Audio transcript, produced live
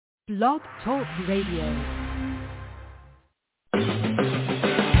Blog Talk Radio.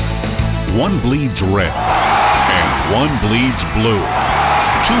 One bleeds red and one bleeds blue.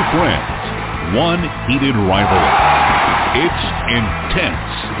 Two friends, one heated rivalry. It's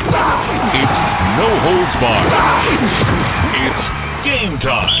intense. It's no holds barred. It's game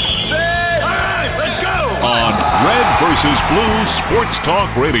time. Hey, let's go! On Red vs. Blue Sports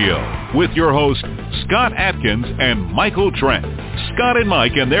Talk Radio with your hosts Scott Atkins and Michael Trent. Scott and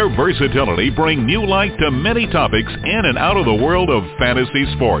Mike and their versatility bring new light to many topics in and out of the world of fantasy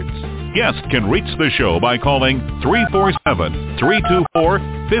sports. Guests can reach the show by calling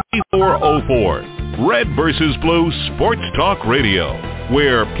 347-324-5404. Red vs. Blue Sports Talk Radio,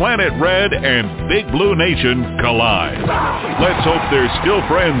 where Planet Red and Big Blue Nation collide. Let's hope they're still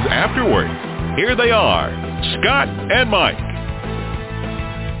friends afterward. Here they are, Scott and Mike.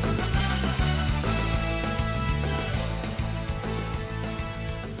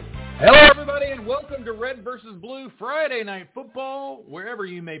 Hello, everybody, and welcome to Red vs. Blue Friday Night Football, wherever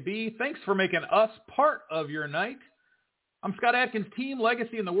you may be. Thanks for making us part of your night. I'm Scott Atkins, team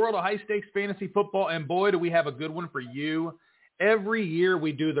legacy in the world of high-stakes fantasy football, and boy, do we have a good one for you. Every year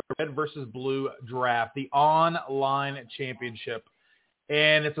we do the Red vs. Blue draft, the online championship,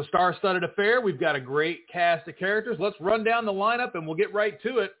 and it's a star-studded affair. We've got a great cast of characters. Let's run down the lineup, and we'll get right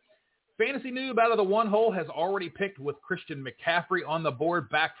to it. Fantasy Newb out of the one hole has already picked with Christian McCaffrey on the board,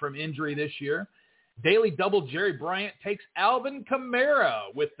 back from injury this year. Daly Double Jerry Bryant takes Alvin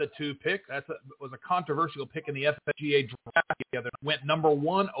Kamara with the 2 pick. That was a controversial pick in the FFWC draft together. Went number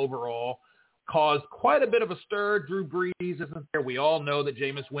 1 overall. Caused quite a bit of a stir. Drew Brees isn't there. We all know that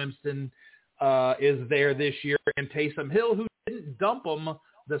Jameis Winston is there this year. And Taysom Hill, who didn't dump him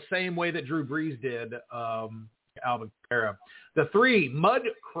the same way that Drew Brees did, Alvin Kamara. The 3,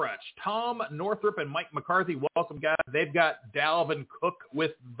 MUDCRUTCH, Tom Northrop and Mike McCarthy. Welcome, guys. They've got Dalvin Cook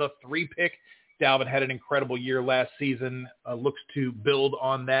with the 3 pick. Dalvin had an incredible year last season. Looks to build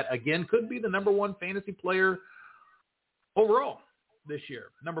on that again. Could be the number 1 fantasy player overall this year.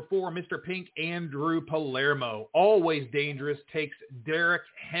 Number 4, Mr. Pink, Andrew Palermo. Always dangerous. Takes Derrick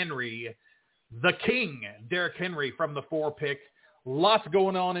Henry, the king. Derrick Henry from the 4 pick. Lots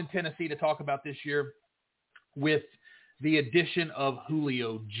going on in Tennessee to talk about this year, with the addition of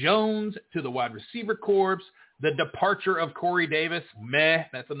Julio Jones to the wide receiver corps, the departure of Corey Davis,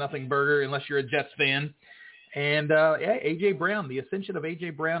 that's a nothing burger unless you're a Jets fan, and A.J. Brown, the ascension of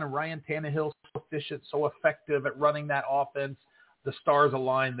A.J. Brown and Ryan Tannehill, so efficient, so effective at running that offense. The stars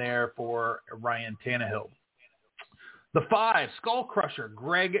align there for Ryan Tannehill. The 5, Skull Crusher,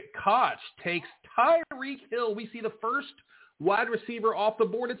 Greg Koch takes Tyreek Hill. We see the first wide receiver off the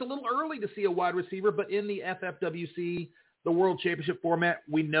board. It's a little early to see a wide receiver, but in the FFWC, the World Championship format,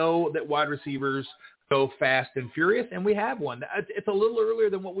 we know that wide receivers go fast and furious, and we have one. It's a little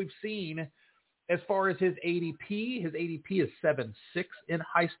earlier than what we've seen as far as his ADP. His ADP is 7-6 in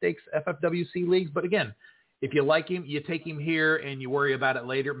high-stakes FFWC leagues. But again, if you like him, you take him here and you worry about it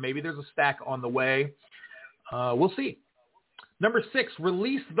later. Maybe there's a stack on the way. We'll see. Number 6,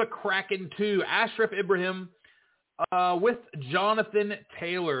 Release the Kraken 2, Ashraf Ibrahim, with Jonathan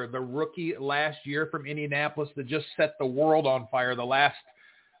Taylor, the rookie last year from Indianapolis that just set the world on fire the last,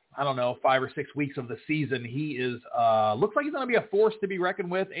 5 or 6 weeks of the season. He is looks like he's going to be a force to be reckoned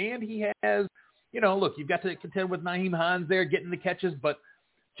with, and he has, look, you've got to contend with Nyheim Hines there getting the catches, but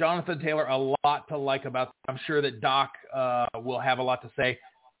Jonathan Taylor, a lot to like about that. I'm sure that Doc will have a lot to say.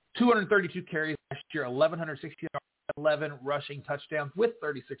 232 carries last year, 1,160 yards, 11 rushing touchdowns with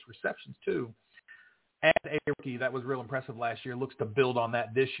 36 receptions too. As a rookie, that was real impressive last year. Looks to build on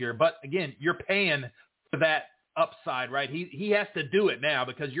that this year. But, again, you're paying for that upside, right? He has to do it now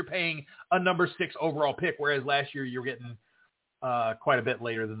because you're paying a number 6 overall pick, whereas last year you're getting quite a bit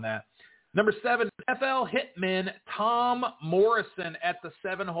later than that. Number 7, FL Hitmen Tom Morrison at the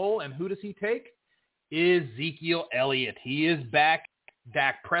 7 hole. And who does he take? Ezekiel Elliott. He is back.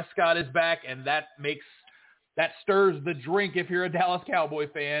 Dak Prescott is back, and that stirs the drink if you're a Dallas Cowboy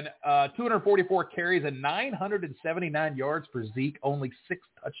fan. 244 carries and 979 yards for Zeke, only 6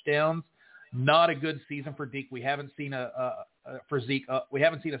 touchdowns. Not a good season for Zeke. We haven't seen we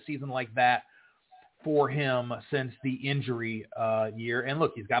haven't seen a season like that for him since the injury year. And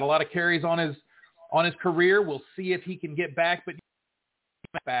look, he's got a lot of carries on his career. We'll see if he can get back, but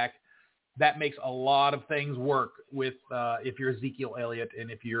that makes a lot of things work with if you're Ezekiel Elliott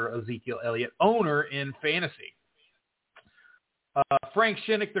and if you're Ezekiel Elliott owner in fantasy. Frank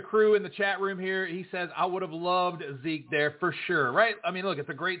Shinnick, the crew in the chat room here, he says, I would have loved Zeke there for sure, right? I mean, look, it's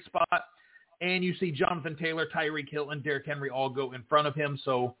a great spot, and you see Jonathan Taylor, Tyreek Hill, and Derrick Henry all go in front of him,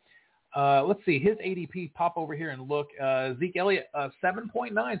 so Let's see, his ADP, pop over here and look. Zeke Elliott,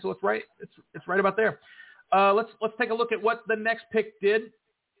 7.9, so it's right. It's right about there. Let's take a look at what the next pick did.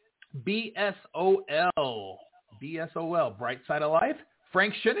 BSOL, Bright Side of Life.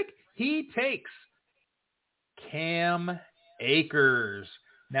 Frank Shinnick, he takes Cam Akers.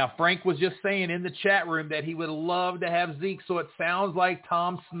 Now, Frank was just saying in the chat room that he would love to have Zeke, so it sounds like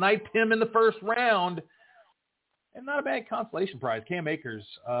Tom sniped him in the first round. And not a bad consolation prize. Cam Akers,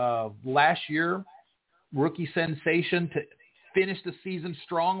 last year, rookie sensation to finish the season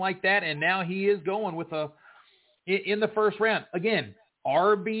strong like that, and now he is going with in the first round. Again,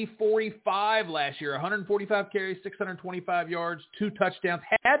 RB 45 last year, 145 carries, 625 yards, 2 touchdowns.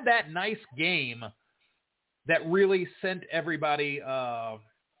 Had that nice game that really sent everybody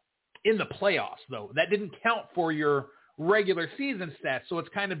in the playoffs, though. That didn't count for your regular season stats, so it's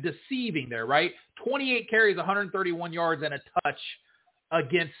kind of deceiving there, right? 28 carries, 131 yards, and a touch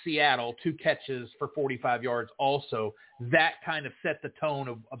against Seattle, 2 catches for 45 yards also. That kind of set the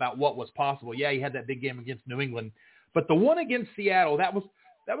tone about what was possible. Yeah, he had that big game against New England, but the one against Seattle, that was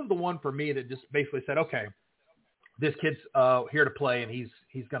the one for me that just basically said, okay, this kid's here to play, and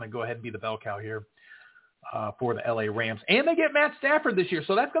he's going to go ahead and be the bell cow here for the LA Rams. And they get Matt Stafford this year,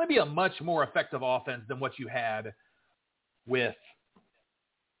 so that's going to be a much more effective offense than what you had with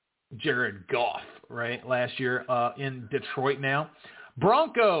Jared Goff, right, last year in Detroit now.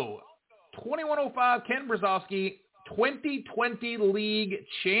 Bronko, 2105, Ken Brzozowski, 2020 league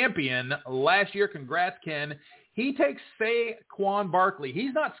champion last year. Congrats, Ken. He takes Saquon Barkley.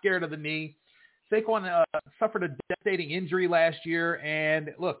 He's not scared of the knee. Saquon suffered a devastating injury last year,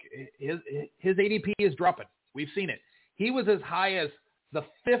 and look, his ADP is dropping. We've seen it. He was as high as the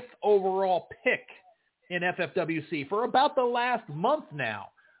 5th overall pick in FFWC for about the last month now.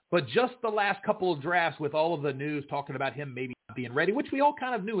 But just the last couple of drafts with all of the news talking about him maybe not being ready, which we all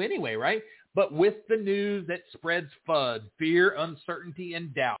kind of knew anyway, right? But with the news that spreads FUD, fear, uncertainty,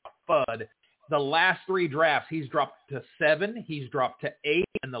 and doubt, FUD, the last 3 drafts, he's dropped to 7, he's dropped to 8,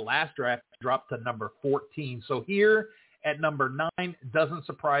 and the last draft dropped to number 14. So here at number 9, doesn't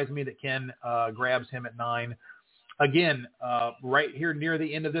surprise me that Ken grabs him at 9. Again, right here near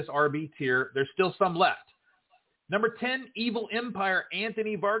the end of this RB tier, there's still some left. Number 10, Evil Empire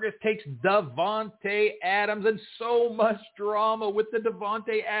Anthony Vargas takes Davante Adams, and so much drama with the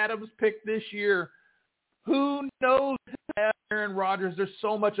Davante Adams pick this year. Who knows Aaron Rodgers? There's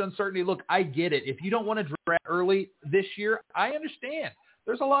so much uncertainty. Look, I get it. If you don't want to draft early this year, I understand.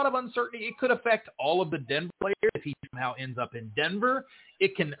 There's a lot of uncertainty. It could affect all of the Denver players if he somehow ends up in Denver.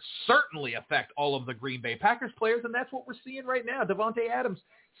 It can certainly affect all of the Green Bay Packers players, and that's what we're seeing right now. Davante Adams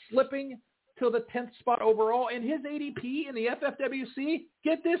slipping to the 10th spot overall, and his ADP in the FFWC,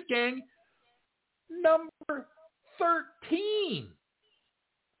 get this, gang, number 13.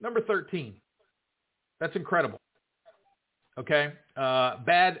 Number 13. That's incredible. Okay?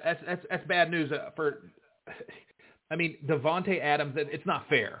 That's bad news I mean, Davante Adams, it's not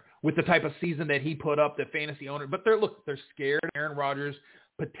fair with the type of season that he put up, the fantasy owner. But they're scared. Aaron Rodgers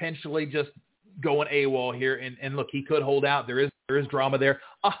potentially just going AWOL here. And look, he could hold out. There is drama there.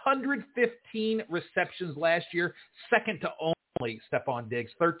 115 receptions last year, second to only Stephon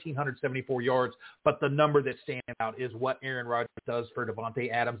Diggs, 1,374 yards. But the number that stands out is what Aaron Rodgers does for Davante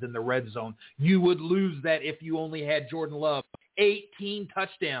Adams in the red zone. You would lose that if you only had Jordan Love. 18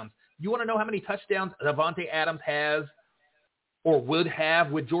 touchdowns. You want to know how many touchdowns Davante Adams has or would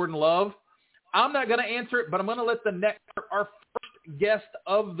have with Jordan Love? I'm not going to answer it, but I'm going to let our first guest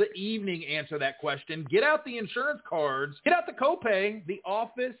of the evening answer that question. Get out the insurance cards. Get out the copay. The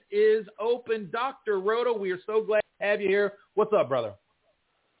office is open. Dr. Roto, we are so glad to have you here. What's up, brother?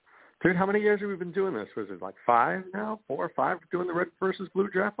 Dude, how many years have we been doing this? Was it like 5 now? 4 or 5 doing the red versus blue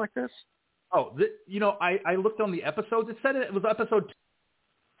draft like this? Oh, I looked on the episodes. It said it was episode 2.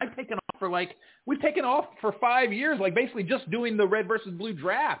 We've taken off for 5 years, like basically just doing the red versus blue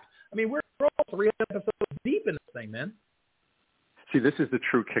draft. I mean, we're all 3 episodes deep in this thing, man. See, this is the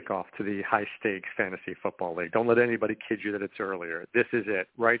true kickoff to the high-stakes fantasy football league. Don't let anybody kid you that it's earlier. This is it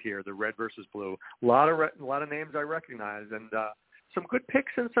right here, the red versus blue. A lot of names I recognize, and some good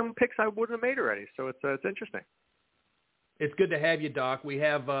picks and some picks I wouldn't have made already. So it's interesting. It's good to have you, Doc. We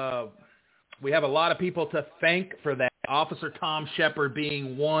have a lot of people to thank for that. Officer Tom Shepard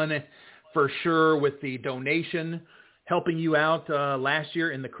being one for sure with the donation, helping you out last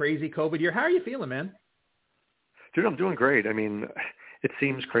year in the crazy COVID year. How are you feeling, man? Dude, I'm doing great. I mean, it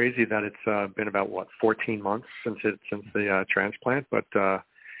seems crazy that it's been about, 14 months since the transplant, but,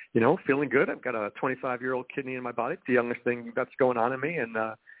 feeling good. I've got a 25-year-old kidney in my body. It's the youngest thing that's going on in me, and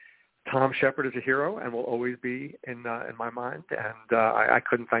Tom Shepard is a hero and will always be in my mind, and I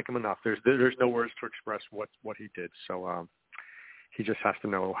couldn't thank him enough. There's no words to express what he did. So he just has to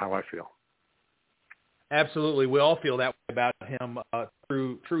know how I feel. Absolutely. We all feel that way about him.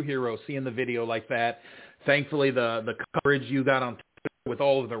 True hero, seeing the video like that. Thankfully, the coverage you got on Twitter with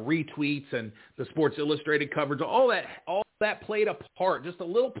all of the retweets and the Sports Illustrated coverage, all that played a part, just a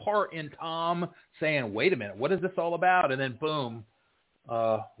little part in Tom saying, wait a minute, what is this all about? And then boom,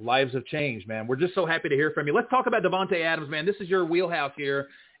 lives have changed, man. We're just so happy to hear from you. Let's talk about Davante Adams, man. This is your wheelhouse here.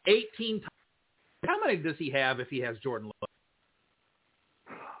 18 times. How many does he have if he has Jordan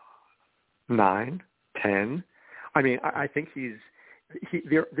Love? 9, 10. I mean, I think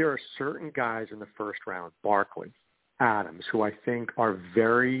there are certain guys in the first round, Barkley, Adams, who I think are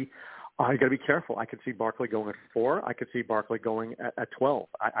very I got to be careful. I could see Barkley going at 4. I could see Barkley going at 12.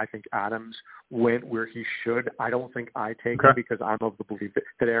 I think Adams went where he should. I don't think I take him because I'm of the belief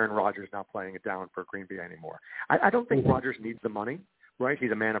that Aaron Rodgers is not playing it down for Green Bay anymore. I don't think Rodgers needs the money. Right?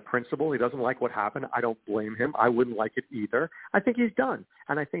 He's a man of principle. He doesn't like what happened. I don't blame him. I wouldn't like it either. I think he's done.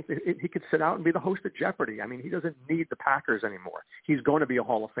 And I think that he could sit out and be the host of Jeopardy. I mean, he doesn't need the Packers anymore. He's going to be a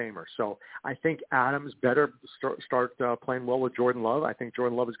Hall of Famer. So I think Adams better start playing well with Jordan Love. I think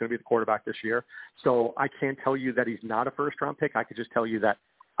Jordan Love is going to be the quarterback this year. So I can't tell you that he's not a first-round pick. I could just tell you that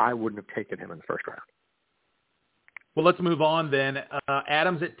I wouldn't have taken him in the first round. Well, let's move on then.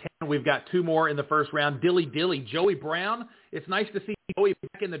 Adams at 10. We've got 2 more in the first round. Dilly Dilly Joey Brown. It's nice to see Joey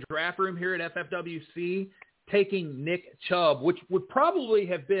back in the draft room here at FFWC taking Nick Chubb, which would probably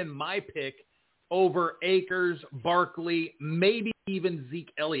have been my pick over Akers, Barkley, maybe even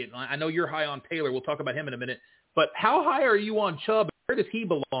Zeke Elliott. I know you're high on Taylor. We'll talk about him in a minute. But how high are you on Chubb? Where does he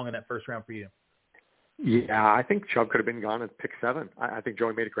belong in that first round for you? Yeah, I think Chubb could have been gone at pick 7. I think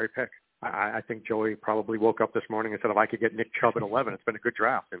Joey made a great pick. I think Joey probably woke up this morning and said, if I could get Nick Chubb at 11, it's been a good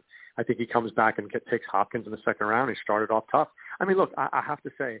draft. And I think he comes back and takes Hopkins in the second round. He started off tough. I mean, look, I have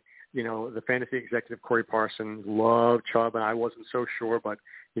to say, you know, the fantasy executive, Corey Parsons, loved Chubb, and I wasn't so sure. But,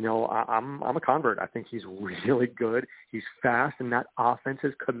 you know, I'm a convert. I think he's really good. He's fast, and that offense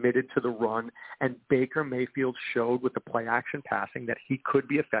is committed to the run. And Baker Mayfield showed with the play-action passing that he could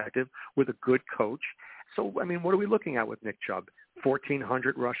be effective with a good coach. So, I mean, what are we looking at with Nick Chubb?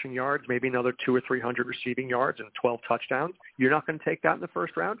 1,400 rushing yards, maybe another 200 or 300 receiving yards and 12 touchdowns. You're not going to take that in the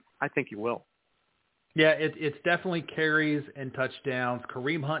first round? I think you will. Yeah, it's definitely carries and touchdowns.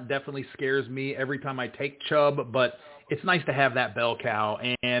 Kareem Hunt definitely scares me every time I take Chubb, but it's nice to have that bell cow.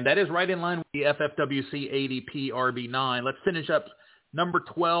 And that is right in line with the FFWC ADP RB9. Let's finish up. Number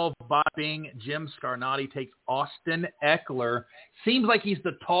 12, BadaBing Jim Scarnati takes Austin Eckler. Seems like he's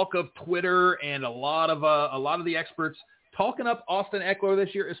the talk of Twitter and a lot of the experts talking up Austin Eckler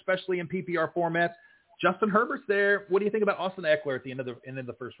this year, especially in PPR formats. Justin Herbert's there. What do you think about Austin Eckler at the end of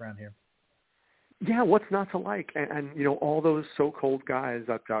the first round here? Yeah, what's not to like? And you know, all those so-called guys,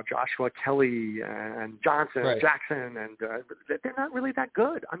 Joshua Kelly and Johnson, right. Jackson, and they're not really that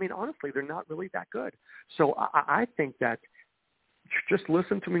good. I mean, honestly, they're not really that good. So I think that just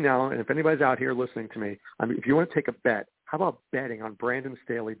listen to me now, and if anybody's out here listening to me, I mean, if you want to take a bet, how about betting on Brandon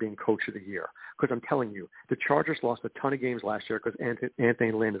Staley being Coach of the Year? Because I'm telling you, the Chargers lost a ton of games last year because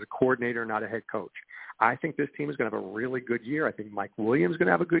Anthony Lynn is a coordinator, not a head coach. I think this team is going to have a really good year. I think Mike Williams is going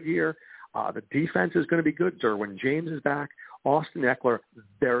to have a good year. The defense is going to be good. Derwin James is back. Austin Eckler,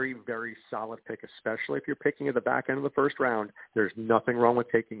 very, very solid pick, especially if you're picking at the back end of the first round. There's nothing wrong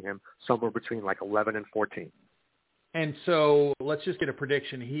with taking him somewhere between like 11 and 14. And so let's just get a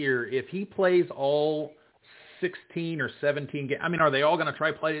prediction here. If he plays all 16 or 17 games, I mean, are they all going to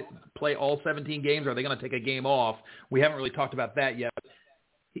try play all 17 games? Or are they going to take a game off? We haven't really talked about that yet.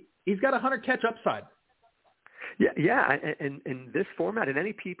 He's got 100 catch upside. Yeah, and in this format, in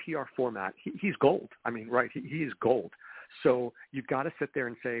any PPR format, he's gold. I mean, right, he is gold. So you've got to sit there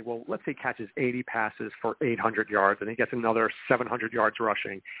and say, well, let's say he catches 80 passes for 800 yards, and he gets another 700 yards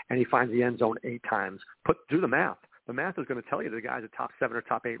rushing, and he finds the end zone 8 times. Do the math. The math is going to tell you the guy's a top 7 or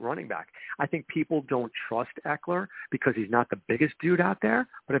top 8 running back. I think people don't trust Eckler because he's not the biggest dude out there.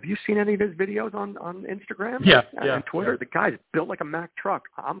 But have you seen any of his videos on Instagram and Twitter? Yeah. The guy's built like a Mack truck.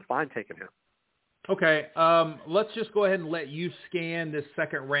 I'm fine taking him. Okay, let's just go ahead and let you scan this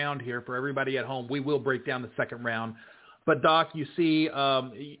second round here for everybody at home. We will break down the second round. But, Doc, you see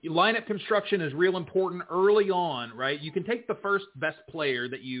lineup construction is real important early on, right? You can take the first best player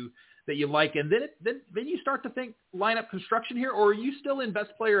that you like, and then you start to think lineup construction here, or are you still in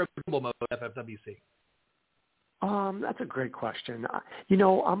best player available mode at FFWC? That's a great question. You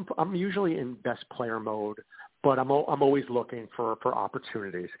know, I'm usually in best player mode, but I'm always looking for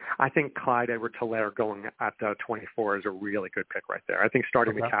opportunities. I think Clyde Edwards-Helaire going at 24 is a really good pick right there. I think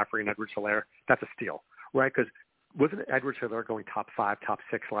starting McCaffrey and Edwards-Helaire, that's a steal, right? Because wasn't Edwards-Helaire going top 5, top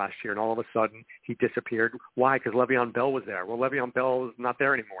 6 last year, and all of a sudden he disappeared? Why? Because Le'Veon Bell was there. Well, Le'Veon Bell is not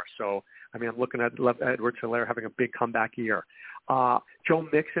there anymore. So, I mean, I'm looking at Edwards-Helaire having a big comeback year. Joe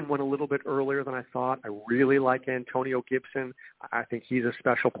Mixon went a little bit earlier than I thought. I really like Antonio Gibson. I think he's a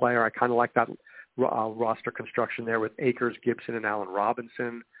special player. I kind of like that roster construction there with Akers, Gibson, and Allen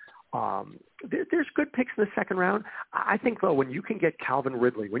Robinson. There's good picks in the second round. I think, though, when you can get Calvin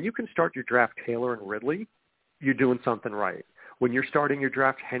Ridley, when you can start your draft Taylor and Ridley, you're doing something right. When you're starting your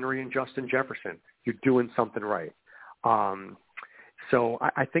draft Henry and Justin Jefferson, you're doing something right. So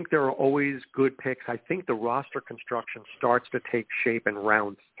I think there are always good picks. I think the roster construction starts to take shape in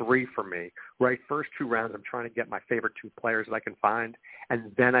round 3 for me, right? First 2 rounds, I'm trying to get my favorite 2 players that I can find,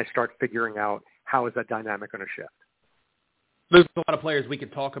 and then I start figuring out how is that dynamic going to shift. There's a lot of players we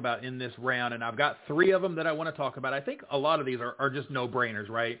could talk about in this round, and I've got 3 of them that I want to talk about. I think a lot of these are just no-brainers,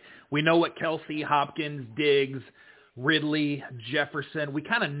 right? We know what Kelsey, Hopkins, Diggs, Ridley, Jefferson, we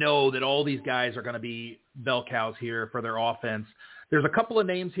kind of know that all these guys are going to be bell cows here for their offense. There's a couple of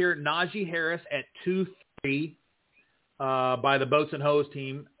names here. Najee Harris at 2-3 by the Boats and Hose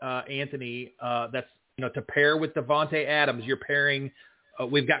team, Anthony. That's, to pair with Devontae Adams. You're pairing.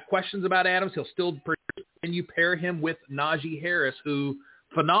 We've got questions about Adams. He'll still produce. And you pair him with Najee Harris, who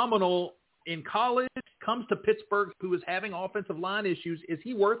phenomenal in college, comes to Pittsburgh, who is having offensive line issues. Is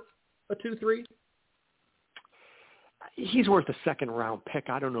he worth a 2-3? He's worth a second-round pick.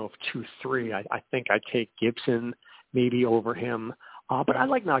 I don't know if 2-3. I think I'd take Gibson maybe over him. But I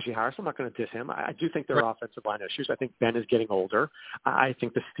like Najee Harris. I'm not going to diss him. I do think there are offensive line issues. I think Ben is getting older. I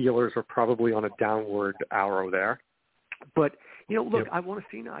think the Steelers are probably on a downward arrow there. But, look, I want to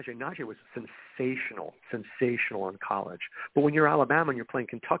see Najee. Najee was sensational in college. But when you're Alabama and you're playing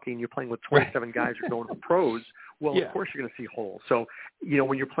Kentucky and you're playing with 27 guys who are going to pros, well, of course you're going to see holes. So,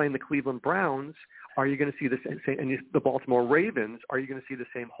 when you're playing the Cleveland Browns, are you going to see the same, and the Baltimore Ravens, are you going to see the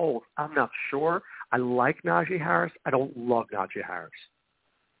same holes? I'm not sure. I like Najee Harris. I don't love Najee Harris.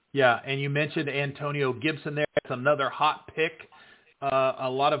 Yeah, and you mentioned Antonio Gibson there. That's another hot pick. A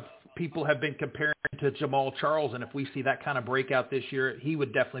lot of people have been comparing to Jamal Charles, and if we see that kind of breakout this year, he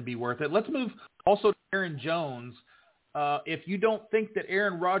would definitely be worth it. Let's move also to Aaron Jones. If you don't think that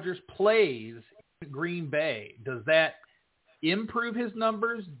Aaron Rodgers plays in Green Bay, does that improve his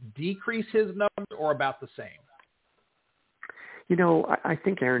numbers, decrease his numbers, or about the same? I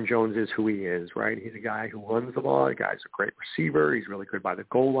think Aaron Jones is who he is, right? He's a guy who runs the ball. The guy's a great receiver. He's really good by the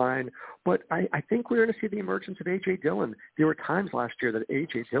goal line. But I think we're going to see the emergence of A.J. Dillon. There were times last year that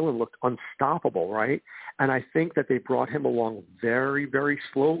A.J. Dillon looked unstoppable, right? And I think that they brought him along very, very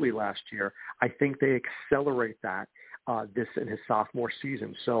slowly last year. I think they accelerate that this in his sophomore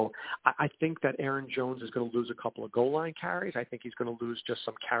season. So I think that Aaron Jones is going to lose a couple of goal line carries. I think he's going to lose just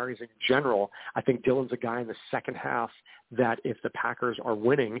some carries in general. I think Dillon's a guy in the second half that if the Packers are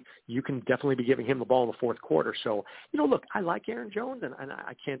winning, you can definitely be giving him the ball in the fourth quarter. So, look, I like Aaron Jones, and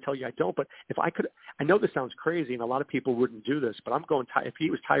I can't tell you I don't, but if I could, I know this sounds crazy, and a lot of people wouldn't do this, but I'm going, if he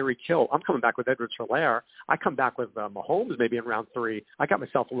was Tyreek Hill, I'm coming back with Edwards-Helaire. I come back with Mahomes maybe in round 3. I got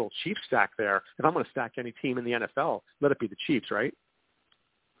myself a little Chiefs stack there. If I'm going to stack any team in the NFL, let it be the Chiefs, right?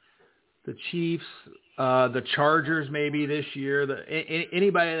 The Chiefs, the Chargers maybe this year.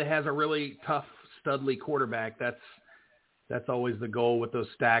 Anybody that has a really tough, studly quarterback, that's always the goal with those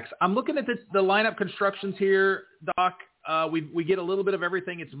stacks. I'm looking at the lineup constructions here, Doc. We get a little bit of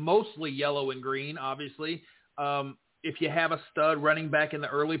everything. It's mostly yellow and green, obviously. If you have a stud running back in the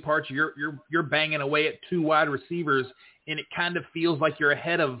early parts, you're banging away at 2 wide receivers, and it kind of feels like you're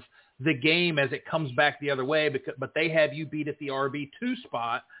ahead of the game as it comes back the other way. But they have you beat at the RB2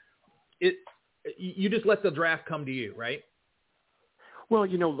 spot. You just let the draft come to you, right? Well,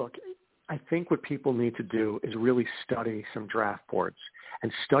 look, I think what people need to do is really study some draft boards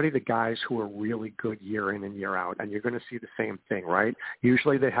and study the guys who are really good year in and year out, and you're going to see the same thing, right?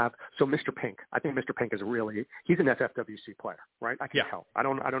 Usually they have – so Mr. Pink, I think Mr. Pink is he's an FFWC player, right? I can tell. I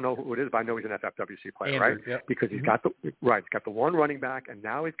don't know who it is, but I know he's an FFWC player, Andrew, right? Yep. Because he's got he's got the one running back, and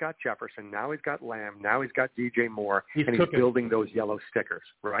now he's got Jefferson, now he's got Lamb, now he's got DJ Moore, and he's building those yellow stickers,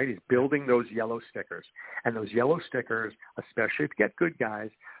 right? He's building those yellow stickers. And those yellow stickers, especially to get good guys.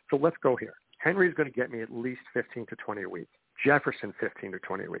 So let's go here. Henry's going to get me at least 15 to 20 a week. Jefferson, 15 to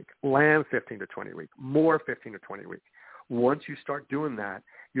 20 a week. Lamb, 15 to 20 a week. Moore, 15 to 20 a week. Once you start doing that,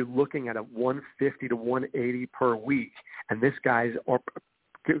 you're looking at a 150 to 180 per week. And this guy's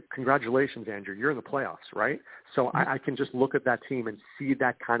congratulations, Andrew. You're in the playoffs, right? So I can just look at that team and see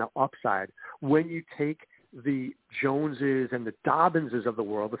that kind of upside when you take the Joneses and the Dobbinses of the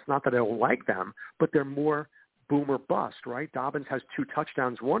world. It's not that I don't like them, but they're more boom or bust, right? Dobbins has 2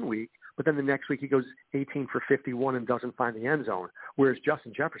 touchdowns one week, but then the next week he goes 18 for 51 and doesn't find the end zone. Whereas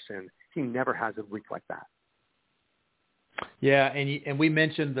Justin Jefferson, he never has a week like that. Yeah, and we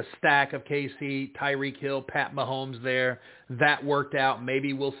mentioned the stack of KC, Tyreek Hill, Pat Mahomes there. That worked out.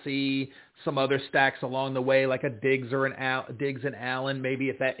 Maybe we'll see some other stacks along the way, like a Diggs and Allen, maybe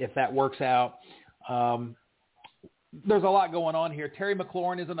if that works out. There's a lot going on here. Terry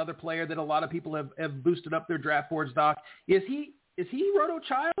McLaurin is another player that a lot of people have boosted up their draft boards, Doc. Is he Roto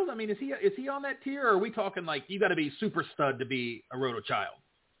Child? I mean, is he on that tier, or are we talking like you got to be super stud to be a Roto Child?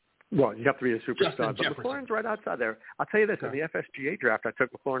 Well, you have to be a superstar, but McLaurin's right outside there. I'll tell you this, in the FSGA draft, I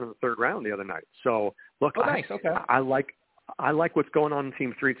took McLaurin in the 3rd round the other night. So, look, nice. Okay. I like what's going on in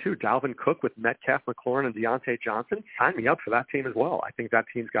Team 3, too. Dalvin Cook with Metcalf, McLaurin, and Deontay Johnson. Sign me up for that team as well. I think that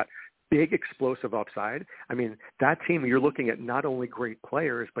team's got big explosive upside. I mean, that team, you're looking at not only great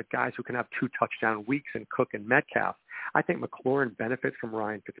players, but guys who can have 2 touchdown weeks in Cook and Metcalf. I think McLaurin benefits from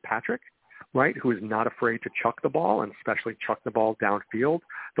Ryan Fitzpatrick, right, who is not afraid to chuck the ball, and especially chuck the ball downfield.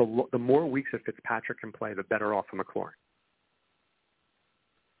 The more weeks that Fitzpatrick can play, the better off for McLaurin.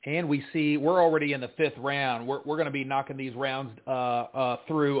 And we see we're already in the 5th round. We're going to be knocking these rounds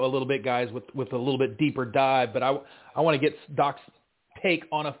through a little bit, guys, with a little bit deeper dive. But I want to get Doc's take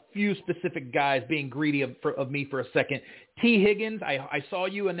on a few specific guys, being greedy of me for a second. T. Higgins, I saw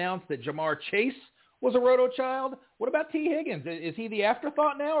you announce that Jamar Chase was a Roto Child. What about T. Higgins? Is he the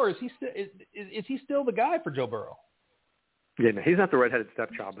afterthought now, or is he still the guy for Joe Burrow? Yeah, no, he's not the redheaded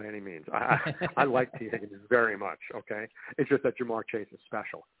stepchild by any means. I like T. Higgins very much, okay? It's just that Jamar Chase is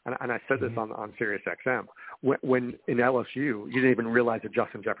special. And I said this on Sirius XM. When in LSU, you didn't even realize that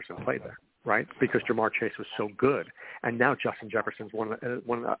Justin Jefferson played there, right? Because Jamar Chase was so good. And now Justin Jefferson's one of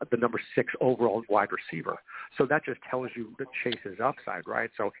the number 6 overall wide receiver. So that just tells you that Chase's upside,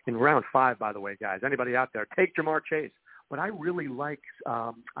 right? So in round 5, by the way, guys, anybody out there, take Jamar Chase. But I really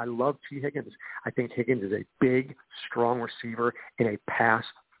I love T. Higgins. I think Higgins is a big, strong receiver in a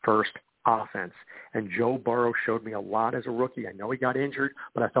pass-first offense. And Joe Burrow showed me a lot as a rookie. I know he got injured,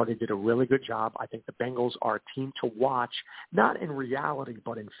 but I thought he did a really good job. I think the Bengals are a team to watch, not in reality,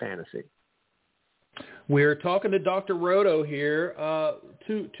 but in fantasy. We're talking to Dr. Roto here.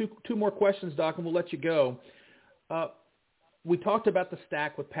 Two more questions, Doc, and we'll let you go. We talked about the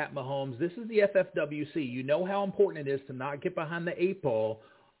stack with Pat Mahomes. This is the FFWC. You know how important it is to not get behind the 8 ball.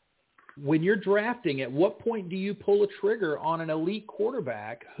 When you're drafting, at what point do you pull a trigger on an elite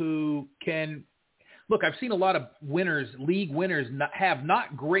quarterback who can – look, I've seen a lot of winners, league winners, have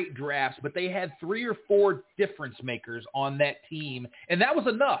not great drafts, but they had 3 or 4 difference makers on that team, and that was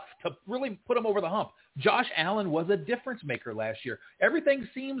enough to really put them over the hump. Josh Allen was a difference maker last year. Everything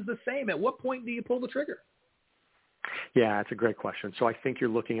seems the same. At what point do you pull the trigger? Yeah, it's a great question. So I think you're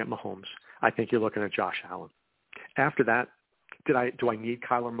looking at Mahomes. I think you're looking at Josh Allen. After that, do I need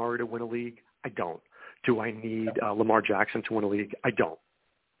Kyler Murray to win a league? I don't. Do I need Lamar Jackson to win a league? I don't.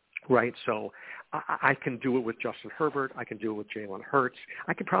 Right? So I can do it with Justin Herbert. I can do it with Jalen Hurts.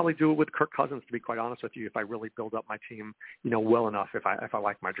 I could probably do it with Kirk Cousins, to be quite honest with you, if I really build up my team, well enough, if I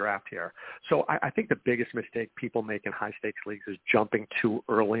like my draft here. So I think the biggest mistake people make in high-stakes leagues is jumping too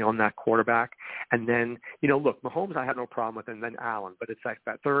early on that quarterback. And then, look, Mahomes I have no problem with, and then Allen. But it's like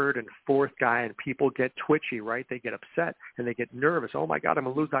that 3rd and 4th guy, and people get twitchy, right? They get upset, and they get nervous. Oh, my God, I'm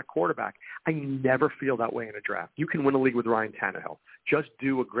going to lose that quarterback. I never feel that way in a draft. You can win a league with Ryan Tannehill. Just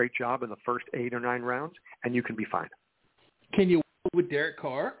do a great job in the first 8 or 9 rounds, and you can be fine. Can you with Derek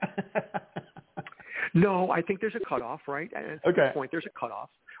Carr? No, I think there's a cutoff, right? At some point, there's a cutoff,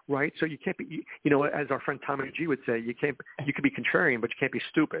 right? So you can't be, as our friend Tommy G would say, you can be contrarian, but you can't be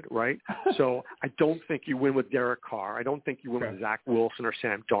stupid, right? So I don't think you win with Derek Carr. I don't think you win with Zach Wilson or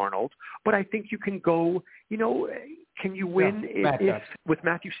Sam Darnold. But I think you can go, can you win with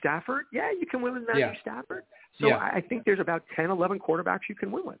Matthew Stafford? Yeah, you can win with Matthew Stafford. So I think there's about 10, 11 quarterbacks you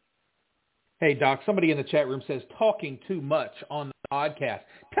can win with. Hey, Doc, somebody in the chat room says, talking too much on the podcast.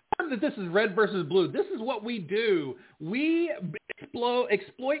 Tell them that this is Red versus Blue. This is what we do. We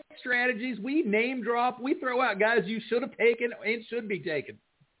exploit strategies. We name drop. We throw out guys you should have taken and should be taken.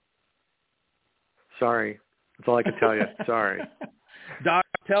 Sorry. That's all I can tell you. Sorry. Doc,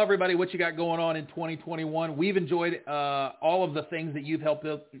 tell everybody what you got going on in 2021. We've enjoyed all of the things that you've helped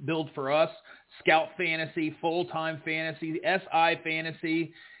build for us. Scout Fantasy, Full-Time Fantasy, SI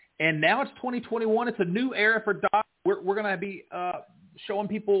Fantasy. And now it's 2021. It's a new era for Doc. We're going to be showing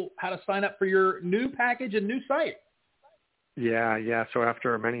people how to sign up for your new package and new site. Yeah. So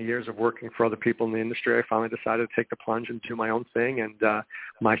after many years of working for other people in the industry, I finally decided to take the plunge and do my own thing. And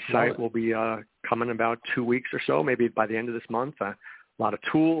my site will be coming in about 2 weeks or so, maybe by the end of this month. A lot of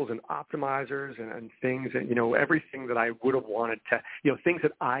tools and optimizers and things, and, everything that I would have wanted to, things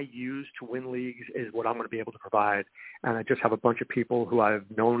that I use to win leagues is what I'm going to be able to provide. And I just have a bunch of people who I've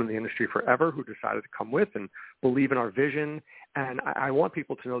known in the industry forever who decided to come with and believe in our vision. And I want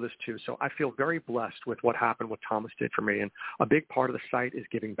people to know this too. So I feel very blessed with what happened, what Thomas did for me. And a big part of the site is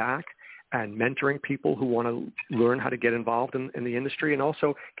giving back and mentoring people who want to learn how to get involved in the industry, and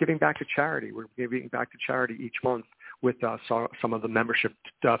also giving back to charity. We're giving back to charity each month with some of the membership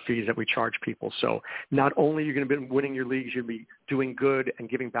fees that we charge people. So not only are you going to be winning your leagues, you'll be doing good and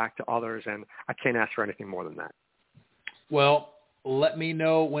giving back to others. And I can't ask for anything more than that. Well, let me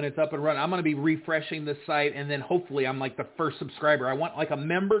know when it's up and running. I'm going to be refreshing the site, and then hopefully I'm like the first subscriber. I want like a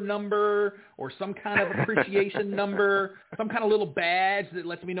member number or some kind of appreciation number, some kind of little badge that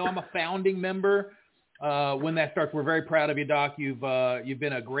lets me know I'm a founding member. When that starts, we're very proud of you, Doc. You've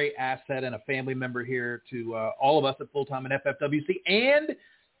been a great asset and a family member here to all of us at Full Time and FFWC. And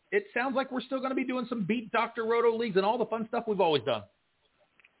it sounds like we're still going to be doing some Beat Dr. Roto leagues and all the fun stuff we've always done.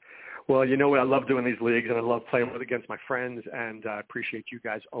 Well, you know what? I love doing these leagues, and I love playing against my friends, and I appreciate you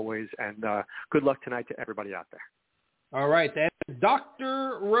guys always. And good luck tonight to everybody out there. All right. That's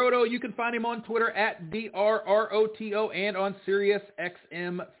Dr. Roto. You can find him on Twitter at DRROTO and on Sirius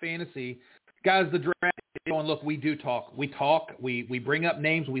XM Fantasy. Guys, the draft is going. Look, we do talk. We bring up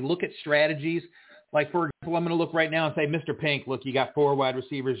names. We look at strategies. Like, for example, I'm going to look right now and say, Mr. Pink, look, you got 4 wide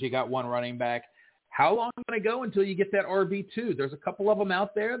receivers. You got 1 running back. How long is it going to go until you get that RB2? There's a couple of them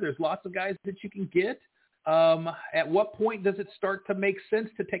out there. There's lots of guys that you can get. At what point does it start to make sense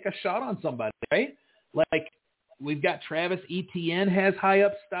to take a shot on somebody, right? Like, we've got Travis Etienne has high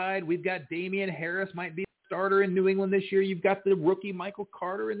upside. We've got Damian Harris might be a starter in New England this year. You've got the rookie Michael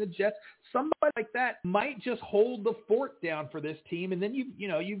Carter in the Jets. Somebody like that might just hold the fort down for this team, and then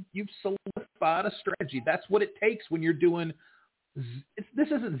you've solidified a strategy. That's what it takes when you're doing. This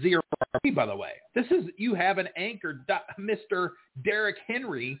isn't zero RB, by the way. This is, you have an anchor, Mr. Derrick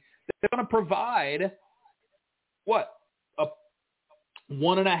Henry, that's going to provide what,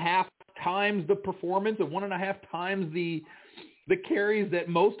 1.5 times the performance and 1.5 times the carries that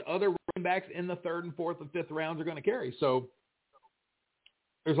most other running backs in the 3rd and 4th and 5th rounds are going to carry. So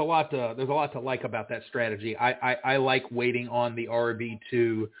there's a lot to like about that strategy. I like waiting on the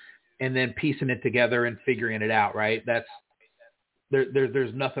RB2 and then piecing it together and figuring it out. Right?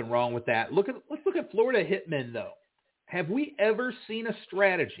 There's nothing wrong with that. Let's look at Florida Hitmen though. Have we ever seen a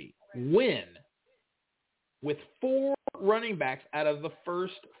strategy win with 4 running backs out of the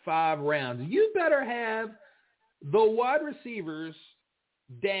first 5 rounds? You better have the wide receivers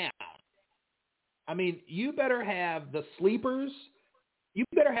down. I mean, you better have the sleepers. You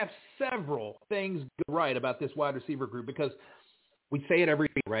better have several things right about this wide receiver group, because we say it every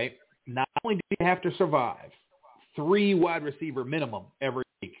week, right? Not only do you have to survive 3 wide receiver minimum every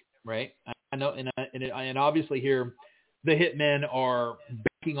week, right? I know, and obviously here the Hitmen are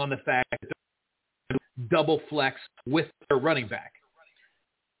banking on the fact that they're double flex with their running back.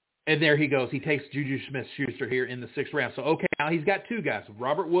 And there he goes. He takes Juju Smith-Schuster here in the 6th round. So, okay, now he's got 2 guys,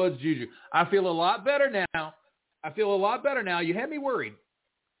 Robert Woods, Juju. I feel a lot better now. You had me worried.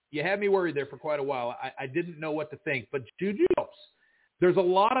 There for quite a while. I didn't know what to think. But Juju helps. There's a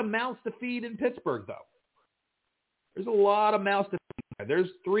lot of mouths to feed in Pittsburgh, though. There's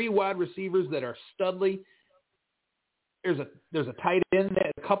 3 wide receivers that are studly. There's a tight end,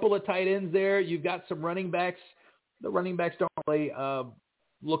 a couple of tight ends there. You've got some running backs. The running backs don't really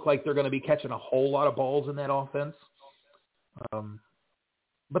look like they're going to be catching a whole lot of balls in that offense.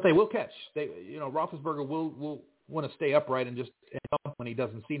 But they will catch. Roethlisberger will want to stay upright and just dump when he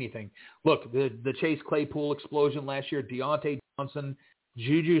doesn't see anything. Look, the Chase Claypool explosion last year, Deontay Johnson,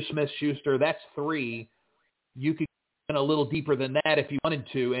 Juju Smith-Schuster, that's 3. You could get a little deeper than that if you wanted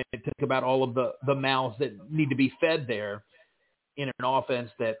to, and think about all of the mouths that need to be fed there in an offense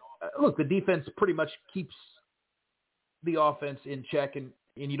that, look, the defense pretty much keeps the offense in check, and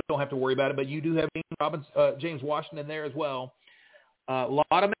you don't have to worry about it, but you do have James Washington there as well. A lot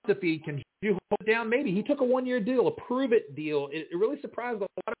of mouths to feed. Can you hold it down? Maybe. He took a 1-year deal, a prove-it deal. It really surprised a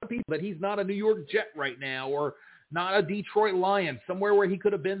lot of people that he's not a New York Jet right now, or not a Detroit Lion, somewhere where he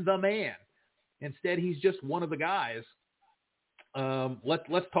could have been the man. Instead, he's just one of the guys.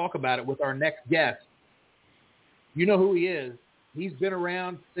 Let's talk about it with our next guest. You know who he is. He's been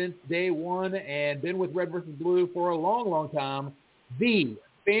around since day one and been with Red versus Blue for a long, long time. The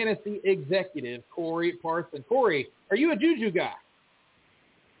fantasy executive, Corey Parson. Corey, are you a Juju guy?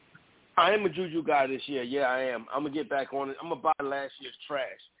 I am a Juju guy this year. Yeah, I am. I'm going to get back on it. I'm going to buy last year's trash.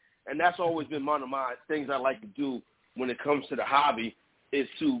 And that's always been one of my things I like to do when it comes to the hobby is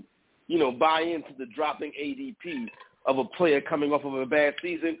to, buy into the dropping ADP of a player coming off of a bad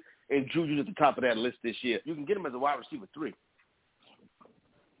season, and Juju's at the top of that list this year. You can get him as a wide receiver 3.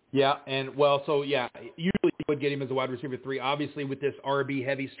 Yeah, usually you would get him as a wide receiver 3. Obviously, with this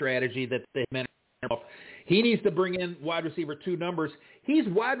RB-heavy strategy that they mentioned, he needs to bring in wide receiver 2 numbers. He's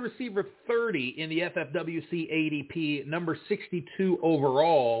wide receiver 30 in the FFWC ADP, number 62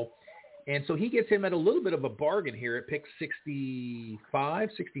 overall. And so he gets him at a little bit of a bargain here at pick 65,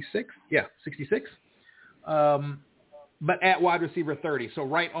 66? Yeah, 66. But at wide receiver 30, so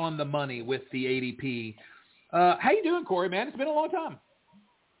right on the money with the ADP. How you doing, Corey, man? It's been a long time.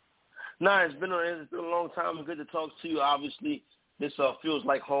 No, it's been a long time. Good to talk to you. Obviously, this feels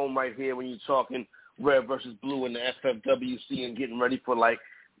like home right here when you're talking red versus blue in the FFWC and getting ready for, I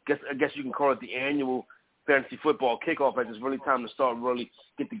guess you can call it the annual fantasy football kickoff. As it's really time to start really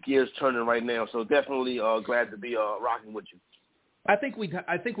get the gears turning right now. So definitely glad to be rocking with you. I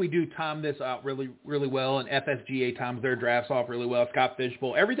think we do time this out really, really well, and FSGA times their drafts off really well. Scott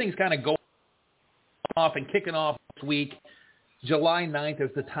Fishbowl, everything's kind of going off and kicking off this week. July 9th is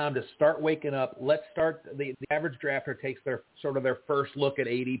the time to start waking up. Let's start. The average drafter takes their first look at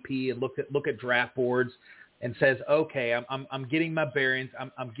ADP and look at draft boards and says, okay, I'm getting my bearings.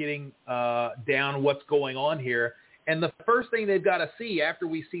 I'm getting down what's going on here. And the first thing they've got to see after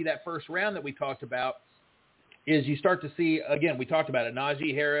we see that first round that we talked about is you start to see, again, we talked about it,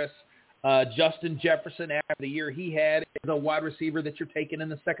 Najee Harris, Justin Jefferson after the year he had as a wide receiver that you're taking in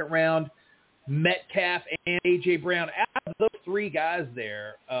the second round, Metcalf and A.J. Brown. Out of those 3 guys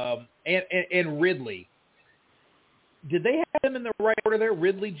there, and Ridley, did they have them in the right order there?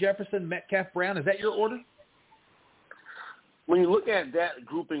 Ridley, Jefferson, Metcalf, Brown. Is that your order? When you look at that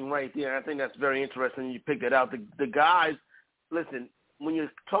grouping right there, I think that's very interesting. You picked that out. The guys, listen, when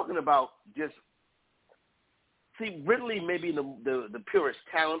you're talking about just see Ridley maybe the purest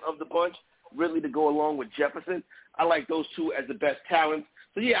talent of the bunch, Ridley to go along with Jefferson. I like those 2 as the best talents.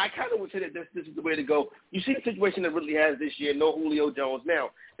 So, yeah, I kind of would say that this is the way to go. You see the situation that Ridley has this year, no Julio Jones.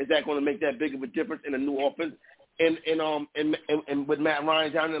 Now, is that going to make that big of a difference in a new offense? And with Matt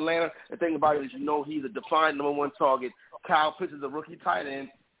Ryan down in Atlanta, the thing about it is he's a defined number 1 target. Kyle Pitts is a rookie tight end,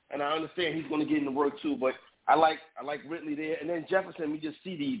 and I understand he's going to get in the work too. But I like Ridley there. And then Jefferson, we just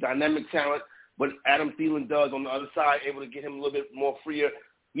see the dynamic talent, what Adam Thielen does on the other side, able to get him a little bit more freer.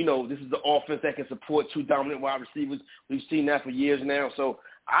 This is the offense that can support 2 dominant wide receivers. We've seen that for years now. So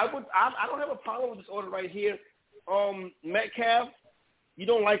I don't have a problem with this order right here. Metcalf, you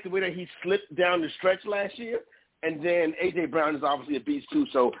don't like the way that he slipped down the stretch last year. And then A.J. Brown is obviously a beast too.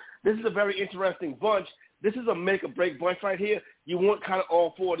 So this is a very interesting bunch. This is a make-or-break bunch right here. You want kind of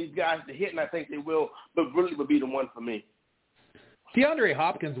all 4 of these guys to hit, and I think they will, but really would be the one for me. DeAndre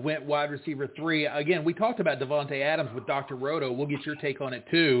Hopkins went wide receiver 3. Again, we talked about Devontae Adams with Dr. Roto. We'll get your take on it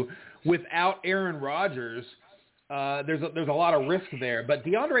too. Without Aaron Rodgers, there's a lot of risk there. But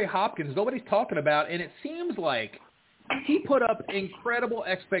DeAndre Hopkins, nobody's talking about, and it seems like he put up incredible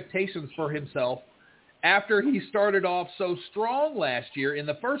expectations for himself after he started off so strong last year in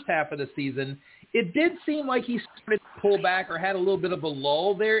the first half of the season. It did seem like he started to pull back or had a little bit of a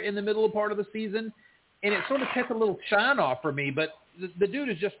lull there in the middle part of the season, and it sort of kept a little shine off for me. But the dude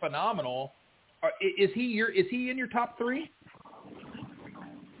is just phenomenal. Is he in your top 3?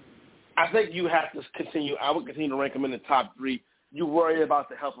 I think you have to continue. I would continue to rank him in the top 3. You worry about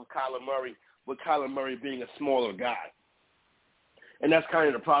the health of Kyler Murray, with Kyler Murray being a smaller guy. And that's kind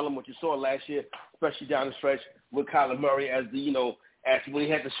of the problem, what you saw last year, especially down the stretch with Kyler Murray as when he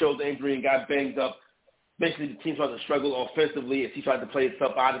had the shoulder injury and got banged up. Basically, the team started to struggle offensively as he tried to play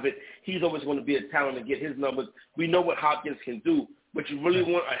himself out of it. He's always going to be a talent to get his numbers. We know what Hopkins can do, but you really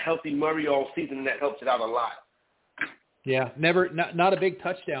want a healthy Murray all season, and that helps it out a lot. Yeah, not a big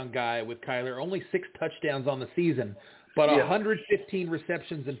touchdown guy with Kyler. Only 6 touchdowns on the season, but 115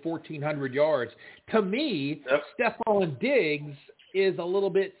 receptions and 1,400 yards. To me, Stephon Diggs is a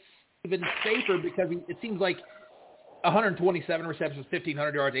little bit even safer because it seems like 127 receptions,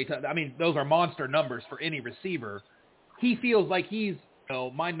 1,500 yards, 8 touchdowns. I mean, those are monster numbers for any receiver. He feels like he's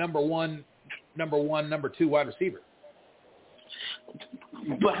my number 1, number 2 wide receiver.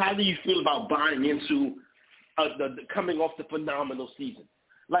 But how do you feel about buying into the coming off the phenomenal season?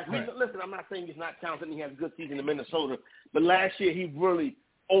 Listen, I'm not saying he's not talented and he has a good season in Minnesota, but last year he really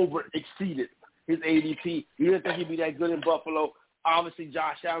over-exceeded his ADP. He didn't think he'd be that good in Buffalo. Obviously,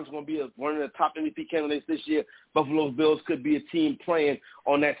 Josh Allen's going to be one of the top MVP candidates this year. Buffalo Bills could be a team playing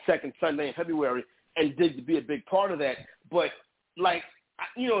on that second Sunday in February, and Diggs to be a big part of that. But,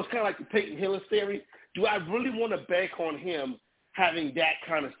 it's kind of like the Peyton Hillis theory. Do I really want to bank on him having that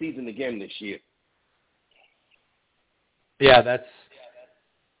kind of season again this year? Yeah,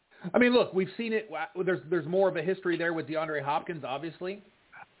 look, we've seen it. There's more of a history there with DeAndre Hopkins, obviously.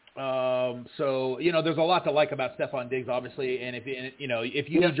 So, there's a lot to like about Stephon Diggs, obviously. And if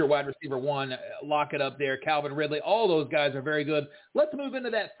you need your wide receiver one, lock it up there. Calvin Ridley, all those guys are very good. Let's move into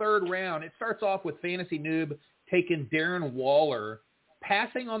that third round. It starts off with Fantasy Newb taking Darren Waller,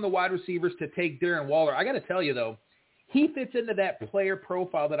 passing on the wide receivers to take Darren Waller. I got to tell you, though, he fits into that player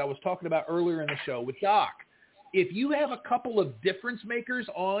profile that I was talking about earlier in the show with Doc. If you have a couple of difference makers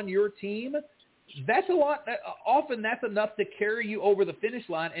on your team, that's a lot. Often that's enough to carry you over the finish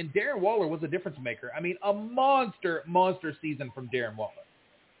line, and Darren Waller was a difference maker. A monster season from Darren Waller.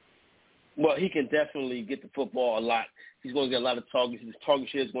 Well, he can definitely get the football a lot. He's going to get a lot of targets. His target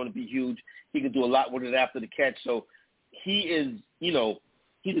share is going to be huge. He can do a lot with it after the catch. So he is, he's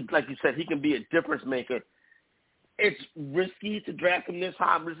like you said, he can be a difference maker. It's risky to draft him this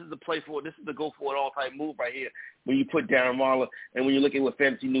high, but this is the play for it. This is the go for it all type move right here. When you put Darren Waller, and when you look at what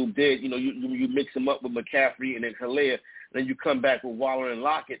Fantasy Newb did, you mix him up with McCaffrey and then Hilaire, and then you come back with Waller and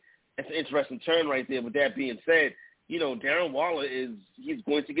Lockett. That's an interesting turn right there. With that being said, Darren Waller he's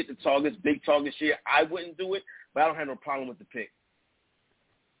going to get the targets, big target share. I wouldn't do it, but I don't have no problem with the pick.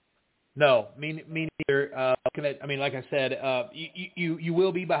 No, me neither. Like I said, you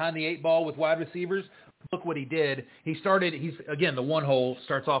will be behind the 8 ball with wide receivers. Look what he did. He's again, the one hole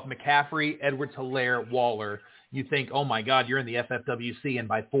starts off McCaffrey, Edwards-Hilaire, Waller. You think, oh my God, you're in the FFWC, and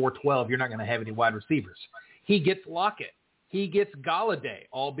by 4-12, you're not going to have any wide receivers. He gets Lockett. He gets Galladay,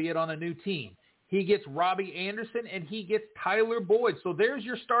 albeit on a new team. He gets Robbie Anderson, and he gets Tyler Boyd. So there's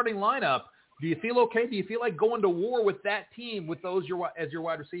your starting lineup. Do you feel okay? Do you feel like going to war with that team with those as your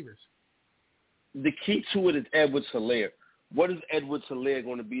wide receivers? The key to it is Edwards-Hilaire. What is Edwards-Hilaire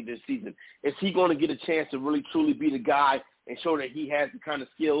going to be this season? Is he going to get a chance to really, truly be the guy and show that he has the kind of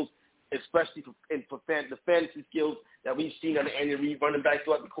skills, especially for the fantasy skills that we've seen on the Andy Reid running back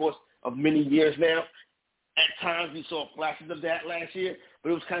throughout the course of many years now? At times we saw flashes of that last year,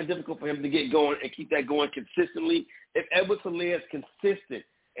 but it was kind of difficult for him to get going and keep that going consistently. If Edwards-Hilaire is consistent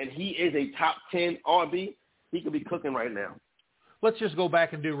and he is a top 10 RB, he could be cooking right now. Let's just go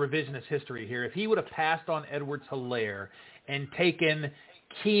back and do revisionist history here. If he would have passed on Edwards-Hilaire and taken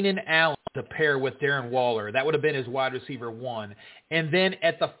Keenan Allen to pair with Darren Waller, that would have been his wide receiver one. And then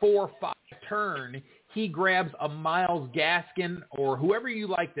at the 4-5 turn, he grabs a Myles Gaskin or whoever you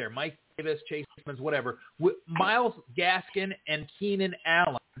like there, Mike Davis, Chase Edmonds, whatever, with Myles Gaskin and Keenan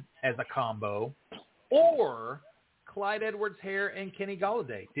Allen as a combo, or Clyde Edwards-Helaire and Kenny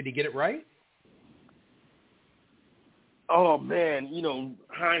Galladay. Did he get it right? Oh, man,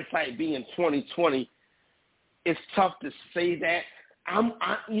 hindsight being 2020, it's tough to say that. I'm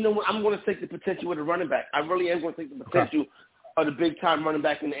going to take the potential with a running back. I really am going to take the potential of the big-time running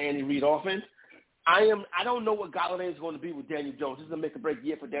back in the Andy Reid offense. I don't know what Galladay is going to be with Daniel Jones. This is a make-or-break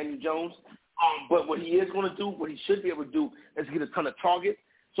year for Daniel Jones. But what he is going to do, what he should be able to do, is get a ton of targets.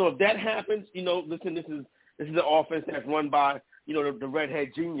 So if that happens, listen, this is an offense that's run by, the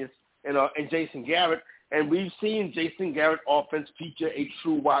redhead genius and Jason Garrett. And we've seen Jason Garrett offense feature a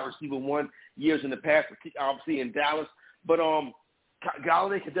true wide receiver one years in the past, obviously in Dallas. But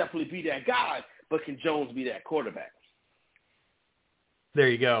Galladay could definitely be that guy, but can Jones be that quarterback? There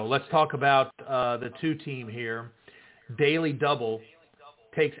you go. Let's talk about the two team here. Daly Double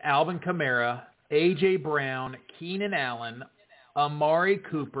takes Alvin Kamara, A.J. Brown, Keenan Allen, Amari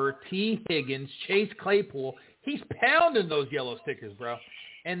Cooper, T. Higgins, Chase Claypool. He's pounding those yellow stickers, bro.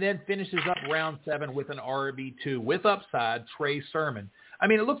 And then finishes up round 7 with an RB2 with upside, Trey Sermon.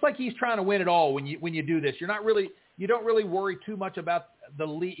 It looks like he's trying to win it all when you do this. You don't really worry too much about the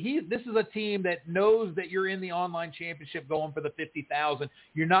lead. This is a team that knows that you're in the online championship going for the 50,000.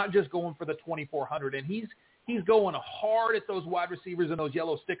 You're not just going for the 2,400. And he's going hard at those wide receivers and those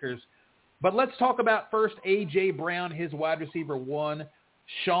yellow stickers. But let's talk about first A.J. Brown, his wide receiver one.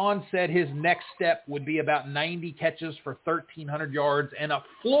 Shawn said his next step would be about 90 catches for 1,300 yards and a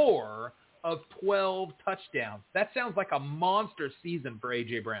floor of 12 touchdowns. That sounds like a monster season for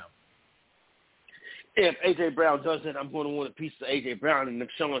A.J. Brown. If A.J. Brown does it, I'm going to want a piece of A.J. Brown. And if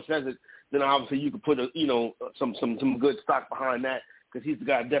Shawn says it, then obviously you can put some good stock behind that because he's the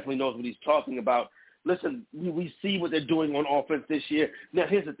guy that definitely knows what he's talking about. Listen, we see what they're doing on offense this year. Now,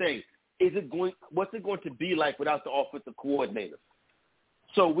 here's the thing. What's it going to be like without the offensive coordinator?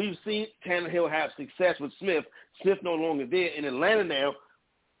 So we've seen Tannehill have success with Smith. Smith no longer there. In Atlanta now,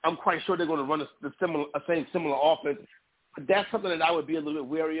 I'm quite sure they're going to run a similar offense. But that's something that I would be a little bit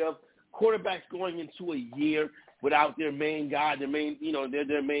wary of. Quarterbacks going into a year without their main guy, their main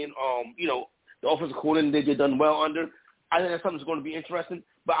the offensive coordinator they've done well under. I think that's something that's going to be interesting,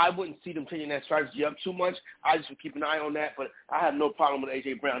 but I wouldn't see them changing that strategy up too much. I just would keep an eye on that, but I have no problem with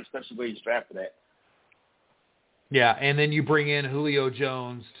A.J. Brown, especially where he's drafted at. Yeah, and then you bring in Julio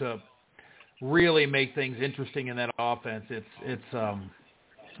Jones to really make things interesting in that offense. It's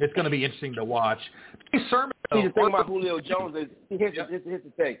going to be interesting to watch. Sermon, see, the thing about Julio Jones is here's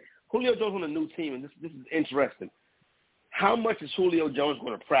the thing. Julio Jones on a new team, and this is interesting. How much is Julio Jones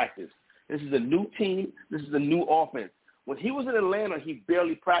going to practice? This is a new team. This is a new offense. When he was in Atlanta, he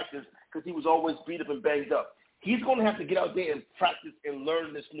barely practiced because he was always beat up and banged up. He's going to have to get out there and practice and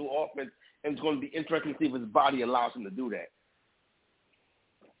learn this new offense, and it's going to be interesting to see if his body allows him to do that.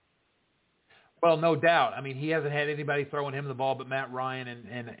 Well, no doubt. I mean, he hasn't had anybody throwing him the ball but Matt Ryan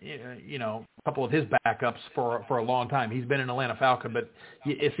and a couple of his backups for a long time. He's been an Atlanta Falcon, but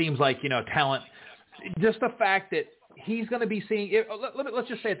it seems like, talent. Just the fact that he's going to be seeing – let's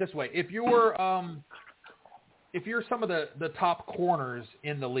just say it this way. If you're some of the top corners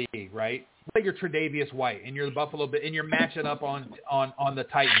in the league, right, like you're Tre'Davious White and you're the Buffalo – and you're matching up on the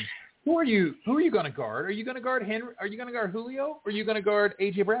Titans, who are you going to guard? Are you going to guard Henry? Are you going to guard Julio? Or are you going to guard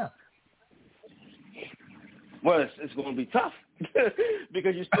A.J. Brown? Well, it's going to be tough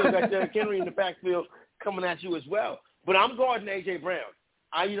because you still got Derrick Henry in the backfield coming at you as well. But I'm guarding A.J. Brown.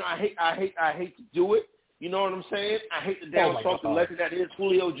 I hate to do it. You know what I'm saying? I hate to downstalk the legend that is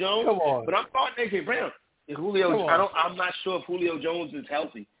Julio Jones. But I'm guarding A.J. Brown. I'm not sure if Julio Jones is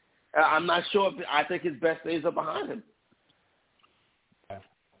healthy. I'm not sure. I think his best days are behind him.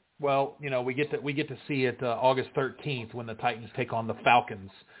 Well, we get to see it August 13th when the Titans take on the Falcons.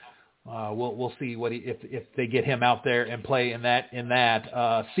 We'll see if they get him out there and play in that.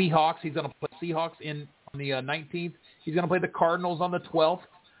 Seahawks, he's going to play Seahawks on the 19th. He's going to play the Cardinals on the 12th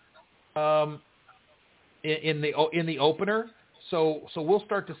in the opener. So we'll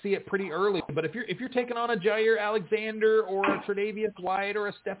start to see it pretty early. But if you're taking on a Jair Alexander or a Tre'Davious White or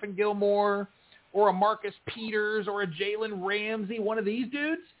a Stephen Gilmore or a Marcus Peters or a Jalen Ramsey, one of these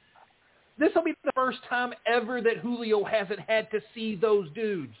dudes, this will be the first time ever that Julio hasn't had to see those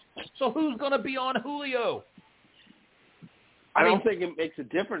dudes. So who's going to be on Julio? I don't think it makes a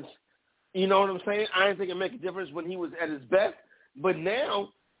difference. You know what I'm saying? I didn't think it made a difference when he was at his best. But now,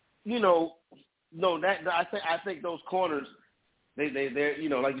 I think those corners, they're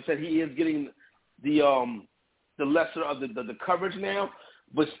like you said, he is getting the lesser of the coverage now.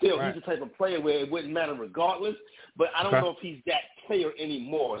 But still, He's the type of player where it wouldn't matter regardless. But I don't know if he's that player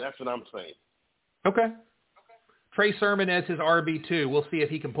anymore. That's what I'm saying. Okay. Trey Sermon as his RB2. We'll see if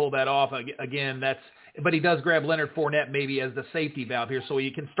he can pull that off. Again, but he does grab Leonard Fournette maybe as the safety valve here, so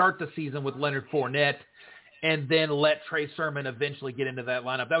you can start the season with Leonard Fournette and then let Trey Sermon eventually get into that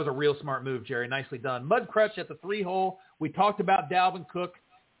lineup. That was a real smart move, Jerry. Nicely done. MUDCRUTCH at the 3-hole. We talked about Dalvin Cook.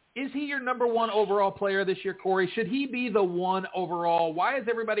 Is he your number one overall player this year, Corey? Should he be the one overall? Why is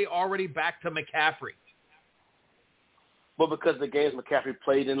everybody already back to McCaffrey? Well, because the games McCaffrey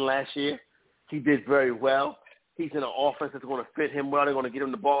played in last year, he did very well. He's in an offense that's going to fit him well. They're going to get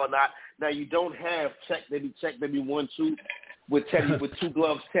him the ball or not. Now, you don't have check maybe 1-2 with two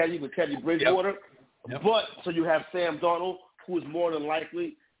gloves Teddy Bridgewater. Yep. But so you have Sam Darnold, who is more than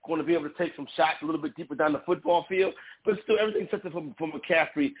likely going to be able to take some shots a little bit deeper down the football field. But still, everything sets up for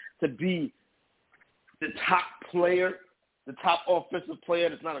McCaffrey to be the top player, the top offensive player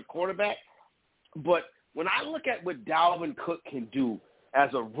that's not a quarterback. But when I look at what Dalvin Cook can do as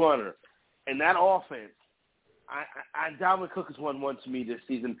a runner and that offense, Dalvin Cook is 1-1 to me this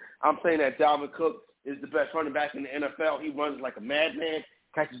season. I'm saying that Dalvin Cook is the best running back in the NFL. He runs like a madman,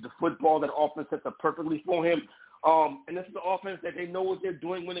 catches the football. That offense sets up perfectly for him. And this is the offense that they know what they're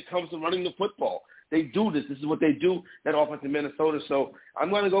doing when it comes to running the football. They do this. This is what they do, that offense in Minnesota. So I'm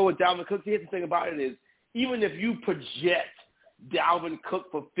going to go with Dalvin Cook. Here's the thing about it is, even if you project Dalvin Cook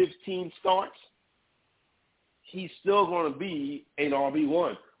for 15 starts, he's still going to be an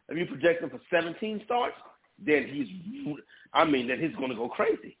RB1. If you project him for 17 starts, then he's going to go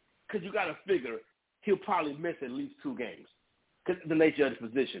crazy. Because you got to figure he'll probably miss at least 2 games because of the nature of his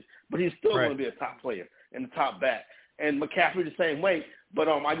position. But he's still going to be a top player and the top back. And McCaffrey the same way. But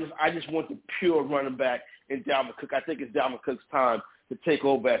I just want the pure running back in Dalvin Cook. I think it's Dalvin Cook's time to take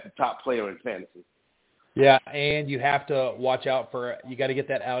over as the top player in fantasy. Yeah, and you have to watch out you got to get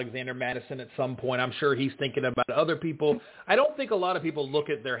that Alexander Madison at some point. I'm sure he's thinking about other people. I don't think a lot of people look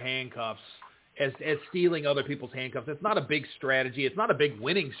at their handcuffs as stealing other people's handcuffs. It's not a big strategy. It's not a big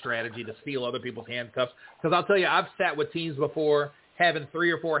winning strategy to steal other people's handcuffs. Because I'll tell you, I've sat with teams before having 3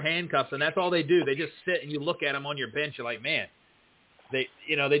 or 4 handcuffs, and that's all they do. They just sit and you look at them on your bench. You're like, man, they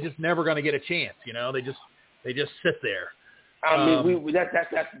just never going to get a chance. They just sit there. I mean,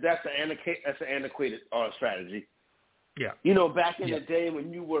 that's an antiquated strategy. Yeah. You know, back in the day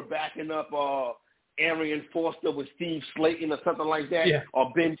when you were backing up Arian Foster with Steve Slayton or something like that,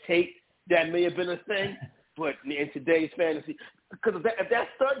 or Ben Tate, that may have been a thing. But in today's fantasy, because if that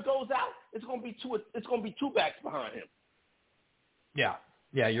stud goes out, it's going to be two backs behind him. Yeah.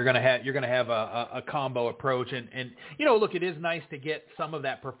 Yeah, you're gonna have a combo approach, and you know, look, it is nice to get some of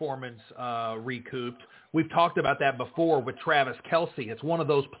that performance recouped. We've talked about that before with Travis Kelce. It's one of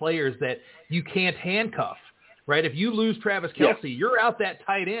those players that you can't handcuff, right? If you lose Travis Kelce, you're out that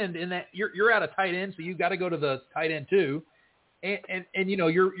tight end, and that you're out a tight end, so you got to go to the tight end too, and you know,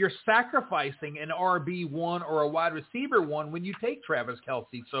 you're sacrificing an RB1 or a wide receiver 1 when you take Travis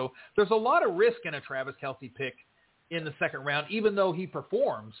Kelce. So there's a lot of risk in a Travis Kelce pick in the second round, even though he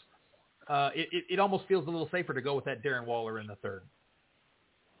performs. It almost feels a little safer to go with that Darren Waller in the third.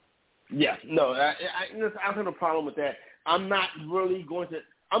 Yeah, no, I have no problem with that. I'm not really going to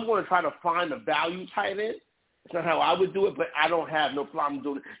 – I'm going to try to find a value tight end. It's not how I would do it, but I don't have no problem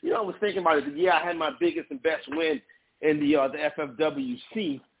doing it. You know, I was thinking about it. Yeah, I had my biggest and best win in the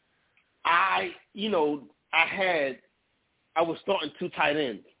FFWC. I was starting 2 tight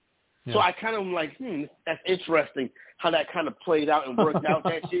ends. Yeah. So I kind of like, that's interesting how that kind of played out and worked out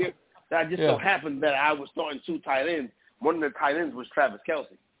that year. That just so happened that I was starting 2 tight ends. One of the tight ends was Travis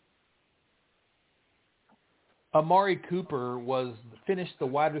Kelce. Amari Cooper finished the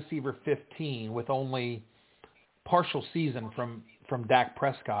wide receiver 15 with only partial season from Dak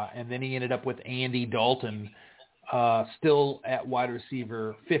Prescott, and then he ended up with Andy Dalton still at wide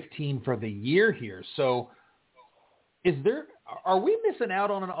receiver 15 for the year here. So are we missing out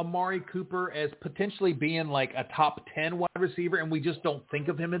on an Amari Cooper as potentially being like a top 10 wide receiver, and we just don't think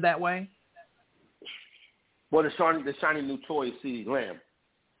of him in that way? Well, the shiny new toy is CeeDee Lamb.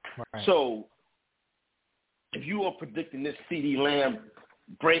 Right. So if you are predicting this CeeDee Lamb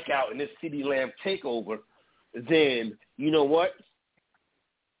breakout and this CeeDee Lamb takeover, then you know what?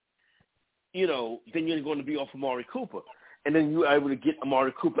 You know, then you're going to be off Amari Cooper. And then you're able to get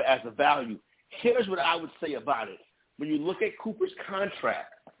Amari Cooper as a value. Here's what I would say about it. When you look at Cooper's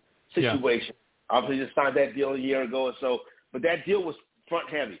contract situation, obviously just signed that deal a year ago or so, but that deal was front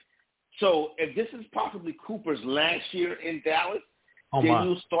heavy. So if this is possibly Cooper's last year in Dallas, then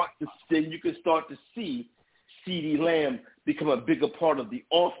you can start to see CeeDee Lamb become a bigger part of the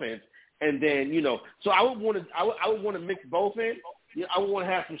offense. And then, you know, so I would want to mix both in. You know, I would want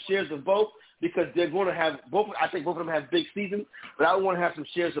to have some shares of both because they're going to have both. I think both of them have big seasons, but I would want to have some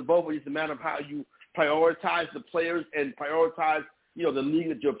shares of both. It's just a matter of how you prioritize the players and prioritize, you know, the league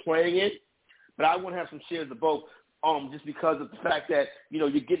that you're playing in. But I want to have some shares of both, just because of the fact that, you know,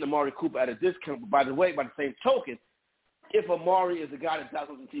 you're getting Amari Cooper at a discount. But by the way, by the same token, if Amari is a guy that Dallas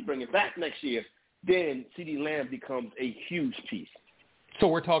can see bringing back next year, then CeeDee Lamb becomes a huge piece. So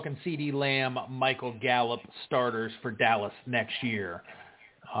we're talking CeeDee Lamb, Michael Gallup starters for Dallas next year.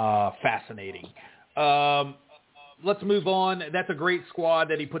 Fascinating. Let's move on. That's a great squad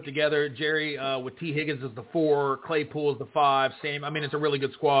that he put together. Jerry, with T. Higgins as the 4, Claypool as the 5. It's a really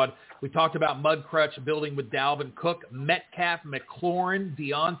good squad. We talked about MUDCRUTCH building with Dalvin Cook, Metcalf, McLaurin,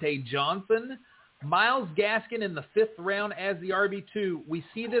 Deontay Johnson, Myles Gaskin in the 5th round as the RB2. We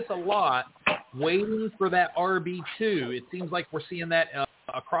see this a lot, waiting for that RB2. It seems like we're seeing that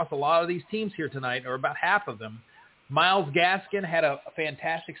across a lot of these teams here tonight, or about half of them. Myles Gaskin had a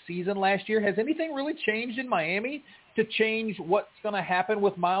fantastic season last year. Has anything really changed in Miami to change what's going to happen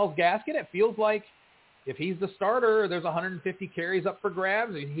with Myles Gaskin? It feels like if he's the starter, there's 150 carries up for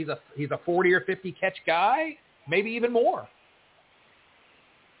grabs. He's a 40 or 50 catch guy, maybe even more.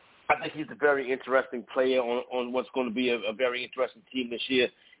 I think he's a very interesting player on what's going to be a very interesting team this year.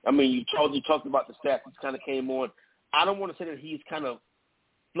 I mean, you talked about the stats that kind of came on. I don't want to say that he's kind of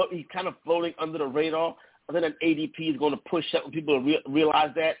floating under the radar. I think that ADP is going to push up when people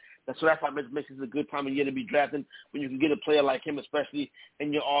realize that. So that's why it makes this a good time of year to be drafting when you can get a player like him, especially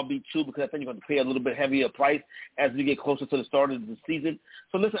in your RB2, because I think you're going to pay a little bit heavier price as we get closer to the start of the season.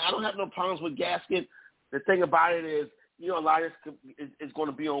 So listen, I don't have no problems with Gaskin. The thing about it is, you know, a lot of this is going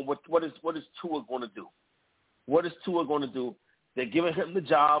to be on what is Tua going to do? What is Tua going to do? They're giving him the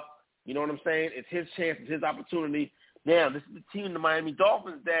job. You know what I'm saying? It's his chance. It's his opportunity. Now, this is the team, the Miami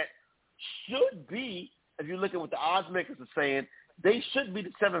Dolphins, that should be, if you look at what the odds makers are saying, they should be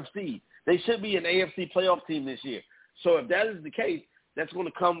the 7th seed. They should be an AFC playoff team this year. So if that is the case, that's going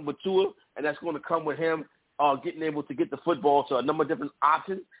to come with Tua, and that's going to come with him getting able to get the football to a number of different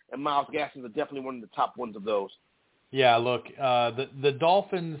options, and Myles Gaskin is definitely one of the top ones of those. Yeah, look, the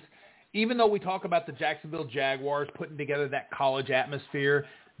Dolphins, even though we talk about the Jacksonville Jaguars putting together that college atmosphere,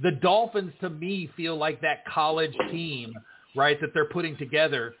 the Dolphins, to me, feel like that college team, right, that they're putting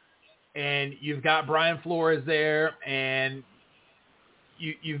together. And you've got Brian Flores there, and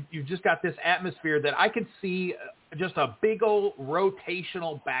you've just got this atmosphere that I could see just a big old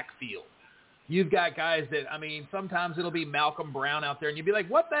rotational backfield. You've got guys that, I mean, sometimes it'll be Malcolm Brown out there, and you'd be like,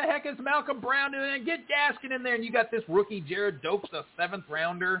 what the heck is Malcolm Brown doing? Get Gaskin in there. And you got this rookie, Jared Dokes, a 7th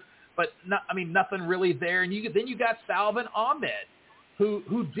rounder, but nothing really there. And then you got Salvin Ahmed,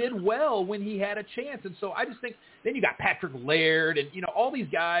 who did well when he had a chance. And so I just think then you got Patrick Laird and, all these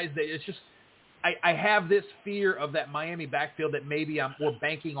guys that it's just I have this fear of that Miami backfield that maybe we're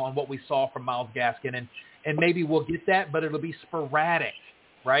banking on what we saw from Myles Gaskin, and maybe we'll get that, but it'll be sporadic,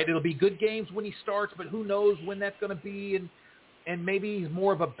 right? It'll be good games when he starts, but who knows when that's going to be, and maybe he's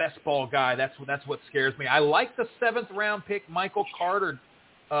more of a best ball guy. That's what scares me. I like the 7th round pick, Michael Carter,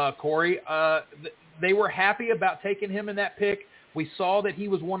 Corey. They were happy about taking him in that pick. We saw that he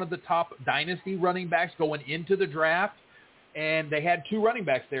was one of the top dynasty running backs going into the draft, and they had 2 running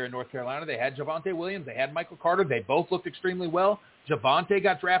backs there in North Carolina. They had Javonte Williams. They had Michael Carter. They both looked extremely well. Javonte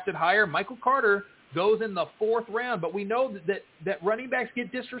got drafted higher. Michael Carter goes in the 4th round, but we know that running backs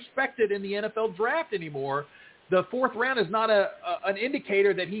get disrespected in the NFL draft anymore. The 4th round is not an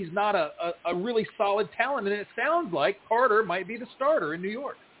indicator that he's not a really solid talent, and it sounds like Carter might be the starter in New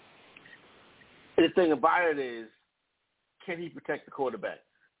York. The thing about it is, can he protect the quarterback?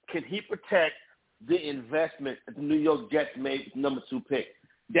 Can he protect the investment that the New York Jets made with number 2 pick?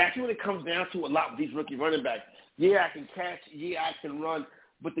 That's what it comes down to a lot with these rookie running backs. Yeah, I can catch. Yeah, I can run.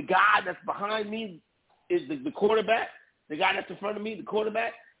 But the guy that's behind me is the quarterback. The guy that's in front of me, the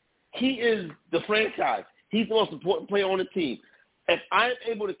quarterback, he is the franchise. He's the most important player on the team. If I'm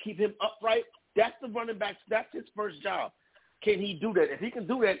able to keep him upright, that's the running back. That's his first job. Can he do that? If he can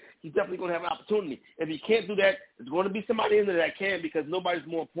do that, he's definitely going to have an opportunity. If he can't do that, there's going to be somebody in there that can, because nobody's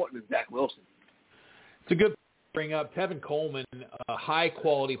more important than Zach Wilson. It's a good bring up. Tevin Coleman, a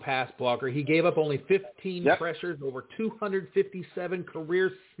high-quality pass blocker. He gave up only 15 pressures over 257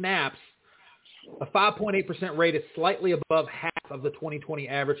 career snaps. A 5.8% rate is slightly above half of the 2020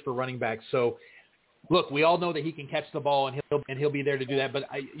 average for running backs. So, look, we all know that he can catch the ball, and he'll be there to do that. But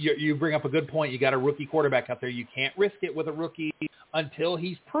you bring up a good point. You got a rookie quarterback out there. You can't risk it with a rookie until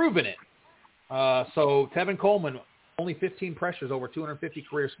he's proven it. So Tevin Coleman, only 15 pressures over 250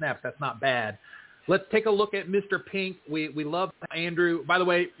 career snaps. That's not bad. Let's take a look at Mr. Pink. We love Andrew. By the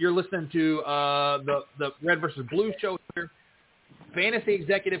way, you're listening to the Red versus Blue show here. Fantasy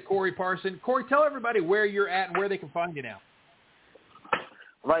executive Corey Parson. Corey, tell everybody where you're at and where they can find you now.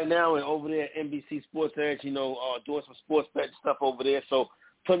 Right now, and over there at NBC Sports Edge, doing some sports bet stuff over there. So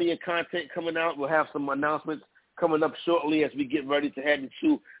plenty of content coming out. We'll have some announcements coming up shortly as we get ready to head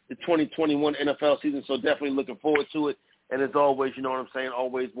into the 2021 NFL season. So definitely looking forward to it. And as always, you know what I'm saying,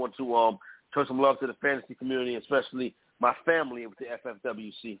 always want to show some love to the fantasy community, especially my family with the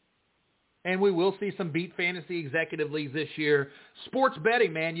FFWC. And we will see some Beat Fantasy Executive Leagues this year. Sports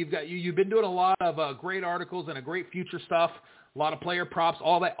betting, man, you've been doing a lot of great articles and a great future stuff. A lot of player props,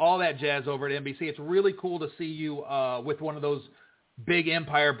 all that jazz over at NBC. It's really cool to see you with one of those big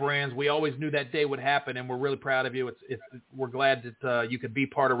empire brands. We always knew that day would happen, and we're really proud of you. We're glad that you could be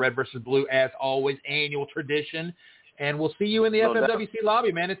part of Red versus Blue, as always, annual tradition. And we'll see you in the FFWC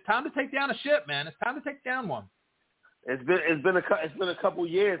lobby, man. It's time to take down a ship, man. It's time to take down one. It's been a couple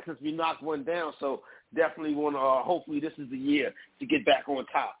years since we knocked one down, so definitely want to. Hopefully, this is the year to get back on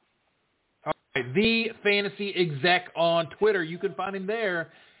top. All right, the Fantasy Exec on Twitter. You can find him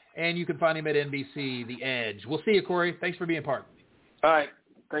there, and you can find him at NBC, The Edge. We'll see you, Corey. Thanks for being part. All right.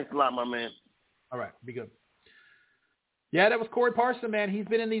 Thanks a lot, my man. All right. Be good. Yeah, that was Corey Parson, man. He's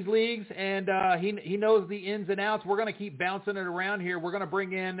been in these leagues, and he knows the ins and outs. We're going to keep bouncing it around here. We're going to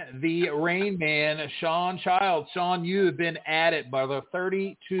bring in the Rain Man, Shawn Childs. Shawn, you have been at it by the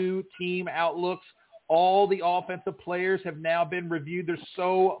 32 team outlooks. All the offensive players have now been reviewed. There's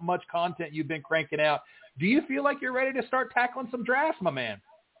so much content you've been cranking out. Do you feel like you're ready to start tackling some drafts, my man?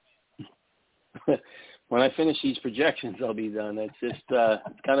 When I finish these projections, I'll be done. It's just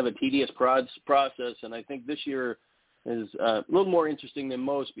kind of a tedious process, and I think this year is a little more interesting than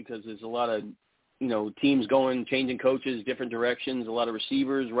most because there's a lot of, teams changing coaches, different directions, a lot of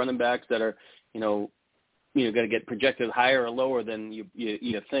receivers, running backs that are, going to get projected higher or lower than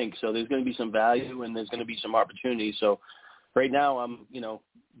you think. So there's going to be some value and there's going to be some opportunity. So right now I'm,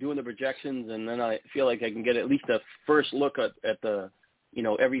 doing the projections, and then I feel like I can get at least a first look at the,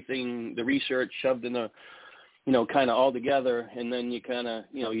 everything, the research shoved in the, kind of all together. And then you kind of,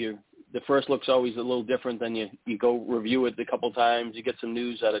 you're the first look's always a little different. Then you go review it a couple times. You get some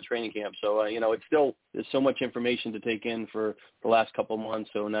news out of training camp. So, it's still, there's so much information to take in for the last couple of months.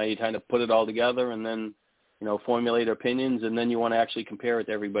 So now you kind of put it all together and then, formulate opinions, and then you want to actually compare it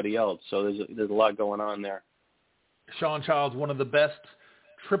to everybody else. So there's a lot going on there. Shawn Childs, one of the best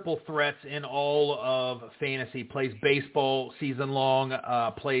triple threats in all of fantasy, plays baseball season long,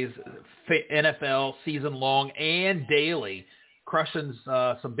 plays NFL season long and daily, crushing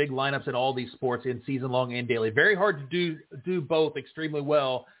some big lineups in all these sports in season long and daily. Very hard to do both extremely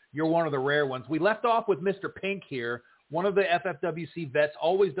well. You're one of the rare ones. We left off with Mr. Pink here, one of the FFWC vets,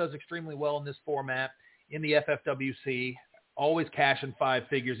 always does extremely well in this format in the FFWC, always cashing 5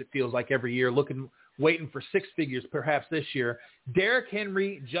 figures, it feels like every year, waiting for 6 figures perhaps this year. Derrick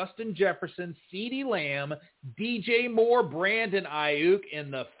Henry, Justin Jefferson, CeeDee Lamb, DJ Moore, Brandon Ayuk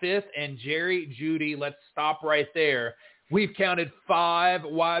in the 5th, and Jerry Jeudy. Let's stop right there. We've counted 5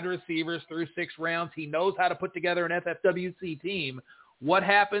 wide receivers through 6 rounds. He knows how to put together an FFWC team. What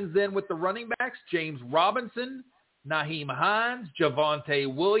happens then with the running backs? James Robinson, Nyheim Hines,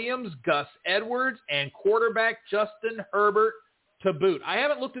 Javonte Williams, Gus Edwards, and quarterback Justin Herbert to boot. I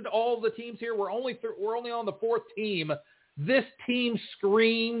haven't looked at all the teams here. We're only on the 4th team. This team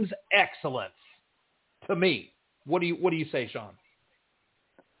screams excellence to me. What do you say, Shawn?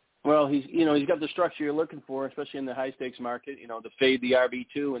 Well, he's got the structure you're looking for, especially in the high stakes market. To fade the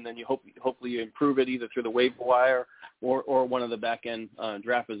RB2, and then hopefully you improve it either through the waiver wire or one of the back end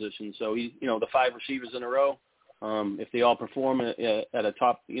draft positions. So he's the 5 receivers in a row. If they all perform at a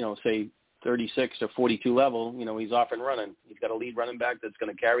top, say 36 or 42 level, he's off and running. He's got a lead running back that's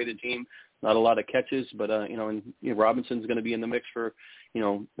going to carry the team. Not a lot of catches, but and Robinson's going to be in the mix for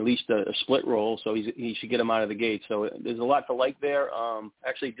at least a split role, so he should get him out of the gate. So there's a lot to like there.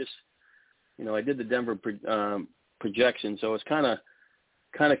 Actually, just I did the Denver projection, so it's kind of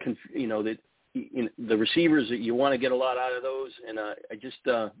that the receivers that you want to get a lot out of those, and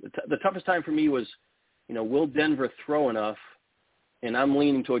the toughest time for me was will Denver throw enough? And I'm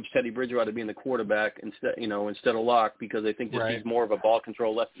leaning towards Teddy Bridgewater being the quarterback instead of Locke, because I think that he's more of a ball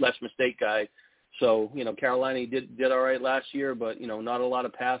control, less mistake guy. So, Carolina did all right last year, but, not a lot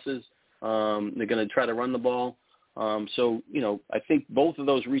of passes. They're going to try to run the ball. So, I think both of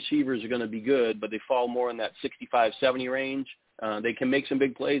those receivers are going to be good, but they fall more in that 65-70 range. They can make some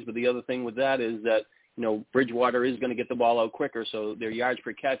big plays, but the other thing with that is that, Bridgewater is going to get the ball out quicker, so their yards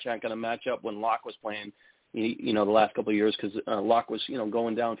per catch aren't going to match up when Locke was playing. The last couple of years, because Locke was,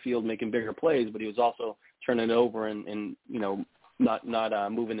 going downfield, making bigger plays, but he was also turning it over and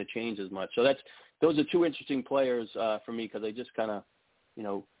not moving the chains as much. So those are 2 interesting players for me, because they just kind of,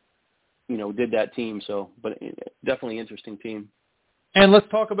 did that team. So, but definitely interesting team. And let's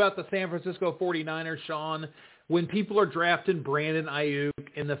talk about the San Francisco 49ers, Shawn. When people are drafting Brandon Ayuk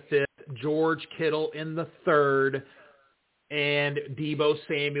in the 5th, George Kittle in the 3rd, and Deebo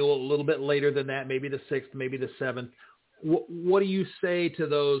Samuel a little bit later than that, maybe the 6th, maybe the 7th. What do you say to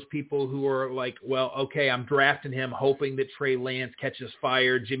those people who are like, well, okay, I'm drafting him hoping that Trey Lance catches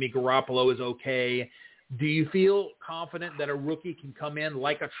fire, Jimmy Garoppolo is okay. Do you feel confident that a rookie can come in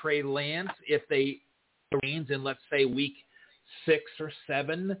like a Trey Lance if they reigns in, let's say, week 6 or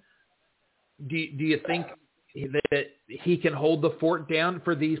 7? Do you think that he can hold the fort down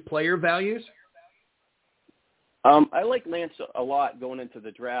for these player values? I like Lance a lot going into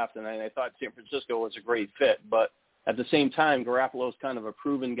the draft, and I thought San Francisco was a great fit. But at the same time, Garoppolo's kind of a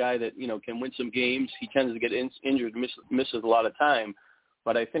proven guy that, can win some games. He tends to get injured, misses a lot of time.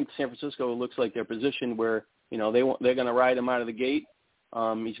 But I think San Francisco looks like they're positioned where, they're going to ride him out of the gate.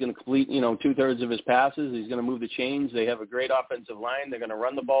 He's going to complete, 2/3 of his passes. He's going to move the chains. They have a great offensive line. They're going to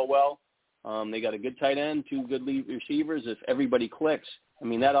run the ball well. They got a good tight end, 2 good lead receivers. If everybody clicks,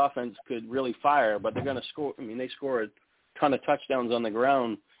 that offense could really fire, but they're going to score. They scored a ton of touchdowns on the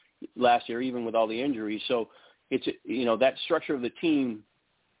ground last year, even with all the injuries. So it's, that structure of the team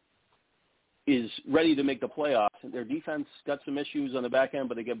is ready to make the playoffs. Their defense got some issues on the back end,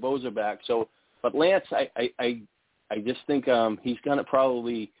 but they get Bosa back. So, but Lance, I just think he's going to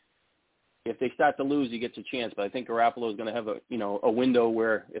probably, if they start to lose, he gets a chance. But I think Garoppolo is going to have a window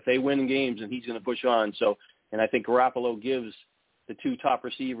where if they win games, and he's going to push on. So, and I think Garoppolo gives the 2 top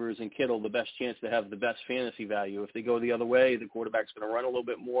receivers and Kittle the best chance to have the best fantasy value. If they go the other way, the quarterback's going to run a little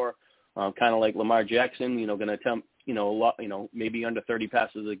bit more, kind of like Lamar Jackson, going to attempt, a lot, maybe under 30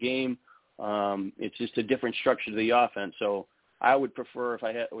 passes a game. It's just a different structure to the offense. So I would prefer, if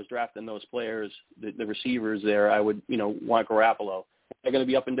I was drafting those players, the receivers there, I would, want Garoppolo. They're going to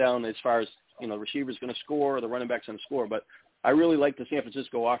be up and down as far as, the receiver's going to score or the running back's going to score. But I really like the San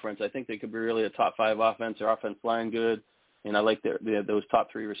Francisco offense. I think they could be really a top 5 offense. Their offense line good. And I like those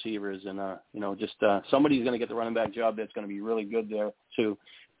top three receivers. And, just somebody's going to get the running back job that's going to be really good there too.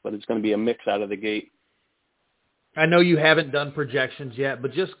 But it's going to be a mix out of the gate. I know you haven't done projections yet,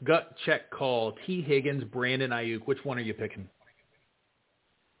 but just gut check call. T. Higgins, Brandon Ayuk, which one are you picking?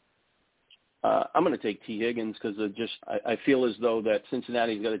 I'm going to take T. Higgins because I feel as though that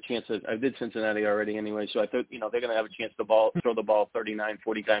Cincinnati's got a chance. I did Cincinnati already anyway, so I thought, they're going to have a chance to throw the ball 39,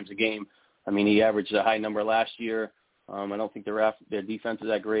 40 times a game. I mean, he averaged a high number last year. I don't think their defense is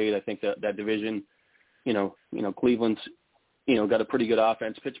that great. I think that division, Cleveland's, got a pretty good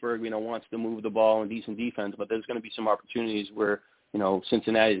offense. Pittsburgh, wants to move the ball and decent defense, but there's going to be some opportunities where,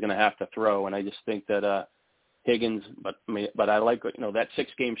 Cincinnati is going to have to throw. And I just think that Higgins, but I like, that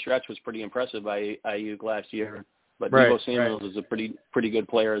 6-game stretch was pretty impressive by Ayuk last year. But Deebo Samuels is a pretty good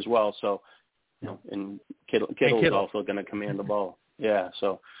player as well. So, and Kittle is also going to command the ball. Yeah.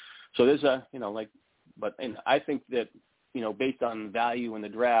 So there's and I think that, based on value in the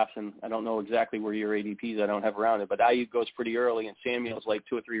draft, and I don't know exactly where your ADPs I don't have around it, but Ayuk goes pretty early and Samuel's like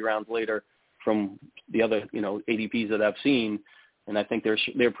 2 or 3 rounds later from the other, ADPs that I've seen. And I think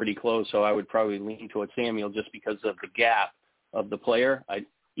they're pretty close. So I would probably lean towards Samuel just because of the gap of the player.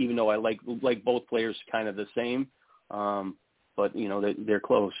 Even though I like both players kind of the same, but they're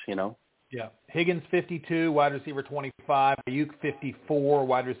close. Yeah. Higgins 52, wide receiver 25. Ayuk 54,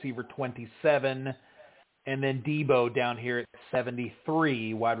 wide receiver 27. And then Deebo down here at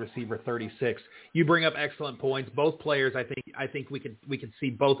 73, wide receiver 36. You bring up excellent points. Both players, I think we can see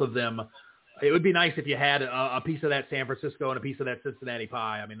both of them. It would be nice if you had a piece of that San Francisco and a piece of that Cincinnati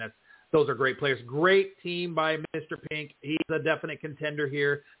pie. I mean, those are great players. Great team by Mr. Pink. He's a definite contender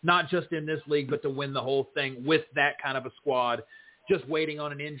here, not just in this league, but to win the whole thing with that kind of a squad. Just waiting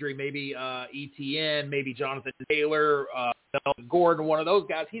on an injury, maybe ETN, maybe Jonathan Taylor, Gordon, one of those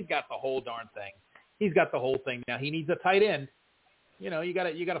guys. He's got the whole darn thing. He's got the whole thing now. He needs a tight end. You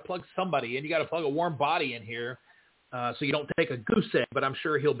got to plug somebody in. You got to plug a warm body in here. So you don't take a goose egg, but I'm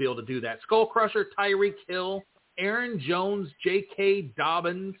sure he'll be able to do that. Skull Crusher, Tyreek Hill, Aaron Jones, J.K.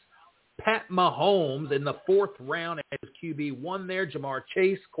 Dobbins, Pat Mahomes in the 4th round as QB1 there, Jamar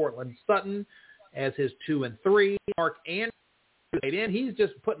Chase, Cortland Sutton as his 2 and 3, Mark Andrews. He's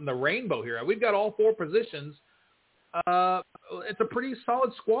just putting the rainbow here. We've got all 4 positions. It's a pretty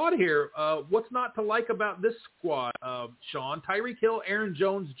solid squad here. What's not to like about this squad, Shawn? Tyreek Hill, Aaron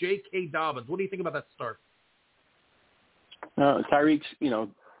Jones, J.K. Dobbins. What do you think about that start? Tyreek's,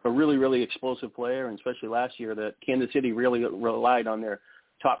 a really, really explosive player, and especially last year that Kansas City really relied on their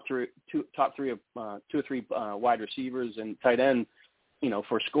top three of 2 or 3 wide receivers and tight end,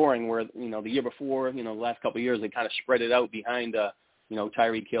 for scoring. Where the year before, the last couple of years they kind of spread it out behind,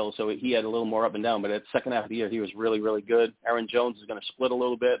 Tyreek Hill, so he had a little more up and down. But at the second half of the year, he was really, really good. Aaron Jones is going to split a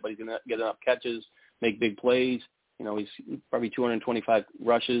little bit, but he's going to get enough catches, make big plays. He's probably 225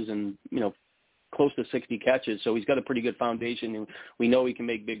 rushes and close to 60 catches, so he's got a pretty good foundation, and we know he can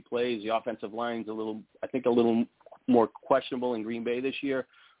make big plays. The offensive line's a little more questionable in Green Bay this year.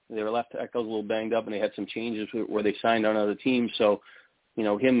 Their left tackle's a little banged up, and they had some changes where they signed on other teams. So,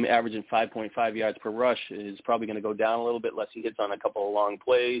 him averaging 5.5 yards per rush is probably going to go down a little bit unless he hits on a couple of long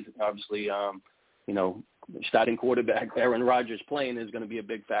plays. Obviously, starting quarterback Aaron Rodgers playing is going to be a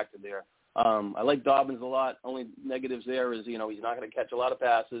big factor there. I like Dobbins a lot. Only negatives there is, he's not going to catch a lot of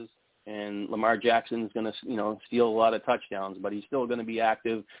passes. And Lamar Jackson is going to, steal a lot of touchdowns, but he's still going to be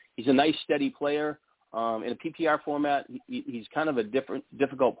active. He's a nice, steady player. In a PPR format, he's kind of a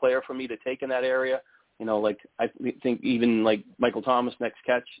difficult player for me to take in that area. I think even like Michael Thomas, next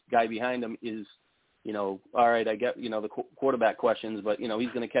catch guy behind him is, all right, I get, the quarterback questions, but, he's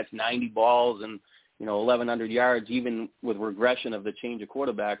going to catch 90 balls and, 1,100 yards, even with regression of the change of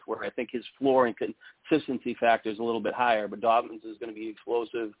quarterbacks, where I think his floor and consistency factor is a little bit higher. But Dobbins is going to be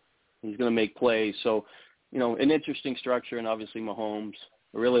explosive. He's going to make plays. So, an interesting structure, and obviously Mahomes.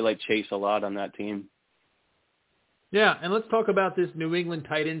 I really like Chase a lot on that team. Yeah, and let's talk about this New England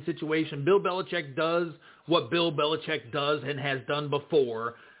tight end situation. Bill Belichick does what Bill Belichick does and has done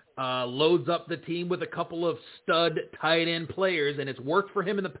before, loads up the team with a couple of stud tight end players, and it's worked for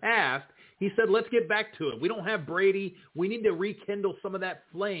him in the past. He said, let's get back to it. We don't have Brady. We need to rekindle some of that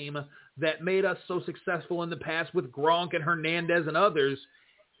flame that made us so successful in the past with Gronk and Hernandez and others.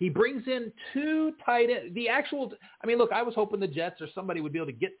 He brings in 2 tight ends. Look, I was hoping the Jets or somebody would be able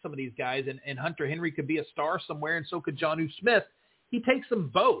to get some of these guys, and Hunter Henry could be a star somewhere, and so could Jonnu Smith. He takes them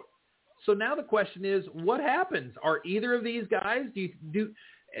both. So now the question is, what happens? Are either of these guys,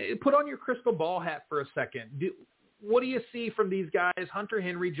 put on your crystal ball hat for a second. What do you see from these guys, Hunter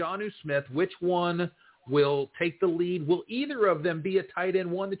Henry, Jonnu Smith? Which one will take the lead? Will either of them be a tight end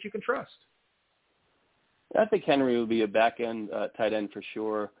one that you can trust? I think Henry will be a back-end tight end for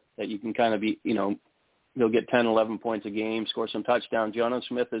sure, that you can kind of be, he'll get 10, 11 points a game, score some touchdowns. Jonnu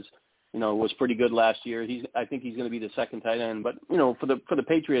Smith was pretty good last year. I think he's going to be the second tight end. But, for the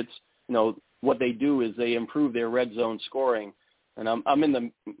Patriots, what they do is they improve their red zone scoring. And I'm in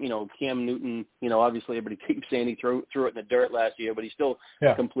the, Cam Newton, obviously everybody keeps saying he threw it in the dirt last year, but he still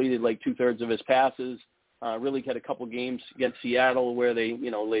completed like 2/3 of his passes. Really had a couple games against Seattle where they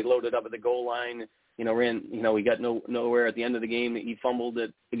loaded up at the goal line, he got nowhere at the end of the game. He fumbled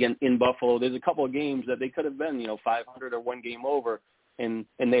it again in Buffalo. There's a couple of games that they could have been, 500 or one game over, and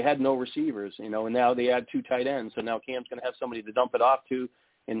they had no receivers, and now they add 2 tight ends. So now Cam's going to have somebody to dump it off to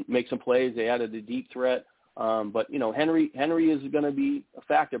and make some plays. They added a deep threat. But Henry is going to be a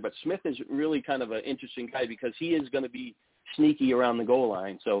factor, but Smith is really kind of an interesting guy because he is going to be sneaky around the goal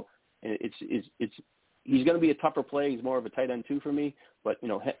line. So he's going to be a tougher play. He's more of a tight end 2 for me, but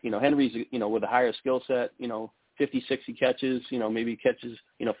Henry's, with a higher skill set, 50, 60 catches, maybe catches,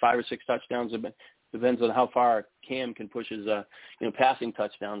 5 or 6 touchdowns. Depends on how far Cam can push his, passing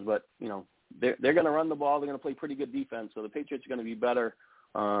touchdowns, but, they're going to run the ball. They're going to play pretty good defense. So the Patriots are going to be better.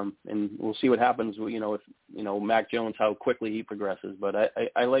 And we'll see what happens, if, Mac Jones, how quickly he progresses. But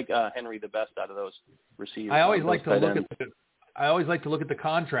I like Henry the best out of those receivers. I always like to look at the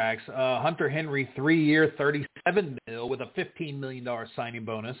contracts. Hunter Henry, 3-year, $37 million with a $15 million signing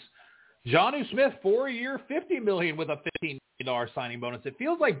bonus. Jonnu Smith, 4-year, $50 million with a $15 million signing bonus. It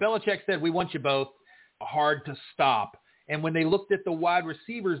feels like Belichick said, we want you both, hard to stop. And when they looked at the wide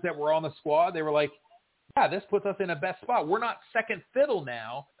receivers that were on the squad, they were like, yeah, this puts us in a best spot. We're not second fiddle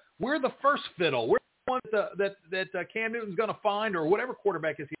now. We're the first fiddle. We're the one that Cam Newton's going to find, or whatever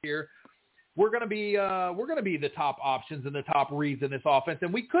quarterback is here. We're going to be the top options and the top reads in this offense,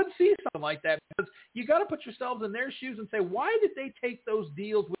 and we could see something like that because you got to put yourselves in their shoes and say, why did they take those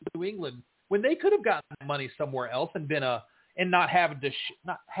deals with New England when they could have gotten money somewhere else and been and not had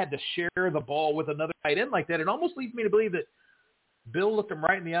to share the ball with another tight end like that? It almost leads me to believe that Bill looked him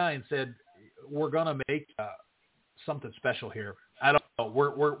right in the eye and said, we're going to make something special here. I don't know.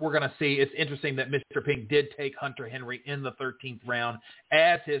 We're going to see. It's interesting that Mr. Pink did take Hunter Henry in the 13th round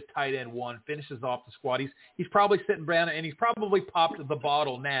as his tight end 1, finishes off the squad. He's probably sitting down, and he's probably popped the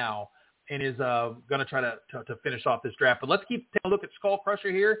bottle now and is going to try to finish off this draft. But let's taking a look at Skull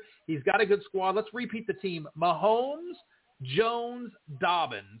Crusher here. He's got a good squad. Let's repeat the team. Mahomes, Jones,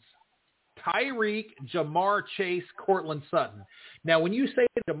 Dobbins, Tyreek, Jamar Chase, Cortland Sutton. Now, when you say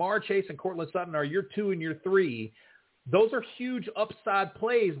Jamar Chase and Cortland Sutton are your 2 and your 3, those are huge upside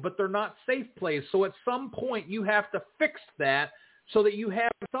plays, but they're not safe plays. So at some point, you have to fix that so that you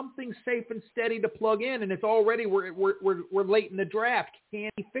have something safe and steady to plug in. And it's already we're late in the draft. Can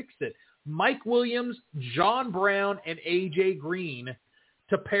he fix it? Mike Williams, John Brown, and A.J. Green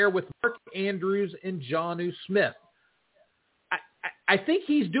to pair with Mark Andrews and Jonnu Smith. I think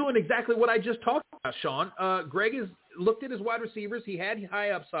he's doing exactly what I just talked about, Shawn. Greg has looked at his wide receivers. He had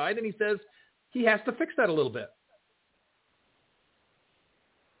high upside, and he says he has to fix that a little bit.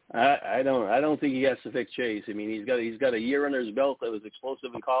 I don't think he has to fix Chase. I mean, he's got a year under his belt that was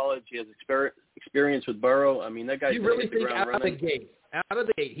explosive in college. He has experience with Burrow. I mean, that guy's you really hit the think ground out running. of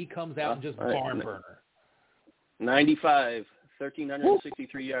the gate, he comes out and just barn burner. 95,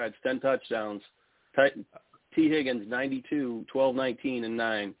 1,363 yards, 10 touchdowns. T. Higgins, 92, 12, 19, and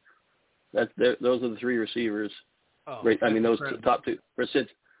 9. Those are the 3 receivers. Oh, right. I mean, those incredible. top 2.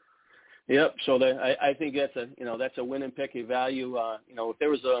 Yep. So I think that's a winning pick, a value. If there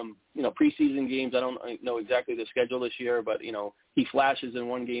was preseason games, I don't know exactly the schedule this year, but he flashes in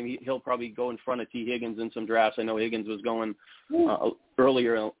one game. He'll probably go in front of T. Higgins in some drafts. I know Higgins was going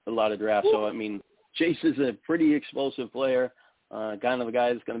earlier in a lot of drafts. So I mean, Chase is a pretty explosive player. Kind of a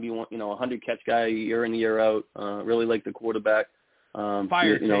guy that's going to be 100 catch guy year in year out. Really like the quarterback.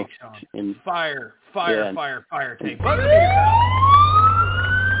 Fire take, Shawn. Fire take.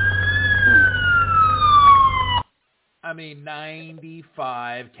 I mean,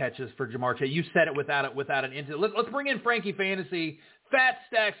 95 catches for Jamar Chase. You said it without an incident. Let's bring in Frankie Fantasy. Fat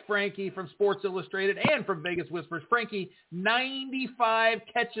Stacks Frankie from Sports Illustrated and from Vegas Whispers. Frankie, 95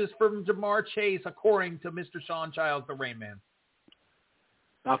 catches from Jamar Chase, according to Mr. Shawn Childs, the Rain Man.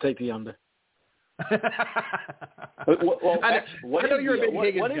 I'll take the under. What is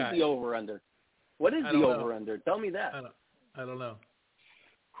the over-under? What is the over-under? Tell me that. I don't know.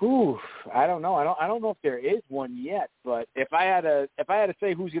 I don't know. I don't know if there is one yet. But if I had to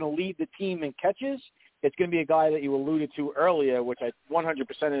say who's going to lead the team in catches, it's going to be a guy that you alluded to earlier, which I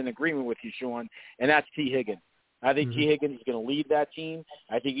 100% in agreement with you, Shawn, and that's T. Higgins. I think T. Higgins is going to lead that team.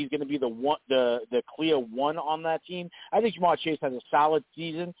 I think he's going to be the clear one on that team. I think Jamar Chase has a solid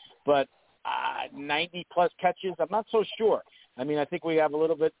season, but 90-plus catches? I'm not so sure. I mean, I think we have a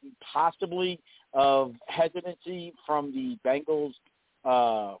little bit possibly of hesitancy from the Bengals'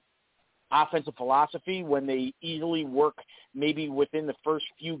 offensive philosophy when they easily work, maybe within the first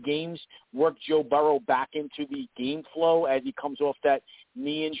few games, work Joe Burrow back into the game flow as he comes off that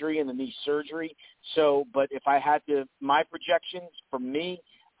knee injury and the knee surgery. So, but if I had to, my projections for me,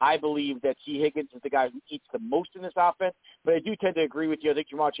 I believe that T. Higgins is the guy who eats the most in this offense, but I do tend to agree with you. I think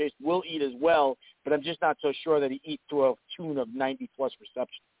Jamar Chase will eat as well, but I'm just not so sure that he eats to a tune of 90-plus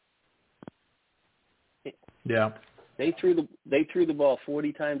receptions. Yeah. They threw the ball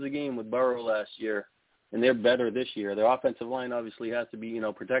 40 times a game with Burrow last year, and they're better this year. Their offensive line obviously has to be,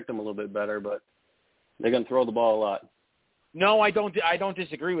 protect them a little bit better, but they're going to throw the ball a lot. No, I don't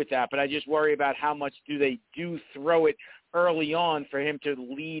disagree with that, but I just worry about how much they throw it early on for him to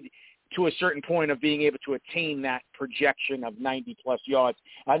lead to a certain point of being able to attain that projection of 90-plus yards,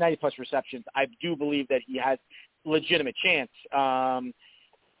 90-plus receptions. I do believe that he has legitimate chance. I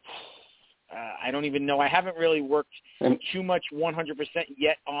don't even know. I haven't really worked too much 100%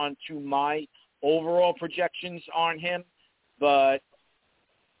 yet onto my overall projections on him, but,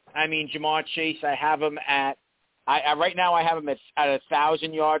 I mean, Jamar Chase, I have him at right now I have him at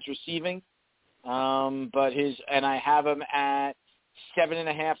 1,000 yards receiving, and I have him at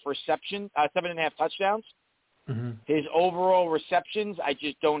 7.5 touchdowns. Mm-hmm. His overall receptions, I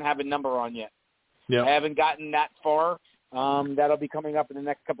just don't have a number on yet. Yep. I haven't gotten that far. That'll be coming up in the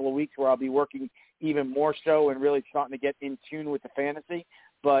next couple of weeks where I'll be working even more so and really starting to get in tune with the fantasy.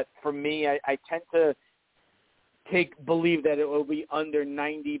 But for me, I tend to believe that it will be under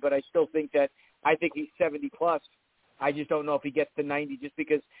 90, but I still think that I think he's 70-plus. I just don't know if he gets to 90 just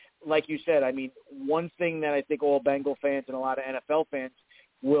because, like you said, I mean, one thing that I think all Bengal fans and a lot of NFL fans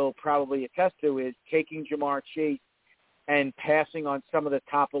will probably attest to is taking Jamar Chase and passing on some of the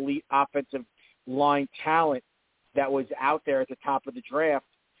top elite offensive line talent that was out there at the top of the draft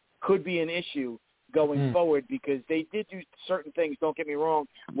could be an issue going forward because they did do certain things, don't get me wrong,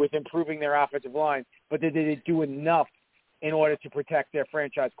 with improving their offensive line, but they didn't do enough in order to protect their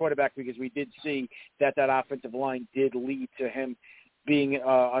franchise quarterback because we did see that offensive line did lead to him being,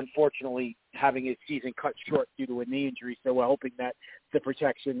 unfortunately, having his season cut short due to a knee injury. So we're hoping that the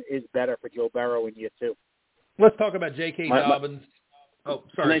protection is better for Joe Burrow in year two. Let's talk about J.K. Dobbins. Oh,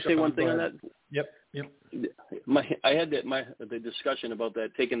 sorry. Can I say one thing on that? Yep. I had the discussion about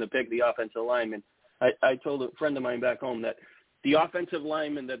that, taking the pick, the offensive lineman. I told a friend of mine back home that the offensive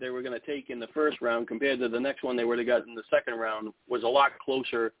lineman that they were going to take in the first round compared to the next one they would have got in the second round was a lot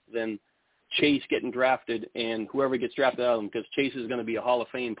closer than Chase getting drafted and whoever gets drafted out of him, because Chase is going to be a Hall of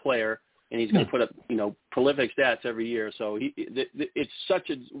Fame player and he's going to put up, prolific stats every year. So it's such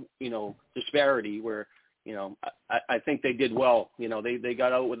a, disparity where, I think they did well. They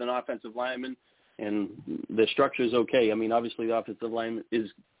got out with an offensive lineman and the structure is okay. I mean, obviously the offensive lineman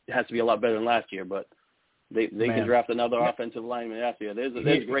has to be a lot better than last year, but they can draft another offensive lineman after you.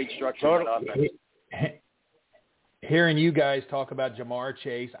 There's great structure in that offense. Hearing you guys talk about Jamar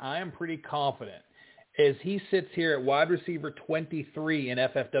Chase, I am pretty confident as he sits here at wide receiver 23 in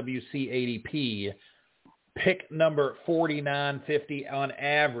FFWC ADP, pick number 4950 on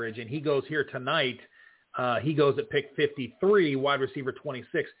average, and he goes here tonight. He goes at pick 53, wide receiver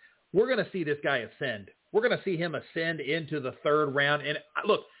 26. We're going to see this guy ascend. We're going to see him ascend into the third round. And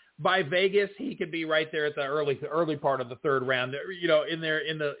look, by Vegas, he could be right there at the early part of the third round. In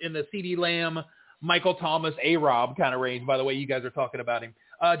the CD Lamb, Michael Thomas, A-Rob kind of range. By the way, you guys are talking about him.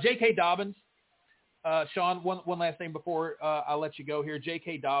 J.K. Dobbins, Shawn. One last thing before I'll let you go here.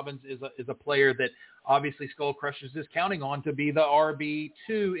 J.K. Dobbins is a player that obviously Skull Crushers is counting on to be the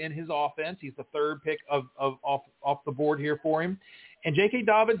RB2 in his offense. He's the third pick off the board here for him. And J.K.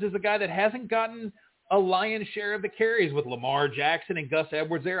 Dobbins is a guy that hasn't gotten a lion's share of the carries with Lamar Jackson and Gus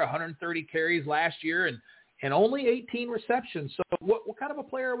Edwards there, 130 carries last year and only 18 receptions. So what kind of a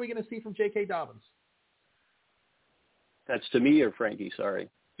player are we going to see from J.K. Dobbins? That's to me or Frankie? Sorry.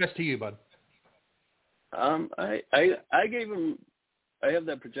 That's to you, bud. I gave him. I have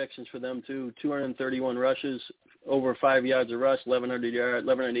that projections for them too. 231 rushes, over 5 yards a rush,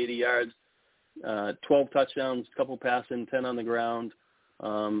 1,180 yards, 12 touchdowns, a couple passing, 10 on the ground,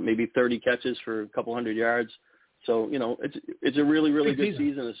 maybe 30 catches for a couple hundred yards. So it's a really good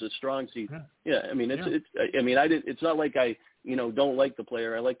season. It's a strong season. Yeah, I mean it's not like I don't like the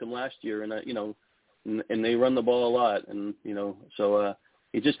player. I liked him last year, and and they run the ball a lot, and so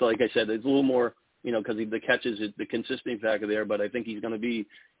it's just like I said, it's a little more. Because the catches, the consistency factor there, but I think he's going to be,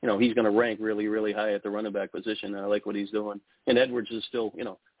 he's going to rank really, really high at the running back position. And I like what he's doing. And Edwards is still,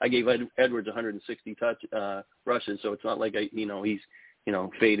 I gave Edwards 160 rushes, so it's not like he's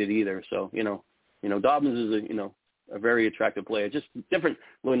faded either. So, Dobbins is a very attractive player. Just different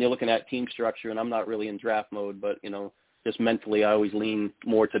when you're looking at team structure, and I'm not really in draft mode, but, just mentally I always lean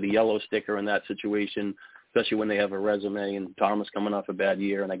more to the yellow sticker in that situation, especially when they have a resume and Thomas coming off a bad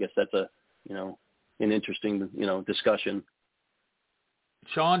year. And I guess that's an interesting, discussion.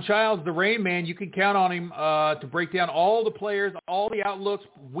 Shawn Childs, the Rain Man, you can count on him to break down all the players, all the outlooks,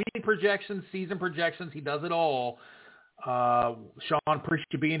 weekly projections, season projections. He does it all. Shawn, appreciate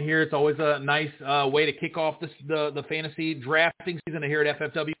you being here. It's always a nice way to kick off the fantasy drafting season here at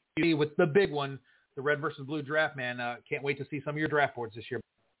FFWC with the big one, the Red versus Blue draft, man. Can't wait to see some of your draft boards this year.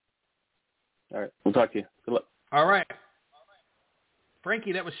 All right. We'll talk to you. Good luck. All right.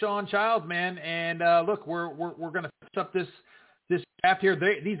 Frankie, that was Shawn Childs, man. And look, we're going to finish up this draft here.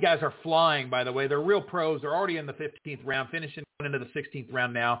 These guys are flying, by the way. They're real pros. They're already in the 15th round, finishing into the 16th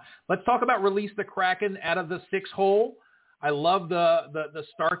round now. Let's talk about release the Kraken out of the 6 hole. I love the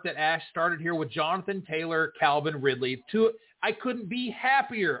start that Ash started here with Jonathan Taylor, Calvin Ridley. I couldn't be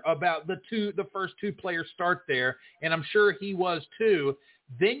happier about the first 2 players start there, and I'm sure he was too.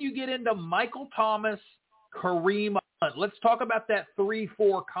 Then you get into Michael Thomas, Kareem Hunt. Let's talk about that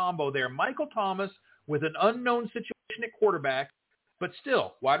 3-4 combo there. Michael Thomas with an unknown situation at quarterback, but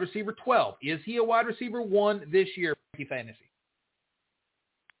still wide receiver 12. Is he a wide receiver 1 this year, Fantasy?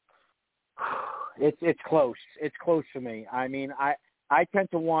 It's close. It's close for me. I mean, I tend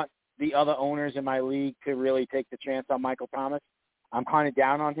to want the other owners in my league to really take the chance on Michael Thomas. I'm kind of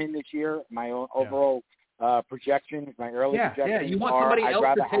down on him this year. My own overall projections, my early projections. Yeah, you want somebody else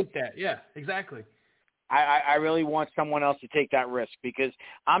to take that. Yeah, exactly. I really want someone else to take that risk because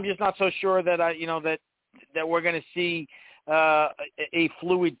I'm just not so sure that that we're going to see a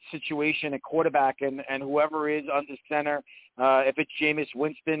fluid situation at quarterback and whoever is under center. If it's Jameis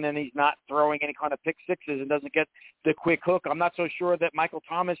Winston and he's not throwing any kind of pick sixes and doesn't get the quick hook, I'm not so sure that Michael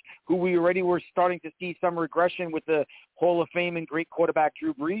Thomas, who we already were starting to see some regression with the Hall of Fame and great quarterback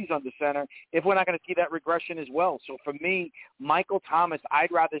Drew Brees under center, if we're not going to see that regression as well. So for me, Michael Thomas,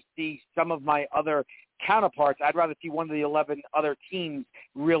 I'd rather see some of my other counterparts. I'd rather see one of the 11 other teams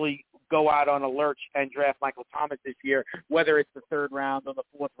really go out on a lurch and draft Michael Thomas this year, whether it's the 3rd round or the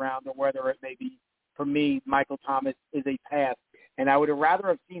 4th round or whether it may be. For me, Michael Thomas is a pass, and I would have rather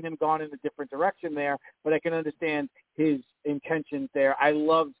have seen him gone in a different direction there, but I can understand his intentions there. I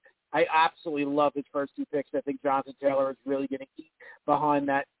absolutely love his first 2 picks. I think Jonathan Taylor is really going to eat behind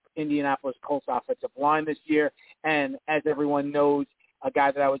that Indianapolis Colts offensive line this year, and as everyone knows, a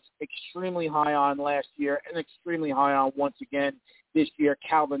guy that I was extremely high on last year and extremely high on once again this year,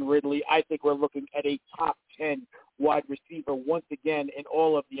 Calvin Ridley. I think we're looking at a top 10 wide receiver once again in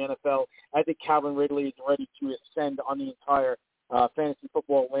all of the NFL. I think Calvin Ridley is ready to ascend on the entire fantasy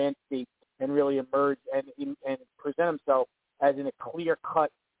football landscape and really emerge and present himself as a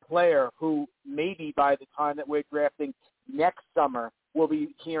clear-cut player who maybe by the time that we're drafting next summer, we'll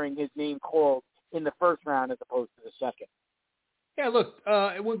be hearing his name called in the 1st round as opposed to the 2nd. Yeah, look,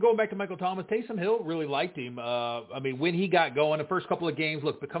 we're going back to Michael Thomas. Taysom Hill really liked him. I mean, when he got going, the first couple of games,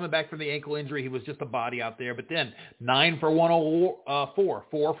 look, coming back from the ankle injury, he was just a body out there. But then 9 for 104,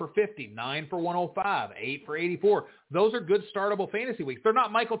 4 for 50, 9 for 105, 8 for 84. Those are good startable fantasy weeks. They're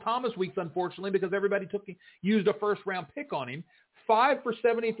not Michael Thomas weeks, unfortunately, because everybody used a first-round pick on him. 5 for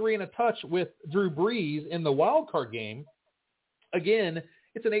 73 and a touch with Drew Brees in the wild card game. Again,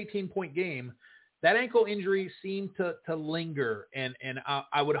 it's an 18-point game. That ankle injury seemed to linger, and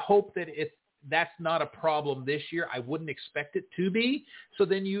I would hope that that's not a problem this year. I wouldn't expect it to be. So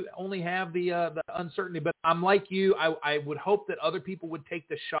then you only have the uncertainty. But I'm like you. I would hope that other people would take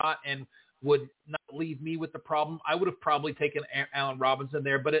the shot and would not leave me with the problem. I would have probably taken Allen Robinson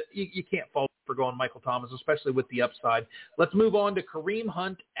there, but you can't fault for going Michael Thomas, especially with the upside. Let's move on to Kareem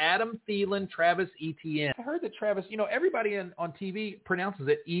Hunt, Adam Thielen, Travis Etienne. I heard that Travis, everybody on TV pronounces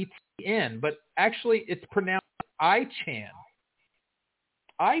it Etienne, but actually it's pronounced I-Chan.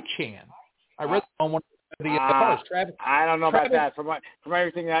 I-Chan. I read on one of the cars. Travis. I don't know about that. From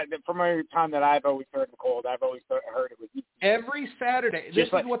every time that I've always heard him called, I've always heard it was Etienne. Every Saturday. This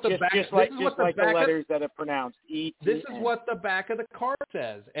is what the letters that are pronounced Etienne. This is what the back of the card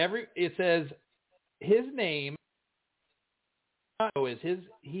says. It says his name.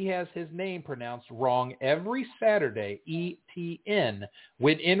 He has his name pronounced wrong every Saturday, E-T-N,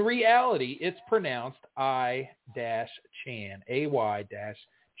 when in reality it's pronounced I-Chan,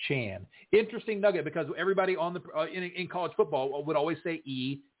 A-Y-Chan. Interesting nugget because everybody on the in college football would always say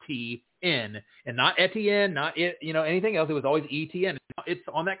E-T-N and not Etienne, not anything else. It was always E-T-N. It's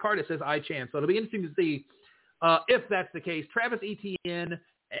on that card. It says I-Chan. So it'll be interesting to see if that's the case. Travis Etienne,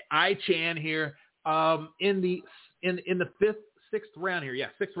 I-Chan here in the 5th sixth round here. Yeah,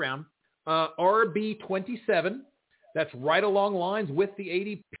 sixth round. RB27. That's right along lines with the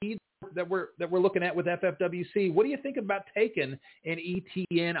ADP that we're looking at with FFWC. What do you think about taking an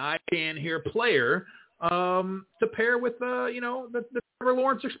ETN ICAN here player to pair with the Trevor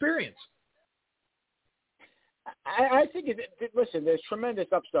Lawrence experience? I think, listen, there's tremendous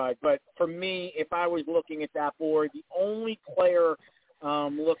upside, but for me, if I was looking at that board, the only player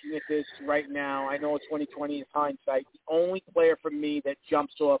looking at this right now, I know it's 2020 is hindsight, the only player for me that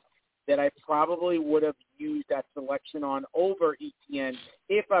jumps off that I probably would have used that selection on over ETN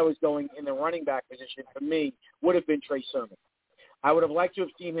if I was going in the running back position for me would have been Trey Sermon. I would have liked to have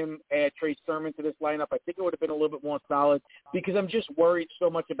seen him add Trey Sermon to this lineup. I think it would have been a little bit more solid because I'm just worried so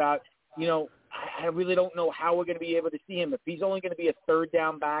much about, I really don't know how we're going to be able to see him. If he's only going to be a third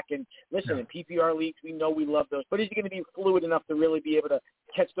down back, and listen, in PPR leagues, we know we love those, but is he going to be fluid enough to really be able to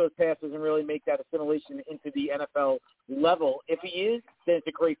catch those passes and really make that assimilation into the NFL level? If he is, then it's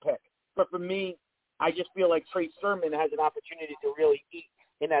a great pick. But for me, I just feel like Trey Sermon has an opportunity to really eat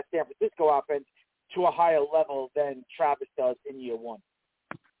in that San Francisco offense to a higher level than Travis does in year one.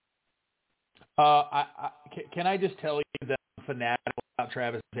 Can I just tell you that I'm fanatical about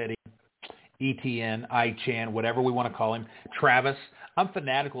Travis Etienne, ETN, ICHAN, whatever we want to call him, Travis. I'm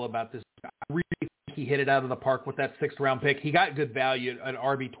fanatical about this. I really think he hit it out of the park with that sixth-round pick. He got good value at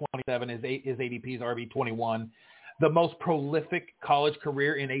RB27. His ADP is RB21. The most prolific college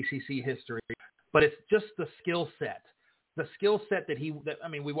career in ACC history. But it's just the skill set. The skill set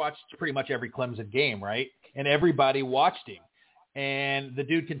we watched pretty much every Clemson game, right? And everybody watched him. And the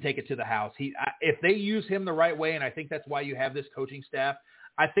dude can take it to the house. If they use him the right way, and I think that's why you have this coaching staff,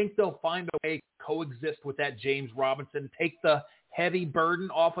 I think they'll find a way to coexist with that James Robinson, take the heavy burden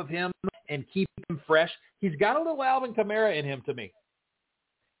off of him and keep him fresh. He's got a little Alvin Kamara in him to me.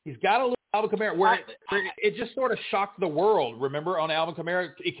 He's got a little Alvin Kamara where it just sort of shocked the world. Remember on Alvin Kamara,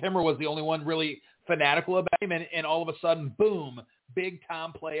 Kamara was the only one really fanatical about him, and all of a sudden, boom,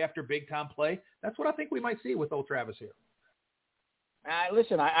 big-time play after big-time play. That's what I think we might see with old Travis here.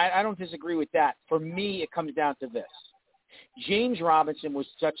 Listen, I don't disagree with that. For me, it comes down to this. James Robinson was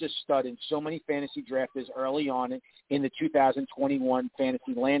such a stud in so many fantasy drafters early on in the 2021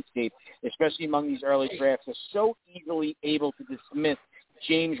 fantasy landscape, especially among these early drafts, are so easily able to dismiss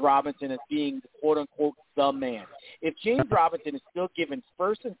James Robinson as being the quote-unquote the man. If James Robinson is still given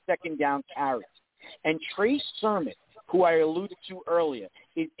first and second down carries, and Trey Sermon, who I alluded to earlier,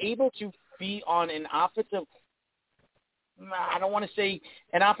 is able to be on an offensive, I don't want to say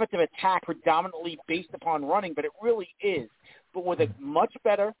an offensive attack predominantly based upon running, but it really is. But with a much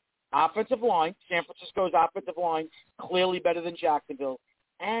better offensive line, San Francisco's offensive line, clearly better than Jacksonville,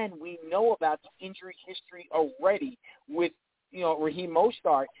 and we know about the injury history already with, Raheem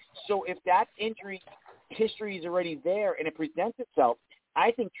Mostert. So if that injury history is already there and it presents itself,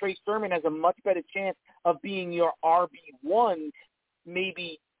 I think Trey Sermon has a much better chance of being your RB1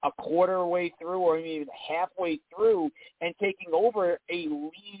 maybe a quarter way through or even halfway through and taking over a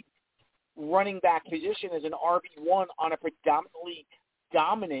lead running back position as an RB1 on a predominantly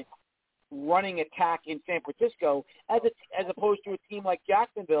dominant running attack in San Francisco as opposed to a team like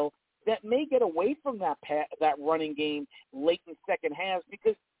Jacksonville that may get away from that running game late in second halves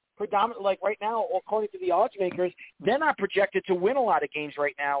because predominantly, like right now, according to the odds makers, they're not projected to win a lot of games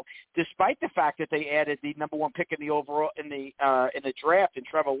right now, despite the fact that they added the number one pick in the draft in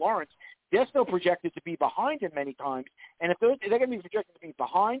Trevor Lawrence. They're still projected to be behind him many times, and if they're going to be projected to be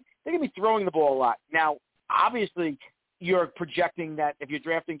behind, they're going to be throwing the ball a lot. Now, obviously, you're projecting that if you're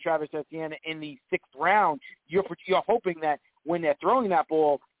drafting Travis Etienne in the sixth round, you're hoping that when they're throwing that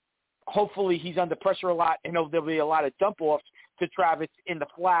ball, hopefully he's under pressure a lot, and there'll be a lot of dump-offs to Travis in the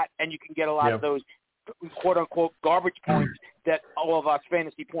flat, and you can get a lot of those quote-unquote garbage points that all of us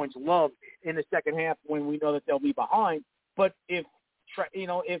fantasy points love in the second half when we know that they'll be behind. But if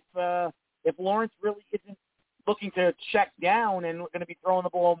Lawrence really isn't looking to check down and going to be throwing the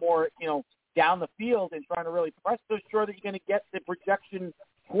ball more, down the field and trying to really press, so sure that you're going to get the projection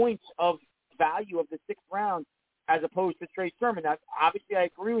points of value of the sixth round as opposed to Trey Sermon. Now, obviously, I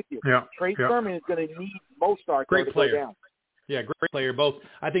agree with you. Yeah, Trey Sermon is going to need Mostert to go down. Yeah, great player. Both,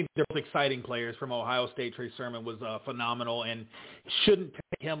 I think they're both exciting players from Ohio State. Trey Sermon was phenomenal and shouldn't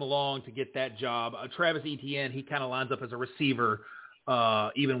take him long to get that job. Travis Etienne, he kind of lines up as a receiver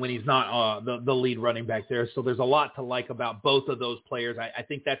even when he's not the lead running back there. So there's a lot to like about both of those players. I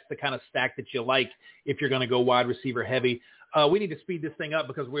think that's the kind of stack that you like if you're going to go wide receiver heavy. We need to speed this thing up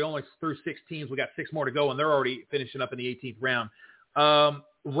because we're only through 6 teams. We got 6 more to go, and they're already finishing up in the 18th round.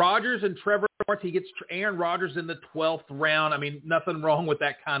 Rodgers and Trevor Lawrence, he gets Aaron Rodgers in the 12th round. I mean, nothing wrong with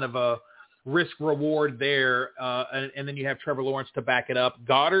that kind of a risk reward there. And then you have Trevor Lawrence to back it up.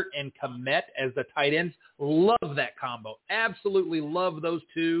 Goddard and Kmet as the tight ends. Love that combo. Absolutely love those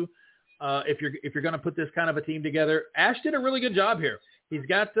two. If you're going to put this kind of a team together, Ash did a really good job here. He's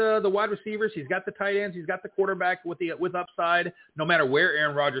got the wide receivers, he's got the tight ends, he's got the quarterback with upside. No matter where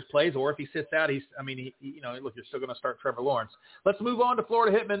Aaron Rodgers plays, or if he sits out, look, you're still going to start Trevor Lawrence. Let's move on to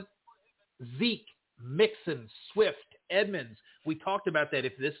Florida Hitmen. Zeke, Mixon, Swift, Edmonds. We talked about that.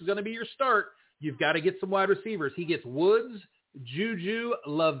 If this is going to be your start, you've got to get some wide receivers. He gets Woods, Juju,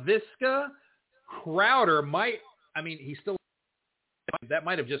 LaVisca, Crowder. That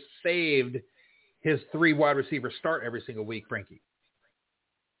might have just saved his 3 wide receivers start every single week, Frankie.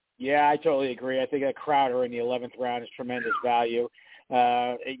 Yeah, I totally agree. I think that Crowder in the 11th round is tremendous value.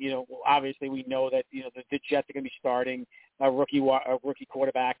 Obviously we know that, the Jets are going to be starting a rookie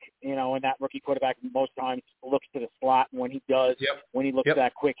quarterback, and that rookie quarterback most times looks to the slot. And when he does, when he looks at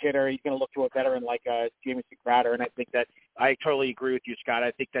that quick hitter, he's going to look to a veteran like Jamison Crowder. And I think that I totally agree with you, Scott.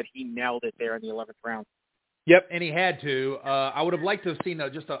 I think that he nailed it there in the 11th round. Yep, and he had to. I would have liked to have seen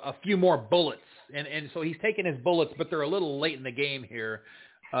just a few more bullets. And so he's taking his bullets, but they're a little late in the game here.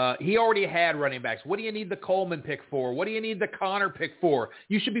 He already had running backs. What do you need the Coleman pick for? What do you need the Connor pick for?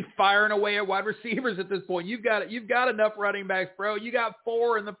 You should be firing away at wide receivers at this point. You've got enough running backs, bro. You got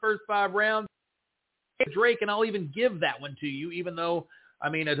 4 in the first 5 rounds. Drake, and I'll even give that one to you, even though, a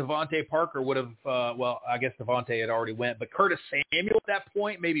Devontae Parker would have, I guess Devontae had already went, but Curtis Samuel at that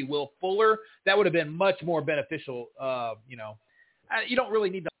point, maybe Will Fuller, that would have been much more beneficial. You don't really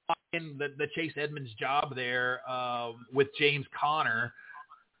need to lock in the Chase Edmonds job there with James Conner.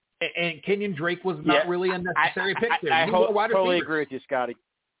 And Kenyon Drake was not really a necessary pick there. I totally agree with you, Scotty.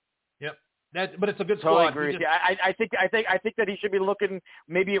 Yep. But it's a good totally squad. Agree with you. I think that he should be looking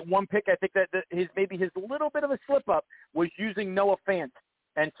maybe at one pick. I think that his little bit of a slip up was using Noah Fant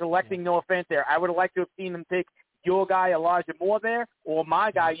and selecting Noah Fant there. I would have liked to have seen him take your guy Elijah Moore there, or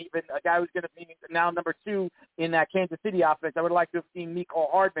my guy, even a guy who's going to be now number 2 in that Kansas City offense. I would have liked to have seen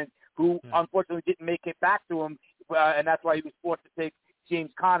Mecole Hardman, who unfortunately didn't make it back to him, and that's why he was forced to take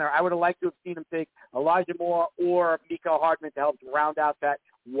James Conner. I would have liked to have seen him take Elijah Moore or Mecole Hardman to help round out that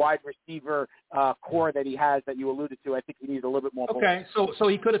wide receiver core that he has that you alluded to. I think he needs a little bit more. Okay, so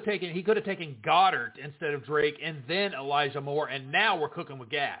he could have taken Goddard instead of Drake, and then Elijah Moore, and now we're cooking with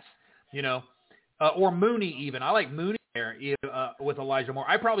gas, or Mooney even. I like Mooney there with Elijah Moore.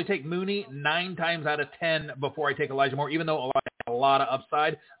 I probably take Mooney 9 times out of 10 before I take Elijah Moore, even though Elijah has a lot of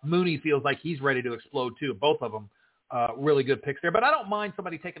upside. Mooney feels like he's ready to explode too. Both of them. Really good picks there. But I don't mind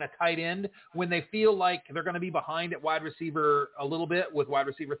somebody taking a tight end when they feel like they're going to be behind at wide receiver a little bit with wide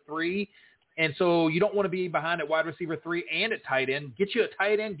receiver 3. And so you don't want to be behind at wide receiver 3 and at tight end. Get you a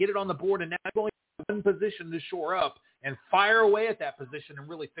tight end, get it on the board, and now you're only one position to shore up and fire away at that position and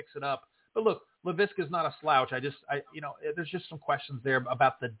really fix it up. But look, LaVisca's not a slouch. There's just some questions there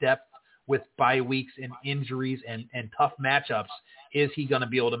about the depth with bye weeks and injuries and tough matchups. Is he going to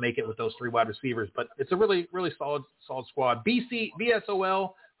be able to make it with those 3 wide receivers? But it's a really, really solid squad.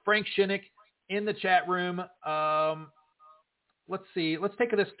 BSOL Frank Shinnick in the chat room. Let's see. Let's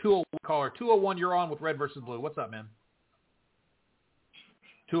take this 201 caller. 201, you're on with Red versus Blue. What's up, man?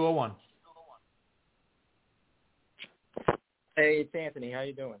 201. Hey, it's Anthony. How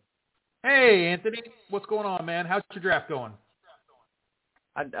you doing? Hey, Anthony. What's going on, man? How's your draft going?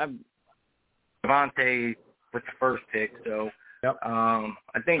 I'm Devontae with the first pick, so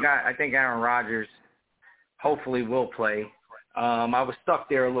I think Aaron Rodgers hopefully will play. I was stuck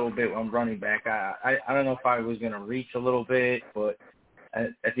there a little bit on running back. I don't know if I was going to reach a little bit, but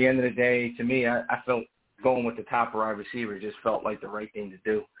at the end of the day, to me, I felt going with the top wide receiver just felt like the right thing to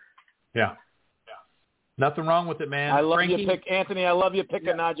do. Yeah. Nothing wrong with it, man. I love Frankie, your pick, Anthony. I love your pick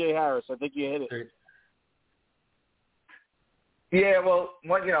of Najee Harris. I think you hit it. Yeah, well,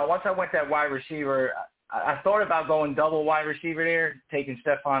 once I went that wide receiver, I thought about going double wide receiver there, taking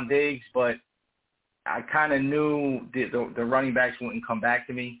Stephon Diggs, but I kind of knew the running backs wouldn't come back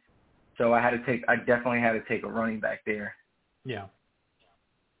to me, so I definitely had to take a running back there. Yeah.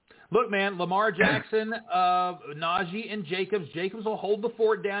 Look, man, Lamar Jackson, Najee, and Jacobs. Jacobs will hold the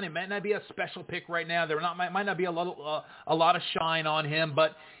fort down. It might not be a special pick right now. Might not be a lot of shine on him,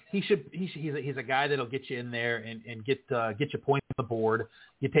 but he's a guy that'll get you in there and get your points on the board.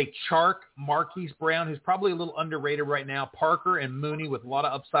 You take Chark, Marquise Brown, who's probably a little underrated right now, Parker and Mooney with a lot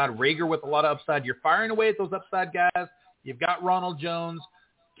of upside, Rager with a lot of upside. You're firing away at those upside guys. You've got Ronald Jones,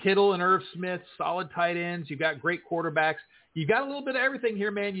 Kittle and Irv Smith, solid tight ends. You've got great quarterbacks. You got a little bit of everything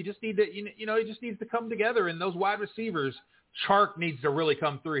here, man. You just need to, it just needs to come together. And those wide receivers, Chark needs to really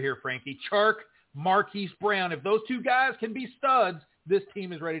come through here, Frankie. Chark, Marquise Brown. If those 2 guys can be studs, this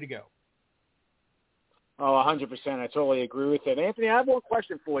team is ready to go. Oh, 100%. I totally agree with it. Anthony, I have one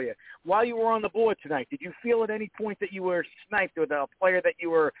question for you. While you were on the board tonight, did you feel at any point that you were sniped with a player that you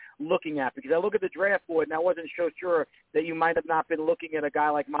were looking at? Because I look at the draft board, and I wasn't so sure that you might have not been looking at a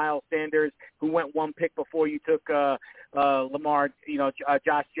guy like Miles Sanders, who went one pick before you took Lamar,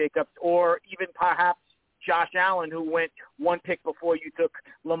 Josh Jacobs, or even perhaps Josh Allen, who went one pick before you took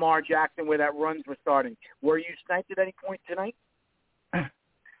Lamar Jackson, where that runs were starting. Were you sniped at any point tonight?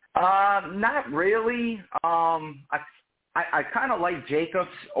 Not really. I kind of like Jacobs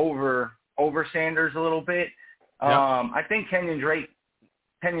over Sanders a little bit. Yep. I think Kenyon Drake,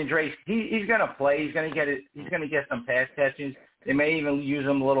 he's going to play. He's going to get it. He's going to get some pass catches. They may even use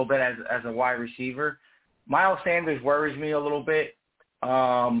him a little bit as a wide receiver. Miles Sanders worries me a little bit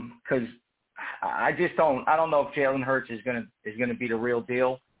because I don't know if Jalen Hurts is going to be the real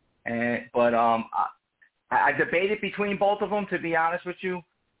deal. But I debated between both of them, to be honest with you.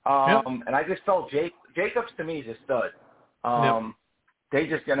 And I just felt Jacobs to me is a stud. They're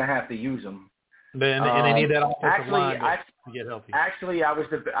just going to have to use him. And they need that offensive line to get healthy. Actually,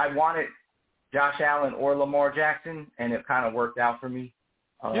 I wanted Josh Allen or Lamar Jackson, and it kind of worked out for me.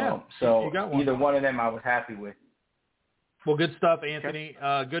 So either one of them I was happy with. Well, good stuff, Anthony.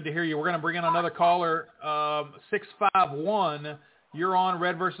 Good to hear you. We're going to bring in another caller, 651. You're on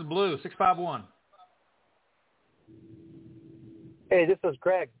Red versus Blue, 651. Hey, this is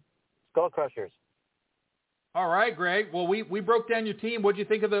Greg, Skull Crushers. All right, Greg. Well, we broke down your team. What'd you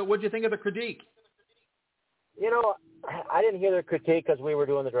think of the critique? I didn't hear the critique because we were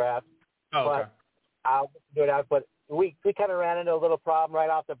doing the draft. Oh, okay. I'll do it out. But we kind of ran into a little problem right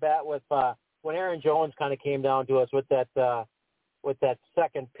off the bat with when Aaron Jones kind of came down to us with that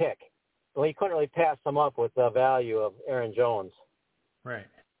second pick. Well, he couldn't really pass them up with the value of Aaron Jones. Right.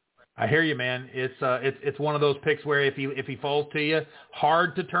 I hear you, man. It's one of those picks where if he falls to you,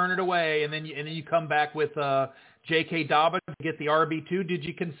 hard to turn it away, and then you come back with J.K. Dobbins to get the RB2. Did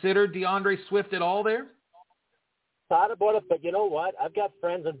you consider DeAndre Swift at all there? Thought about it, but you know what? I've got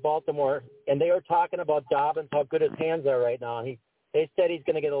friends in Baltimore, and they are talking about Dobbins, how good his hands are right now. They said he's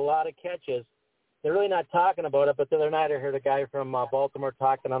going to get a lot of catches. They're really not talking about it, but the other night I heard a guy from Baltimore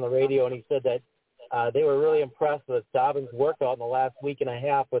talking on the radio, and he said that they were really impressed with Dobbins' workout in the last week and a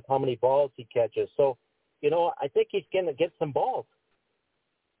half with how many balls he catches. So, I think he's going to get some balls.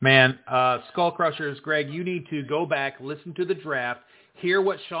 Man, Skull Crushers, Greg, you need to go back, listen to the draft, hear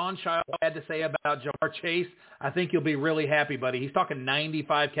what Shawn had to say about Jamar Chase. I think you'll be really happy, buddy. He's talking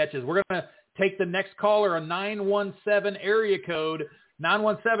 95 catches. We're going to take the next caller, a 917 area code.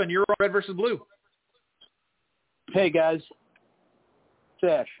 917, you're on Red versus Blue. Hey, guys.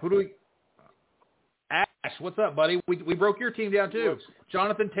 Sash. Who do we... Ash, what's up, buddy? We broke your team down, too.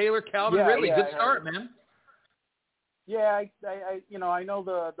 Jonathan Taylor, Calvin Ridley. Good start, man. Yeah, I know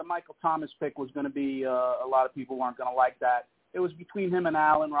the Michael Thomas pick was going to be a lot of people weren't going to like that. It was between him and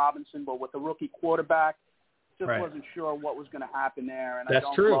Allen Robinson, but with the rookie quarterback, just wasn't sure what was going to happen there. And I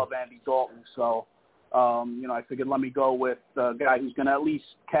don't love Andy Dalton, so I figured let me go with the guy who's going to at least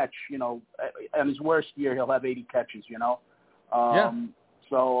catch. In his worst year, he'll have 80 catches.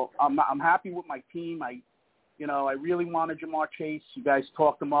 So I'm happy with my team. I really wanted Jamar Chase. You guys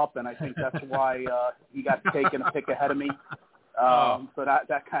talked him up, and I think that's why he got taken a pick ahead of me. So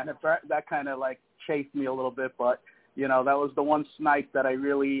that kind of like chafed me a little bit, but that was the one snipe that I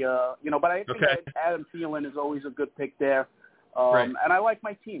really But I think Adam Thielen is always a good pick there, and I like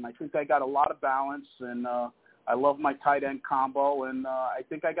my team. I think I got a lot of balance, and I love my tight end combo, and I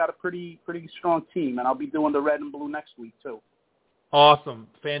think I got a pretty strong team, and I'll be doing the red and blue next week too. Awesome.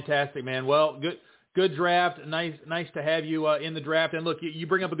 Fantastic, man. Well, good draft. Nice to have you in the draft. And look, you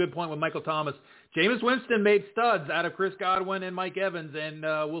bring up a good point with Michael Thomas. Jameis Winston made studs out of Chris Godwin and Mike Evans, and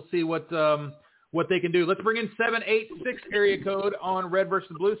we'll see what they can do. Let's bring in 786 area code on Red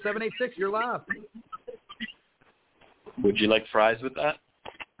versus Blue. 786, you're live. Would you like fries with that?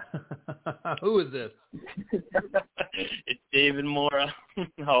 Who is this? It's David Mora.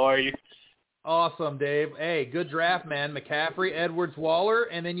 How are you? Awesome, Dave. Hey, good draft, man. McCaffrey, Edwards, Waller,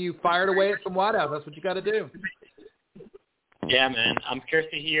 and then you fired away at some wideouts. That's what you got to do. Yeah, man. I'm curious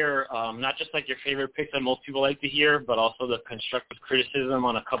to hear not just like your favorite picks that most people like to hear, but also the constructive criticism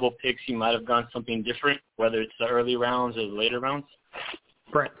on a couple picks you might have gone something different, whether it's the early rounds or the later rounds.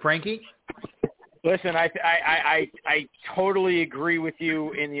 Frankie? Listen, I totally agree with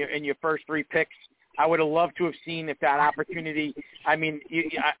you in your first three picks. I would have loved to have seen if that opportunity. I mean,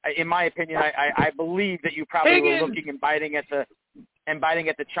 in my opinion, I believe that you probably were looking and biting at the and biting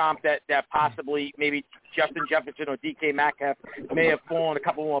at the chomp that possibly maybe Justin Jefferson or DK Metcalf may have fallen a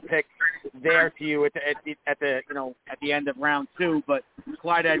couple more picks there to you at the end of round 2. But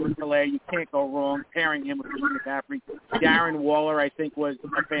Clyde Edwards-Helaire, you can't go wrong pairing him with Christian McCaffrey. Darren Waller, I think, was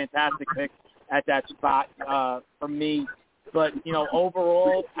a fantastic pick at that spot for me. But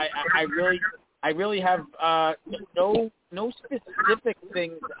overall, I really have no specific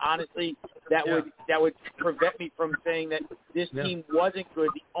things, honestly, that would prevent me from saying that this team wasn't good.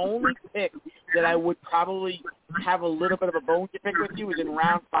 The only pick that I would probably have a little bit of a bone to pick with you is in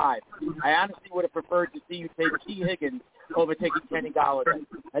round 5. I honestly would have preferred to see you take T. Higgins over taking Kenny Golladay.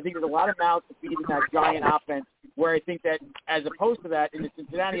 I think there's a lot of mouths to feed in that Giant offense, where I think that as opposed to that, in the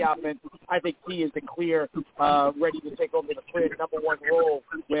Cincinnati offense, I think T is the clear, ready to take over the clear number 1 role,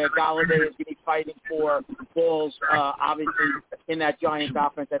 where Golladay is going to be fighting for balls, obviously, in that Giants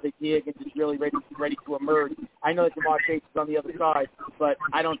offense. I think T. Higgins is really ready to emerge. I know that Jamar Chase is on the other side, but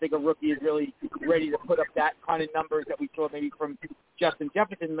I don't think a rookie is really ready to put up that kind of numbers that we saw maybe from Justin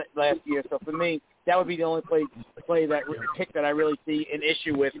Jefferson last year. So for me, that would be the only pick that I really see an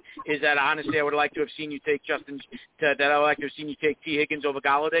issue with, is that honestly I would like to have seen you take I would like to have seen you take T. Higgins over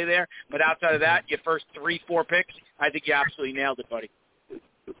Golladay there. But outside of that, your first 3-4 picks, I think you absolutely nailed it, buddy.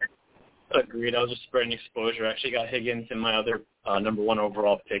 Agreed. I was just spreading exposure. I actually got Higgins in my other number 1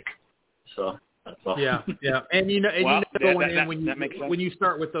 overall pick. So that's all. Yeah. And when you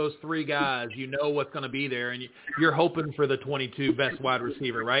start with those 3 guys, you know what's going to be there, and you're hoping for the 22 best wide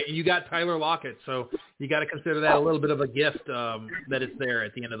receiver, right? And you got Tyler Lockett, so you got to consider that a little bit of a gift that it's there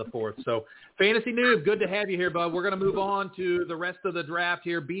at the end of the 4th. So, Fantasy Newb, good to have you here, bud. We're going to move on to the rest of the draft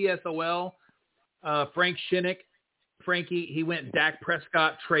here. BSOL, Frank Shinnick. Frankie, he went Dak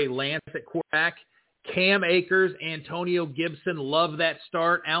Prescott, Trey Lance at quarterback. Cam Akers, Antonio Gibson, love that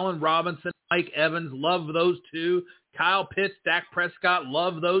start. Allen Robinson, Mike Evans, love those 2. Kyle Pitts, Dak Prescott,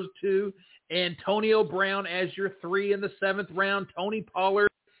 love those 2. Antonio Brown as your 3 in the 7th round. Tony Pollard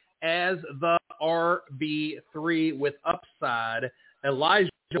as the RB3 with upside. Elijah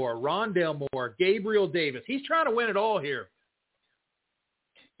Moore, Rondale Moore, Gabriel Davis. He's trying to win it all here.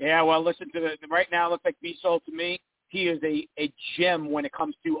 Yeah, well, listen to right now. It looks like BSOL to me. He is a gem when it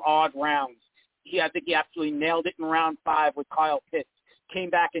comes to odd rounds. I think he absolutely nailed it in round 5 with Kyle Pitts. Came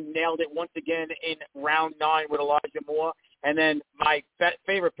back and nailed it once again in round 9 with Elijah Moore. And then my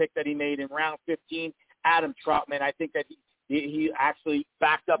favorite pick that he made in round 15, Adam Trautman. I think that he actually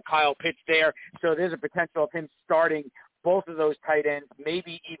backed up Kyle Pitts there. So there's a potential of him starting both of those tight ends,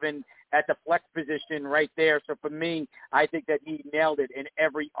 maybe even at the flex position right there. So for me, I think that he nailed it in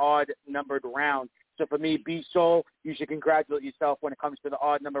every odd numbered round. So for me, BSOL, you should congratulate yourself when it comes to the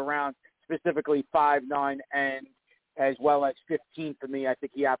odd number rounds, specifically 5, 9, and as well as 15 for me. I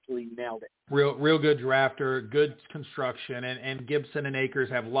think he absolutely nailed it. Real good drafter, good construction, and Gibson and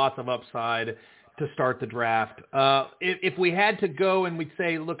Akers have lots of upside to start the draft. If we had to go and we'd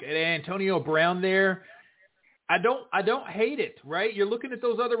say, look at Antonio Brown there, I don't hate it, right? You're looking at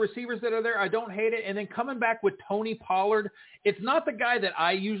those other receivers that are there. I don't hate it. And then coming back with Tony Pollard, it's not the guy that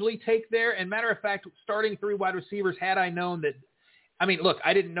I usually take there. And matter of fact, starting 3 wide receivers, had I known that, I mean, look,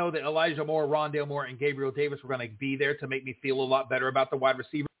 I didn't know that Elijah Moore, Rondale Moore, and Gabriel Davis were going to be there to make me feel a lot better about the wide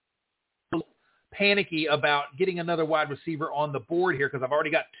receiver. Panicky about getting another wide receiver on the board here because I've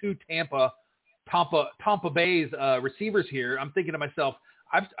already got 2 Tampa Bay's receivers here. I'm thinking to myself,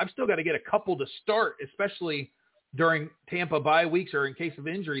 I've still got to get a couple to start, especially during Tampa bye weeks or in case of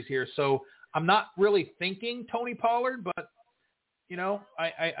injuries here. So I'm not really thinking Tony Pollard, but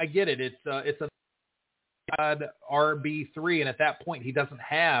I get it. It's a RB3, and at that point he doesn't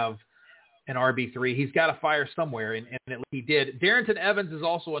have an RB3. He's got to fire somewhere, and he did. Darrington Evans is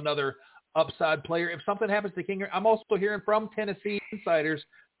also another upside player. If something happens to King, I'm also hearing from Tennessee insiders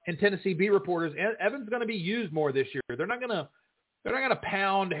and Tennessee beat reporters, Evans is going to be used more this year. They're not going to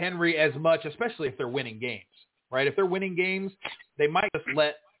pound Henry as much, especially if they're winning games. Right? If they're winning games, they might just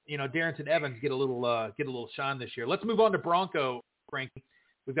let Darrington Evans get a little shine this year. Let's move on to Bronko, Frankie.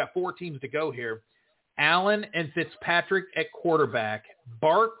 We've got 4 teams to go here. Allen and Fitzpatrick at quarterback.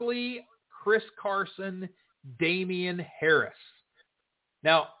 Barkley, Chris Carson, Damian Harris.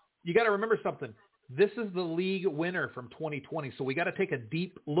 Now, you got to remember something. This is the league winner from 2020, so we got to take a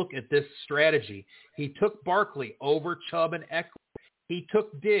deep look at this strategy. He took Barkley over Chubb and Eckler. He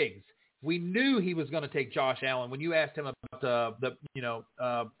took Diggs. We knew he was going to take Josh Allen. When you asked him about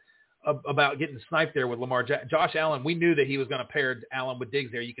getting sniped there with Lamar, Josh Allen, we knew that he was going to pair Allen with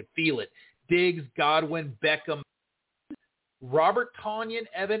Diggs there. You could feel it. Diggs, Godwin, Beckham, Robert Tonyan,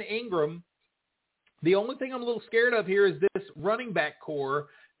 Evan Ingram. The only thing I'm a little scared of here is this running back core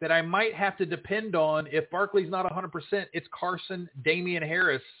that I might have to depend on if Barkley's not 100%. It's Carson, Damian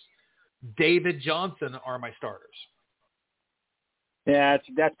Harris, David Johnson are my starters. Yeah,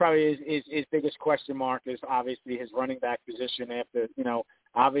 that's probably his biggest question mark is obviously his running back position after,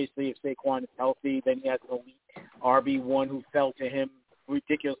 obviously if Saquon is healthy, then he has an elite RB1 who fell to him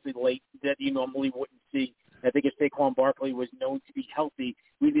ridiculously late that you normally wouldn't see. I think if Saquon Barkley was known to be healthy,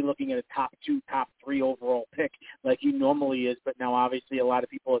 we'd be looking at a top 2, top 3 overall pick like he normally is. But now obviously a lot of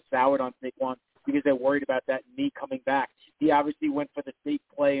people have soured on Saquon because they're worried about that knee coming back. He obviously went for the safe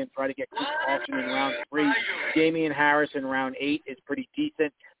play and tried to get Chris Carson in round 3. Damian Harris in round 8 is pretty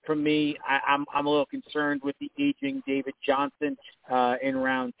decent. For me, I'm a little concerned with the aging David Johnson in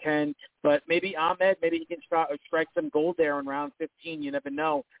round 10. But maybe Ahmed, maybe he can strike some gold there in round 15. You never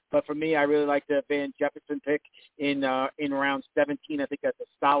know. But for me, I really like the Van Jefferson pick in round 17. I think that's a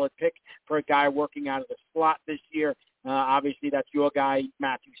solid pick for a guy working out of the slot this year. Obviously, that's your guy,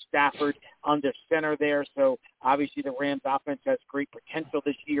 Matthew Stafford, under center there. So, obviously, the Rams offense has great potential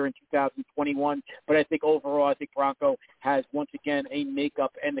this year in 2021. But I think overall, I think Bronco has, once again, a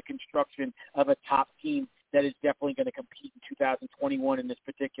makeup and the construction of a top team that is definitely going to compete in 2021 in this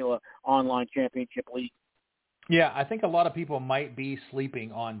particular online championship league. Yeah, I think a lot of people might be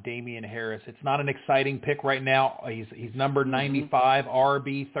sleeping on Damian Harris. It's not an exciting pick right now. He's number 95,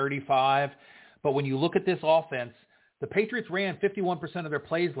 RB 35. But when you look at this offense, the Patriots ran 51% of their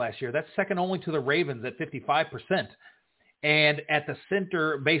plays last year. That's second only to the Ravens at 55%. And at the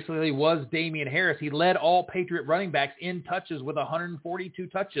center basically was Damian Harris. He led all Patriot running backs in touches with 142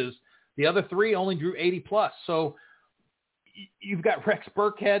 touches. The other 3 only drew 80-plus. So you've got Rex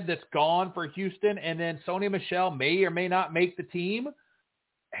Burkhead that's gone for Houston, and then Sony Michel may or may not make the team.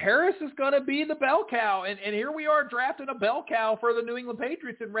 Harris is going to be the bell cow, and here we are drafting a bell cow for the New England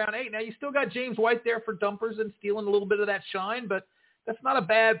Patriots in round 8. Now, you still got James White there for dumpers and stealing a little bit of that shine, but that's not a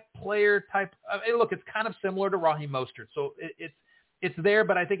bad player type. Look, it's kind of similar to Raheem Mostert, so it's there,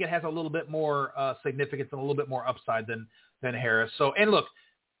 but I think it has a little bit more significance and a little bit more upside than Harris. So, and look,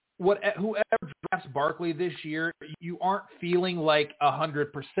 whoever drafts Barkley this year, you aren't feeling like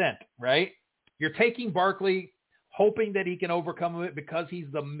 100%, right? You're taking Barkley hoping that he can overcome it because he's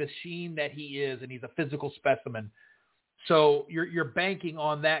the machine that he is and he's a physical specimen. So you're banking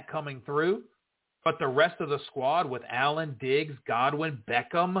on that coming through. But the rest of the squad with Allen, Diggs, Godwin,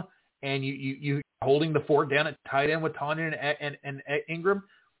 Beckham, and you holding the fort down at tight end with Tanya and Ingram,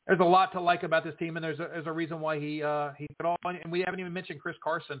 there's a lot to like about this team, and there's a reason why he put on. And we haven't even mentioned Chris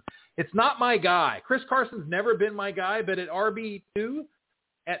Carson. It's not my guy. Chris Carson's never been my guy, but at RB2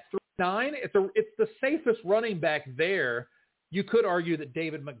 at 3-9, it's the safest running back there. You could argue that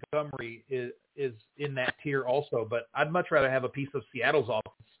David Montgomery is in that tier also, but I'd much rather have a piece of Seattle's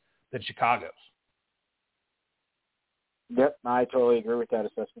offense than Chicago's. Yep, I totally agree with that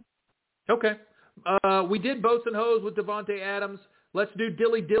assessment. Okay. We did Boats and Hoes with Devontae Adams. Let's do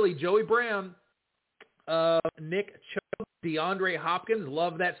Dilly Dilly Joey Brown, Nick Chubb, DeAndre Hopkins.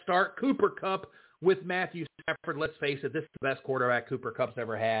 Love that start. Cooper Kupp with Matthew Stafford. Let's face it, this is the best quarterback Cooper Kupp's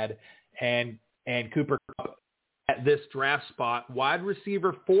ever had. And Cooper Kupp at this draft spot, wide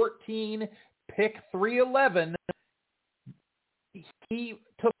receiver 14, pick 311. He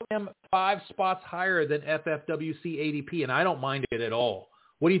took him 5 spots higher than FFWC ADP, and I don't mind it at all.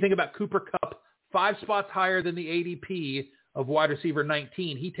 What do you think about Cooper Kupp? 5 spots higher than the ADP of wide receiver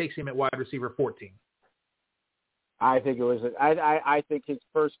 19. He takes him at wide receiver 14. I think it was. I think his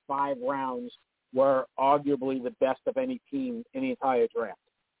first 5 rounds were arguably the best of any team in the entire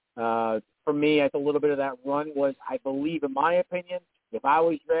draft. For me, a little bit of that run was, I believe, in my opinion, if I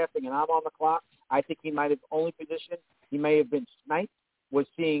was drafting and I'm on the clock, I think he might have only position he may have been sniped was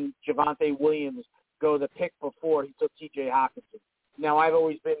seeing Javonte Williams go the pick before he took T.J. Hockenson. Now, I've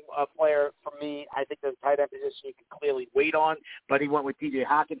always been a player, for me, I think the tight end position you can clearly wait on, but he went with T.J.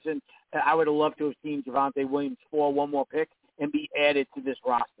 Hockenson. I would have loved to have seen Javonte Williams fall one more pick and be added to this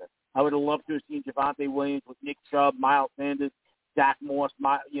roster. I would have loved to have seen Javonte Williams with Nick Chubb, Miles Sanders, Zach Moss,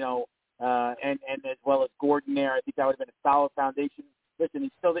 and as well as Gordon there. I think that would have been a solid foundation. Listen,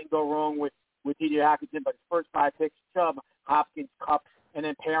 he still didn't go wrong with T.J. Hockenson, but his first 5 picks, Chubb, Hopkins, Kupp, and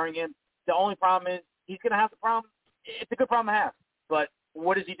then pairing him. The only problem is he's going to have the problem. It's a good problem to have, but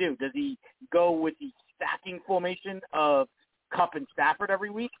what does he do? Does he go with the stacking formation of Kupp and Stafford every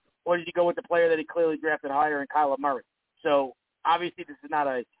week, or does he go with the player that he clearly drafted higher in Kyler Murray? So obviously this is not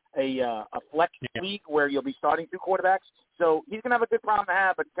a flex league where you'll be starting 2 quarterbacks. So he's going to have a good problem to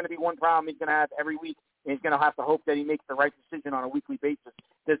have, but it's going to be one problem he's going to have every week. And he's going to have to hope that he makes the right decision on a weekly basis.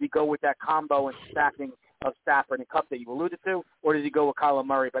 Does he go with that combo and stacking of Stafford and Kupp that you alluded to, or does he go with Kyler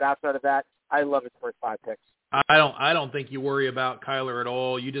Murray? But outside of that, I love his first 5 picks. I don't think you worry about Kyler at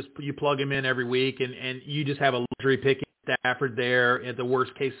all. You plug him in every week, and you just have a luxury picking Stafford there at the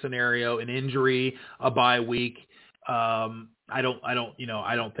worst case scenario, an injury, a bye week. I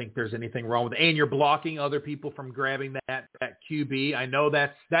don't think there's anything wrong with it. And you're blocking other people from grabbing that QB. I know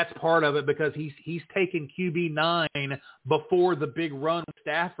that's part of it because he's taken QB9 before the big run with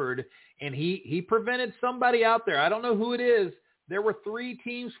Stafford, and he prevented somebody out there. I don't know who it is. There were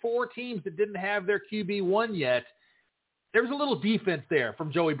 4 teams that didn't have their QB1 yet. There was a little defense there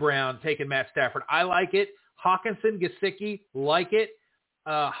from Joey Brown taking Matt Stafford. I like it. Hawkinson, Gesicki, like it.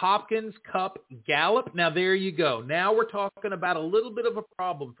 Hopkins, Kupp, Gallup. Now, there you go. Now we're talking about a little bit of a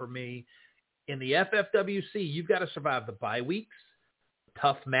problem for me. In the FFWC, you've got to survive the bye weeks,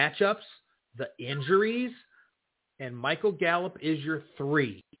 tough matchups, the injuries, and Michael Gallup is your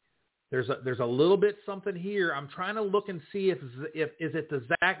 3. There's a little bit something here. I'm trying to look and see if is it the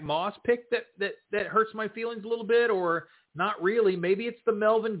Zach Moss pick that hurts my feelings a little bit, or not really. Maybe it's the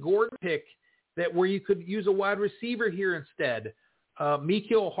Melvin Gordon pick where you could use a wide receiver here instead.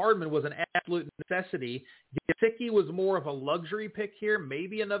 Mecole Hardman was an absolute necessity. Gesicki was more of a luxury pick here,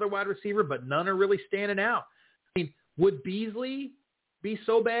 maybe another wide receiver, but none are really standing out. I mean, would Beasley be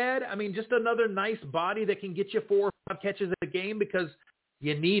so bad? I mean, just another nice body that can get you 4 or 5 catches a game because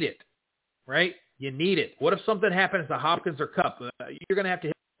you need it, right? You need it. What if something happens to Hopkins or Kupp? You're going to have to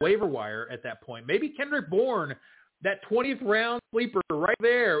hit the waiver wire at that point. Maybe Kendrick Bourne, that 20th round sleeper right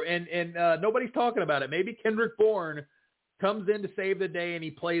there, and nobody's talking about it. Maybe Kendrick Bourne comes in to save the day, and he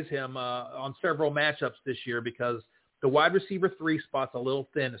plays him on several matchups this year because the wide receiver 3 spot's a little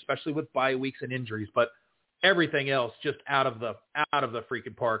thin, especially with bye weeks and injuries. But everything else just out of the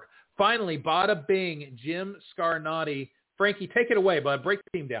freaking park. Finally, BadaBing Jim Scarnati. Frankie, take it away, bud. Break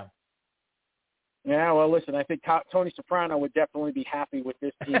the team down. Yeah, well, listen, I think Tony Soprano would definitely be happy with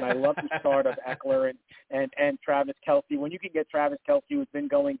this team. I love the start of Eckler and Travis Kelce. When you can get Travis Kelce, who's been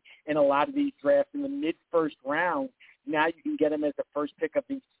going in a lot of these drafts in the mid-first round, now you can get him as the first pick of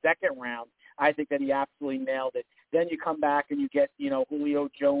the second round. I think that he absolutely nailed it. Then you come back and you get, Julio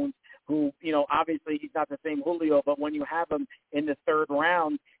Jones, who, obviously he's not the same Julio, but when you have him in the third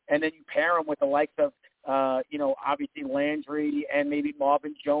round and then you pair him with the likes of, obviously Landry and maybe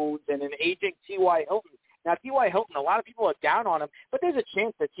Marvin Jones and an aging T.Y. Hilton. Now, T.Y. Hilton, a lot of people are down on him, but there's a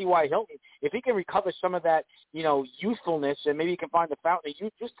chance that T.Y. Hilton, if he can recover some of that, youthfulness and maybe he can find the fountain of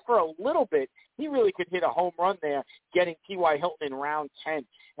youth just for a little bit, he really could hit a home run there getting T.Y. Hilton in round 10.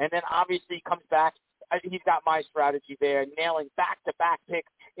 And then obviously he comes back. He's got my strategy there, nailing back-to-back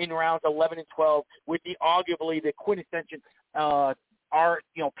picks in rounds 11 and 12 with arguably the quintessential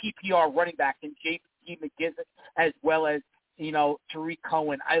PPR running back in J.P. McGinnis as well as, Tariq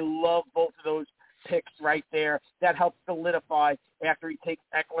Cohen. I love both of those picks right there. That helps solidify after he takes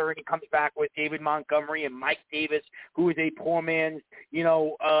Eckler and he comes back with David Montgomery and Mike Davis, who is a poor man's,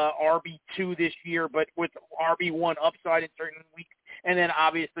 RB2 this year, but with RB1 upside in certain weeks. And then,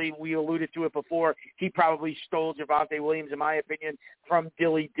 obviously, we alluded to it before, he probably stole Javonte Williams, in my opinion, from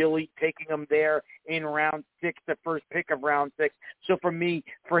Dilly Dilly, taking him there in round 6, the first pick of round 6. So, for me,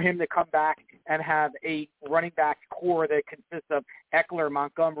 for him to come back and have a running back core that consists of Eckler,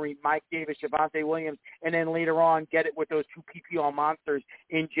 Montgomery, Mike Davis, Javonte Williams, and then later on get it with those 2 PPR monsters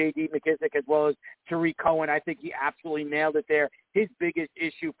in J.D. McKissick as well as Tariq Cohen, I think he absolutely nailed it there. His biggest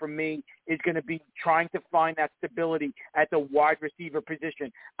issue for me is going to be trying to find that stability at the wide receiver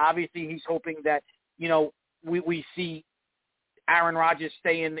position. Obviously, he's hoping that, we see Aaron Rodgers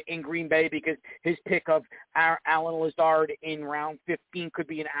stay in Green Bay because his pick of Alan Lazard in round 15 could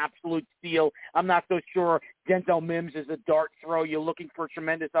be an absolute steal. I'm not so sure Denzel Mims is a dart throw. You're looking for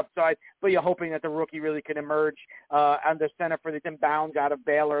tremendous upside, but you're hoping that the rookie really can emerge on the center for the Tim Bounds out of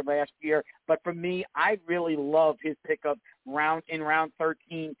Baylor last year. But for me, I really love his pick of round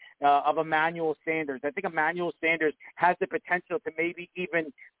 13 of Emmanuel Sanders. I think Emmanuel Sanders has the potential to maybe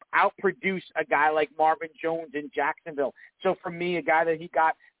even outproduce a guy like Marvin Jones in Jacksonville. So for me, a guy that he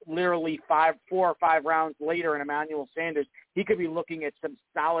got literally 4 or 5 rounds later in Emmanuel Sanders, he could be looking at some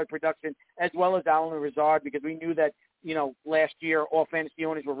solid production as well as Alan Lazard, because we knew that, last year all fantasy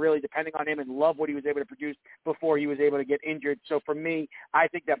owners were really depending on him and love what he was able to produce before he was able to get injured. So for me, I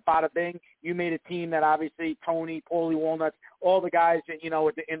think that BadaBing, you made a team that obviously Tony, Paulie Walnuts, all the guys, in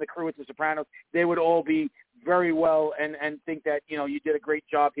the crew with the Sopranos, they would all be very well and think that, you did a great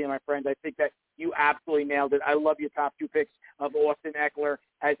job here, my friends. I think that you absolutely nailed it. I love your top 2 picks of Austin Eckler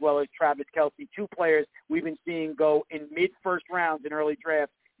as well as Travis Kelce, 2 players we've been seeing go in mid-first rounds in early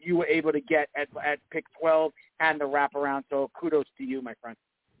drafts. You were able to get at pick 12 and the wraparound. So kudos to you, my friend.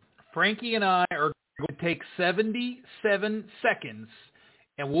 Frankie and I are going to take 77 seconds,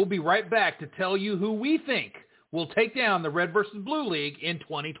 and we'll be right back to tell you who we think will take down the Red versus Blue League in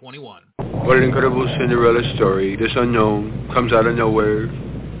 2021. What an incredible Cinderella story. This unknown comes out of nowhere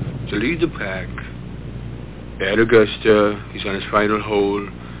to lead the pack at Augusta. He's on his final hole.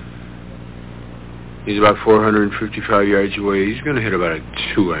 He's about 455 yards away. He's going to hit about a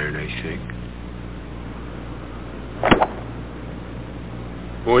 2-iron, I think.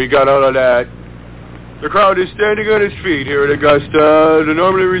 Well, he got all of that. The crowd is standing on its feet here at Augusta. The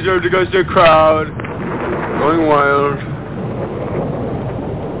normally reserved Augusta crowd going wild.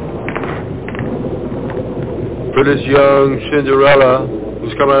 For this young Cinderella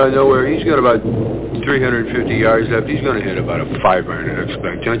who's come out of nowhere, he's got about 350 yards left. He's going to hit about a 5-iron, I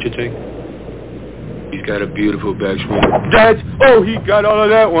expect, don't you think? He's got a beautiful backswing. He got all of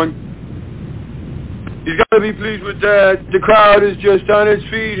that one. He's got to be pleased with that. The crowd is just on its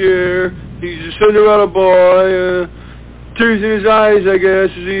feet here. He's a Cinderella boy. Tears in his eyes, I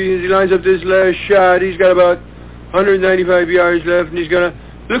guess, as he lines up this last shot. He's got about 195 yards left, and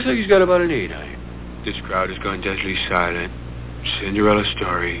looks like he's got about an 8-iron. This crowd has gone deathly silent. Cinderella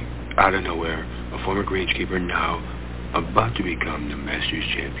story, out of nowhere. A former greenskeeper now about to become the Masters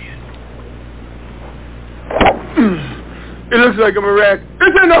champion. It looks like a miracle.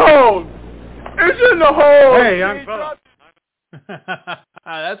 It's in the hole! It's in the hole! Hey, young fella.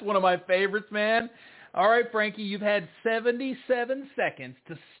 That's one of my favorites, man. All right, Frankie, you've had 77 seconds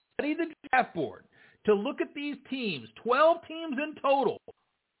to study the draft board, to look at these teams, 12 teams in total.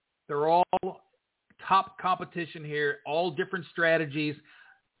 They're all top competition here, all different strategies.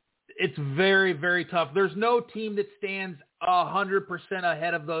 It's very, very tough. There's no team that stands 100%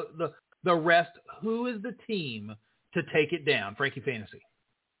 ahead of the rest. Who is the team to take it down? Frankie Fantasy.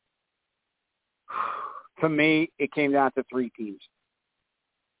 For me, it came down to 3 teams.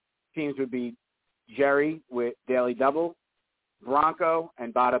 Teams would be Jerry with Daly Double, Bronko,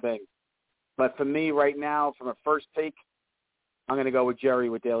 and BadaBing. But for me right now, from a first take, I'm going to go with Jerry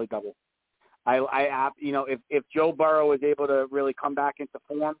with Daly Double. If Joe Burrow is able to really come back into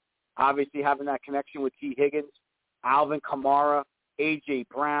form, obviously having that connection with T. Higgins, Alvin Kamara, A.J.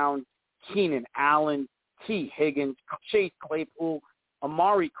 Brown, Keenan Allen, T. Higgins, Chase Claypool,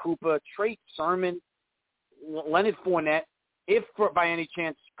 Amari Cooper, Trey Sermon, Leonard Fournette. If by any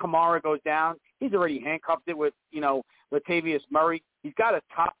chance Kamara goes down, he's already handcuffed it with, Latavius Murray. He's got a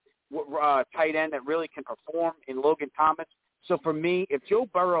top tight end that really can perform in Logan Thomas. So for me, if Joe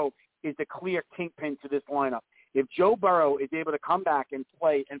Burrow is the clear kingpin to this lineup, if Joe Burrow is able to come back and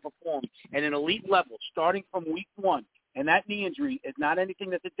play and perform at an elite level starting from week 1, and that knee injury is not anything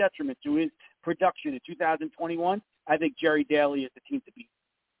that's a detriment to his production in 2021, I think Jerry Daly is the team to beat.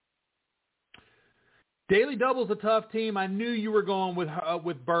 Daly Double's a tough team. I knew you were going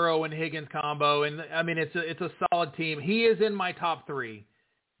with Burrow and Higgins combo, and I mean it's a solid team. He is in my top 3.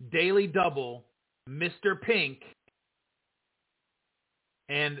 Daly Double, Mr. Pink,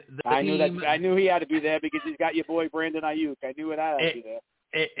 and I knew he had to be there because he's got your boy Brandon Ayuk. I knew it had to be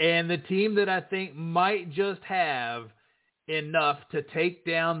there. And the team that I think might just have enough to take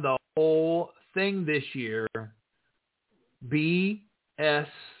down the whole thing this year, BSOL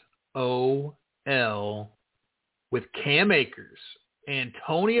with Cam Akers,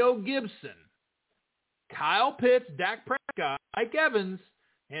 Antonio Gibson, Kyle Pitts, Dak Prescott, Mike Evans,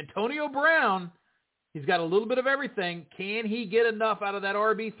 Antonio Brown. He's got a little bit of everything. Can he get enough out of that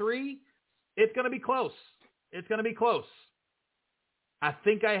RB3? It's going to be close. It's going to be close. I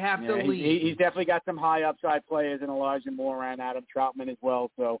think I have to lead. He's definitely got some high upside players in Elijah Moore and Adam Troutman as well.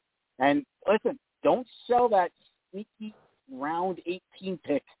 So, and listen, don't sell that sneaky round 18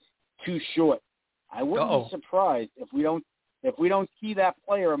 pick too short. I wouldn't be surprised if we don't see that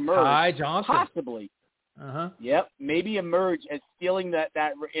player emerge. Ty Johnson. Possibly. Yep, maybe emerge as stealing that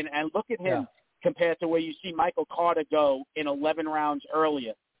and look at him compared to where you see Michael Carter go in 11 rounds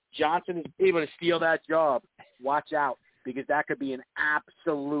earlier. Johnson is able to steal that job. Watch out, because that could be an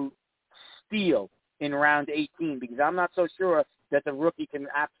absolute steal in round 18, because I'm not so sure that the rookie can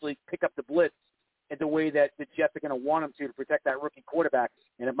actually pick up the blitz in the way that the Jets are going to want him to protect that rookie quarterback.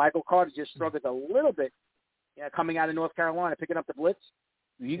 And if Michael Carter just struggles a little bit coming out of North Carolina, picking up the blitz,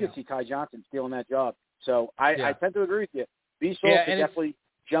 you can see Ty Johnson stealing that job. So I tend to agree with you. BSOL can definitely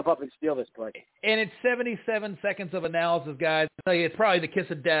jump up and steal this play. And it's 77 seconds of analysis, guys. I tell you, it's probably the kiss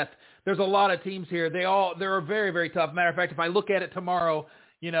of death. There's a lot of teams here. They're very, very tough. Matter of fact, if I look at it tomorrow,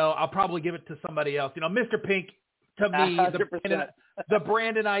 I'll probably give it to somebody else. Mr. Pink, to me, the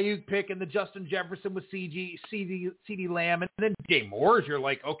Brandon Ayuk pick and the Justin Jefferson with CD Lamb, and then Jay Moore's, you're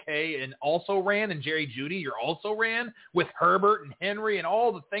like, okay, and also ran, and Jerry Jeudy, you're also ran with Herbert and Henry and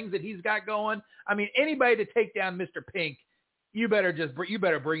all the things that he's got going. I mean, anybody to take down Mr. Pink you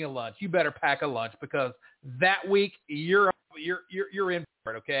better bring a lunch. You better pack a lunch because that week you're in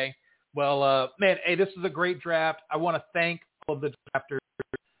for it. Okay. Well, man, hey, this is a great draft. I want to thank all of the drafters.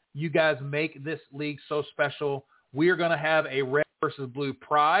 You guys make this league so special. We are going to have a red versus blue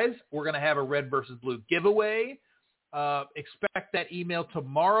prize. We're going to have a red versus blue giveaway. Expect that email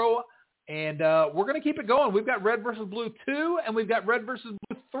tomorrow, and we're going to keep it going. We've got red versus blue 2, and we've got red versus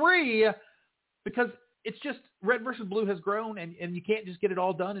blue 3 because it's just red versus blue has grown, and you can't just get it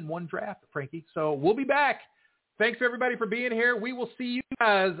all done in one draft, Frankie. So we'll be back. Thanks, everybody, for being here. We will see you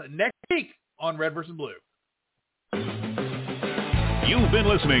guys next week on Red versus Blue. You've been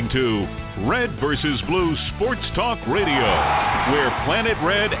listening to Red vs. Blue Sports Talk Radio, where Planet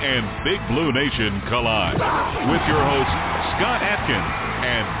Red and Big Blue Nation collide. With your hosts, Scott Atkins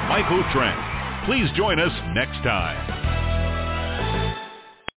and Michael Trent. Please join us next time.